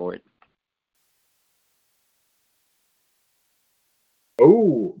coming for it.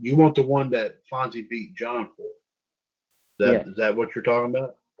 Oh, you want the one that Fonzie beat John for? Is that what you're talking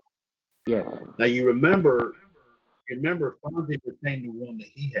about? Yeah. Now you remember Fonzie retained the one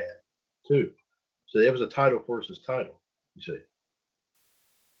that he had too. So it was a title versus title. You see.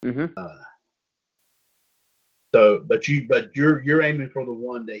 Mhm. But you're aiming for the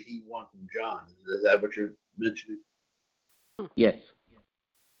one that he won from John. Is that what you're mentioning? Yes.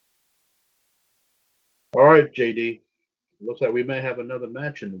 All right, JD. Looks like we may have another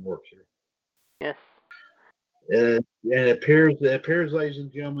match in the works here. Yes. And it appears, ladies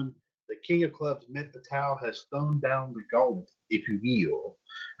and gentlemen, the King of Clubs, Mitt Patel, has thrown down the gauntlet, if you will.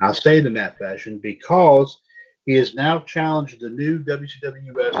 I'll say it in that fashion because he has now challenged the new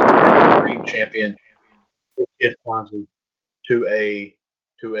WCWUS Dream Champion, Kid Fonzie, to a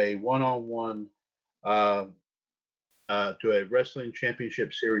one-on-one to a Wrestling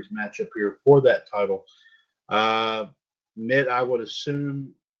Championship Series matchup here for that title. Mitt, I would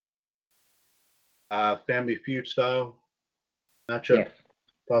assume Family Feud style matchup, yes.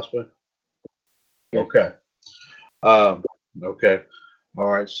 possibly. Yes. Okay. Okay. All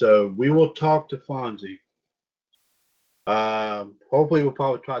right. So we will talk to Fonzie. Hopefully, we'll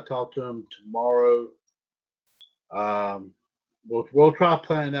probably try to talk to him tomorrow. We'll try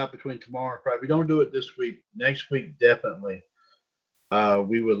planning out between tomorrow and Friday. If we don't do it this week, next week definitely.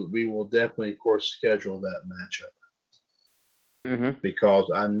 We will definitely, of course, schedule that matchup. Mm-hmm. Because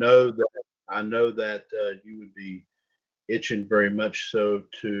I know that you would be itching very much so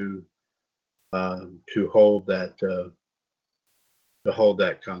to hold that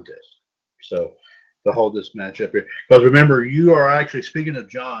contest. So to hold this match up here, because remember, you are actually, speaking of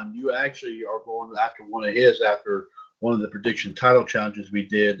John, you actually are going after one of his after one of the prediction title challenges we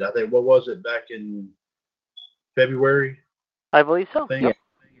did. I think, what was it, back in February? I believe so. Yeah.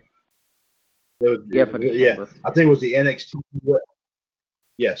 Yeah, I think it was the NXT.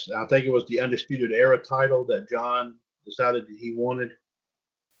 Yes, I think it was the Undisputed Era title that John decided that he wanted.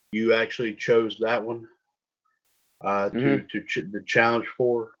 You actually chose that one to challenge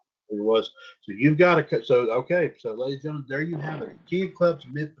for. It was, so you've got to. So okay, so ladies and gentlemen, there you have it. King of Clubs,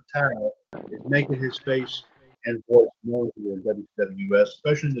 Mitt Patel, is making his face and voice known here in WCWUS,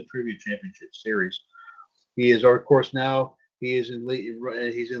 especially in the Trivia Championship Series. He is, of course, now he's in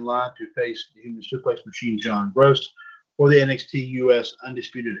line to face the Human Suplex Machine John Gross for the NXT US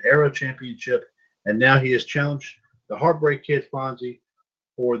Undisputed Era Championship, and now he has challenged the Heartbreak Kid Fonzie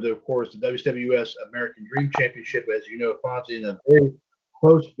for the WCWUS American Dream Championship. As you know, Fonzie in a very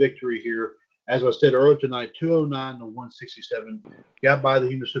close victory here. As I said earlier tonight, 209 to 167, got by the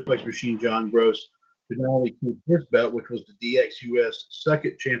Human Suplex Machine John Gross to not only keep his belt, which was the DXUS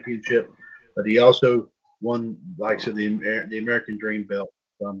Second Championship, but he also won, like I said, the American Dream belt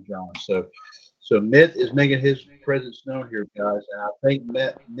from John. So Mitt is making his presence known here, guys. And I think we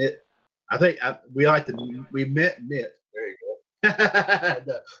met Mitt. There you go.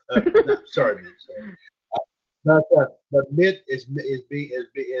 Sorry, Mitt. Sorry. But Mitt is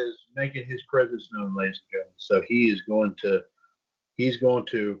making his presence known, ladies and gentlemen. So he's going to,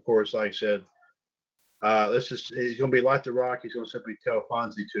 of course, like I said, he's going to be like The Rock. He's going to simply tell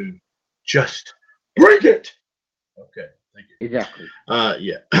Fonzie to just bring it. Okay, thank you. Exactly.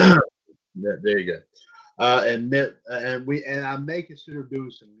 Yeah. There you go. And I may consider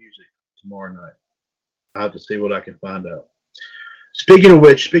doing some music tomorrow night. I have to see what I can find out. Speaking of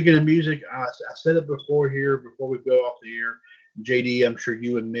which, speaking of music, I said it before here, before we go off the air. JD, I'm sure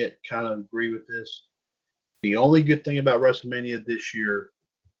you and Mitt kind of agree with this. The only good thing about WrestleMania this year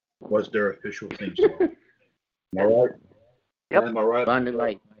was their official theme song. Am I right? Yep. Am I right? Blinded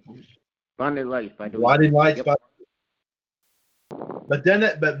Lights. Blinded Lights by Blinded Lights. Yep. But then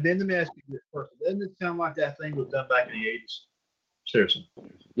let me ask you this first. Doesn't it sound like that thing was done back in the 80s? Seriously.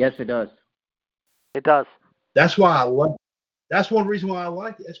 Yes, it does. It does. That's why I love it. That's one reason why I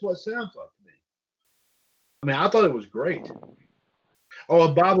like it. That's what it sounds like to me. I mean, I thought it was great. Oh,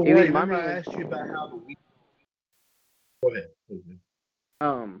 and by the way, remember I asked you about how the week. Go ahead.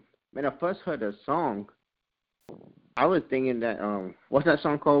 When I first heard the song, I was thinking that what's that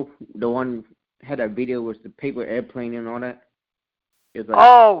song called? The one had a video with the paper airplane and all that. Like,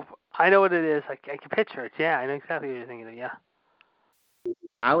 oh, I know what it is. I can picture it. Yeah, I know exactly what you're thinking of. Yeah.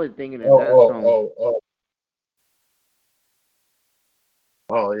 I was thinking of that song.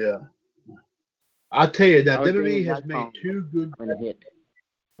 Oh, yeah. I'll tell you that WWE has made two good hit.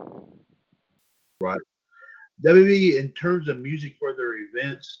 Right. WWE, in terms of music for their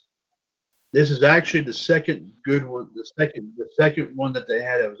events, this is actually the second good one. The second one that they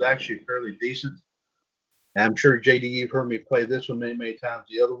had that was actually fairly decent. And I'm sure JD, you've heard me play this one many, many times.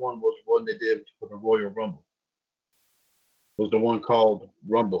 The other one was one they did for the Royal Rumble. It was the one called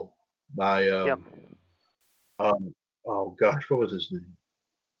Rumble by oh gosh, what was his name?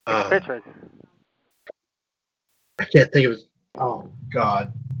 Richard. I can't think of his. Oh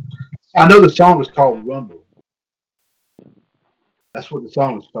God, I know the song was called Rumble. That's what the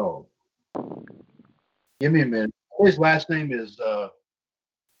song is called. Give me a minute. His last name is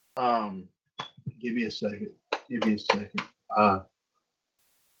give me a second. Oh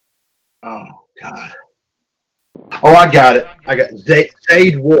God. Oh, I got it.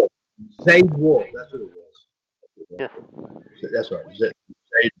 Zade Wolf. Zade Wolf. That's what it was. Yes. That's right.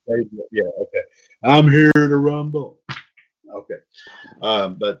 Zade Wolf. Yeah. Okay. I'm here to rumble. Okay.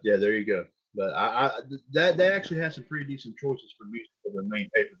 But yeah, there you go. But that they actually had some pretty decent choices for music for the main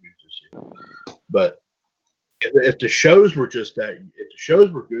pay-per-views this year. But if the shows were just that, if the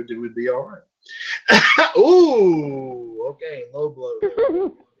shows were good, it would be all right. Ooh, okay, low blow.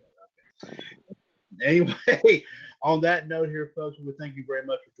 Anyway, on that note here, folks, we thank you very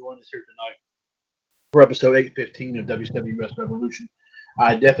much for joining us here tonight for episode 815 of WCWUS Revolution.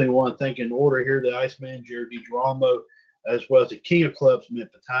 I definitely want to thank in order here the Iceman, Jared DiGirolamo, as well as the King of Clubs,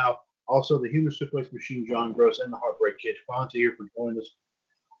 Mitt Patel, also the Human Suplex Machine, John Gross, and the Heartbreak Kid, Fonzie here for joining us.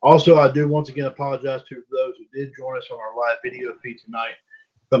 Also, I do once again apologize to those who did join us on our live video feed tonight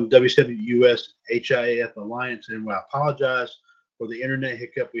from WCWUS HIAF Alliance, and I apologize for the internet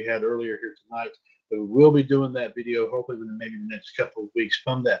hiccup we had earlier here tonight. But we will be doing that video hopefully within maybe the next couple of weeks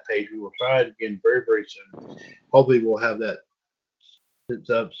from that page. We will try it again very, very soon. Hopefully we'll have that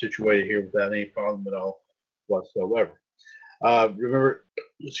situated here without any problem at all whatsoever. Remember,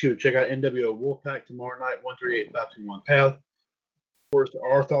 check out NWO Wolfpack tomorrow night, 138-521 Path. Of course,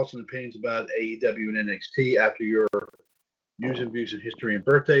 our thoughts and opinions about AEW and NXT after your news and views and history and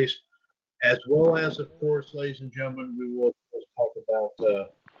birthdays, as well as, of course, ladies and gentlemen, we will talk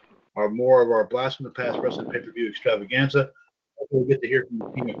about more of our Blast from the Past Wrestling Pay-Per-View Extravaganza. We'll get to hear from the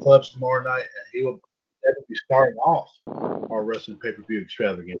King of Clubs tomorrow night, and he will be starting off our Wrestling Pay-Per-View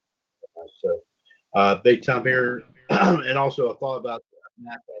Extravaganza. So, big time here. And also a thought about the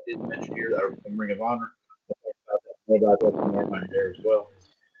match I didn't mention here, from Ring of Honor. I'll talk about that tomorrow night there as well.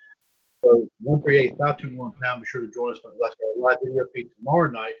 So 138-521 pound. Be sure to join us for our live video feed tomorrow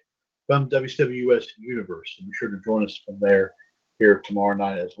night from WCWUS Universe. So be sure to join us from there here tomorrow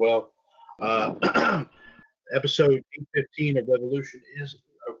night as well. Episode 815 of Revolution is,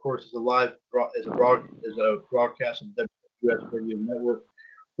 of course, is a broadcast on the WCWUS Radio Network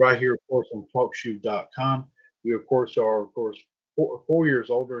right here, of course, on TalkShoe.com. We, of course, are 4 years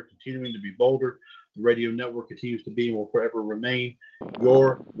older and continuing to be bolder. The radio network continues to be and will forever remain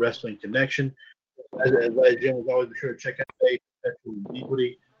your wrestling connection. As ladies and gentlemen, always be sure to check out Perpetual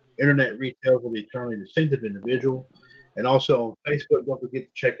Iniquity, Internet Retail for the Eternally Distinctive Individual. And also on Facebook, don't forget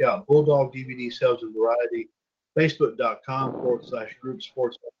to check out Bulldog DVD Sales and Variety, Facebook.com/group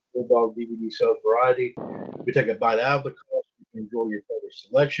sports Bulldog DVD Sales Variety. We take a bite out of the cost. You can enjoy your favorite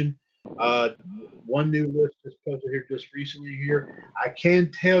selection. One new list is posted here just recently here. I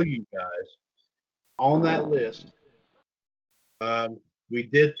can tell you guys on that list, we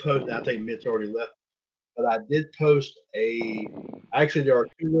did post, I think Mitt's already left. but I did post actually there are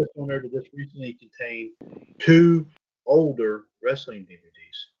 2 lists on there that just recently contain 2 older wrestling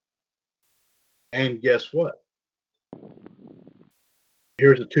DVDs. And guess what?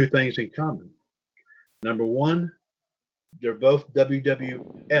 Here's the 2 things in common. Number 1, they're both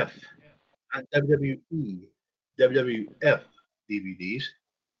WWF, not WWE, WWF DVDs.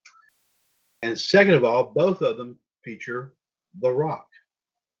 And second of all, both of them feature The Rock.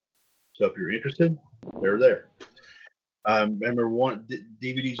 So if you're interested, they're there. Remember,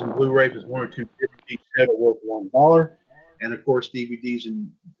 DVDs and Blu-rays is 1 or 2 DVDs set are worth $1, and of course DVDs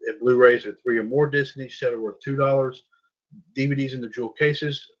and Blu-rays are 3 or more discs each set are worth $2. DVDs in the jewel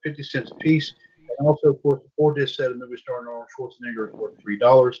cases, 50 cents a piece, and also of course the 4-disc set of movie starring Arnold Schwarzenegger is worth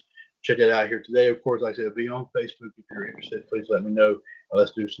 $3. Check that out here today. Of course, like I said, it'll be on Facebook. If you're interested, please let me know.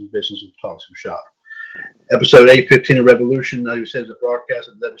 Let's do some business and talk some shop. Episode 815 of Revolution, like I said, is a broadcast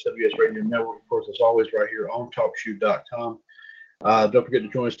of the WCWUS Radio Network. Of course, as always, right here on TalkShoe.com. Don't forget to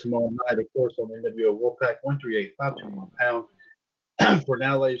join us tomorrow night, of course, on the NWO Wolfpack 138-521 For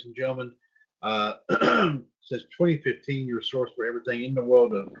now, ladies and gentlemen, since 2015, your source for everything in the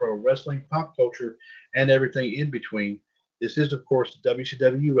world of pro wrestling, pop culture, and everything in between. This is, of course, the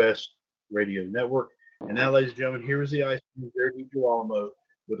WCWUS Radio Network. And now, ladies and gentlemen, here is the Ice King, Jerry DiGirolamo,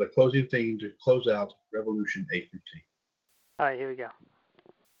 with a closing theme to close out Revolution 815. All right, here we go.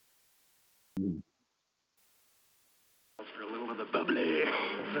 For a little of the bubbly.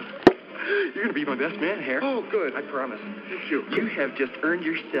 You're going to be my best man here. Oh, good. I promise. Thank you. You have just earned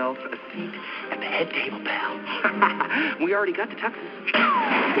yourself a seat at the head table, pal. We already got the tuxes.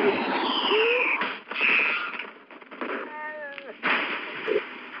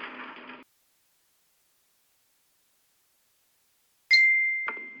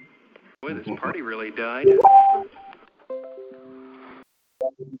 Boy, this party really died.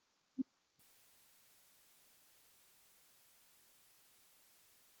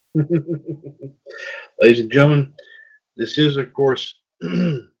 Ladies and gentlemen, this is of course,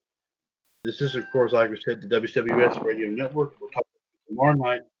 like I said, the WCWUS Radio Network. We'll talk tomorrow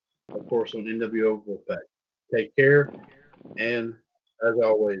night, of course, on NWO Wolfpack. Take care, and as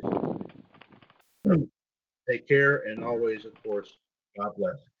always, take care, and always, of course, God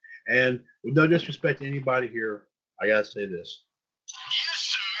bless. And with no disrespect to anybody here, I gotta say this.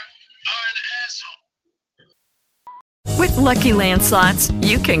 With Lucky Land Slots,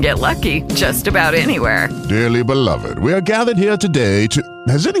 you can get lucky just about anywhere. Dearly beloved, we are gathered here today to...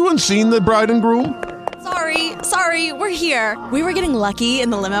 Has anyone seen the bride and groom? Sorry, we're here. We were getting lucky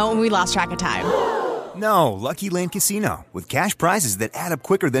in the limo and we lost track of time. No, Lucky Land Casino, with cash prizes that add up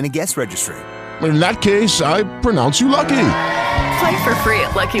quicker than a guest registry. In that case, I pronounce you lucky. Play for free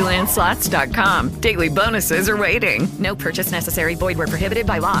at LuckyLandSlots.com. Daily bonuses are waiting. No purchase necessary. Void where prohibited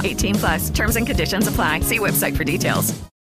by law. 18+. Terms and conditions apply. See website for details.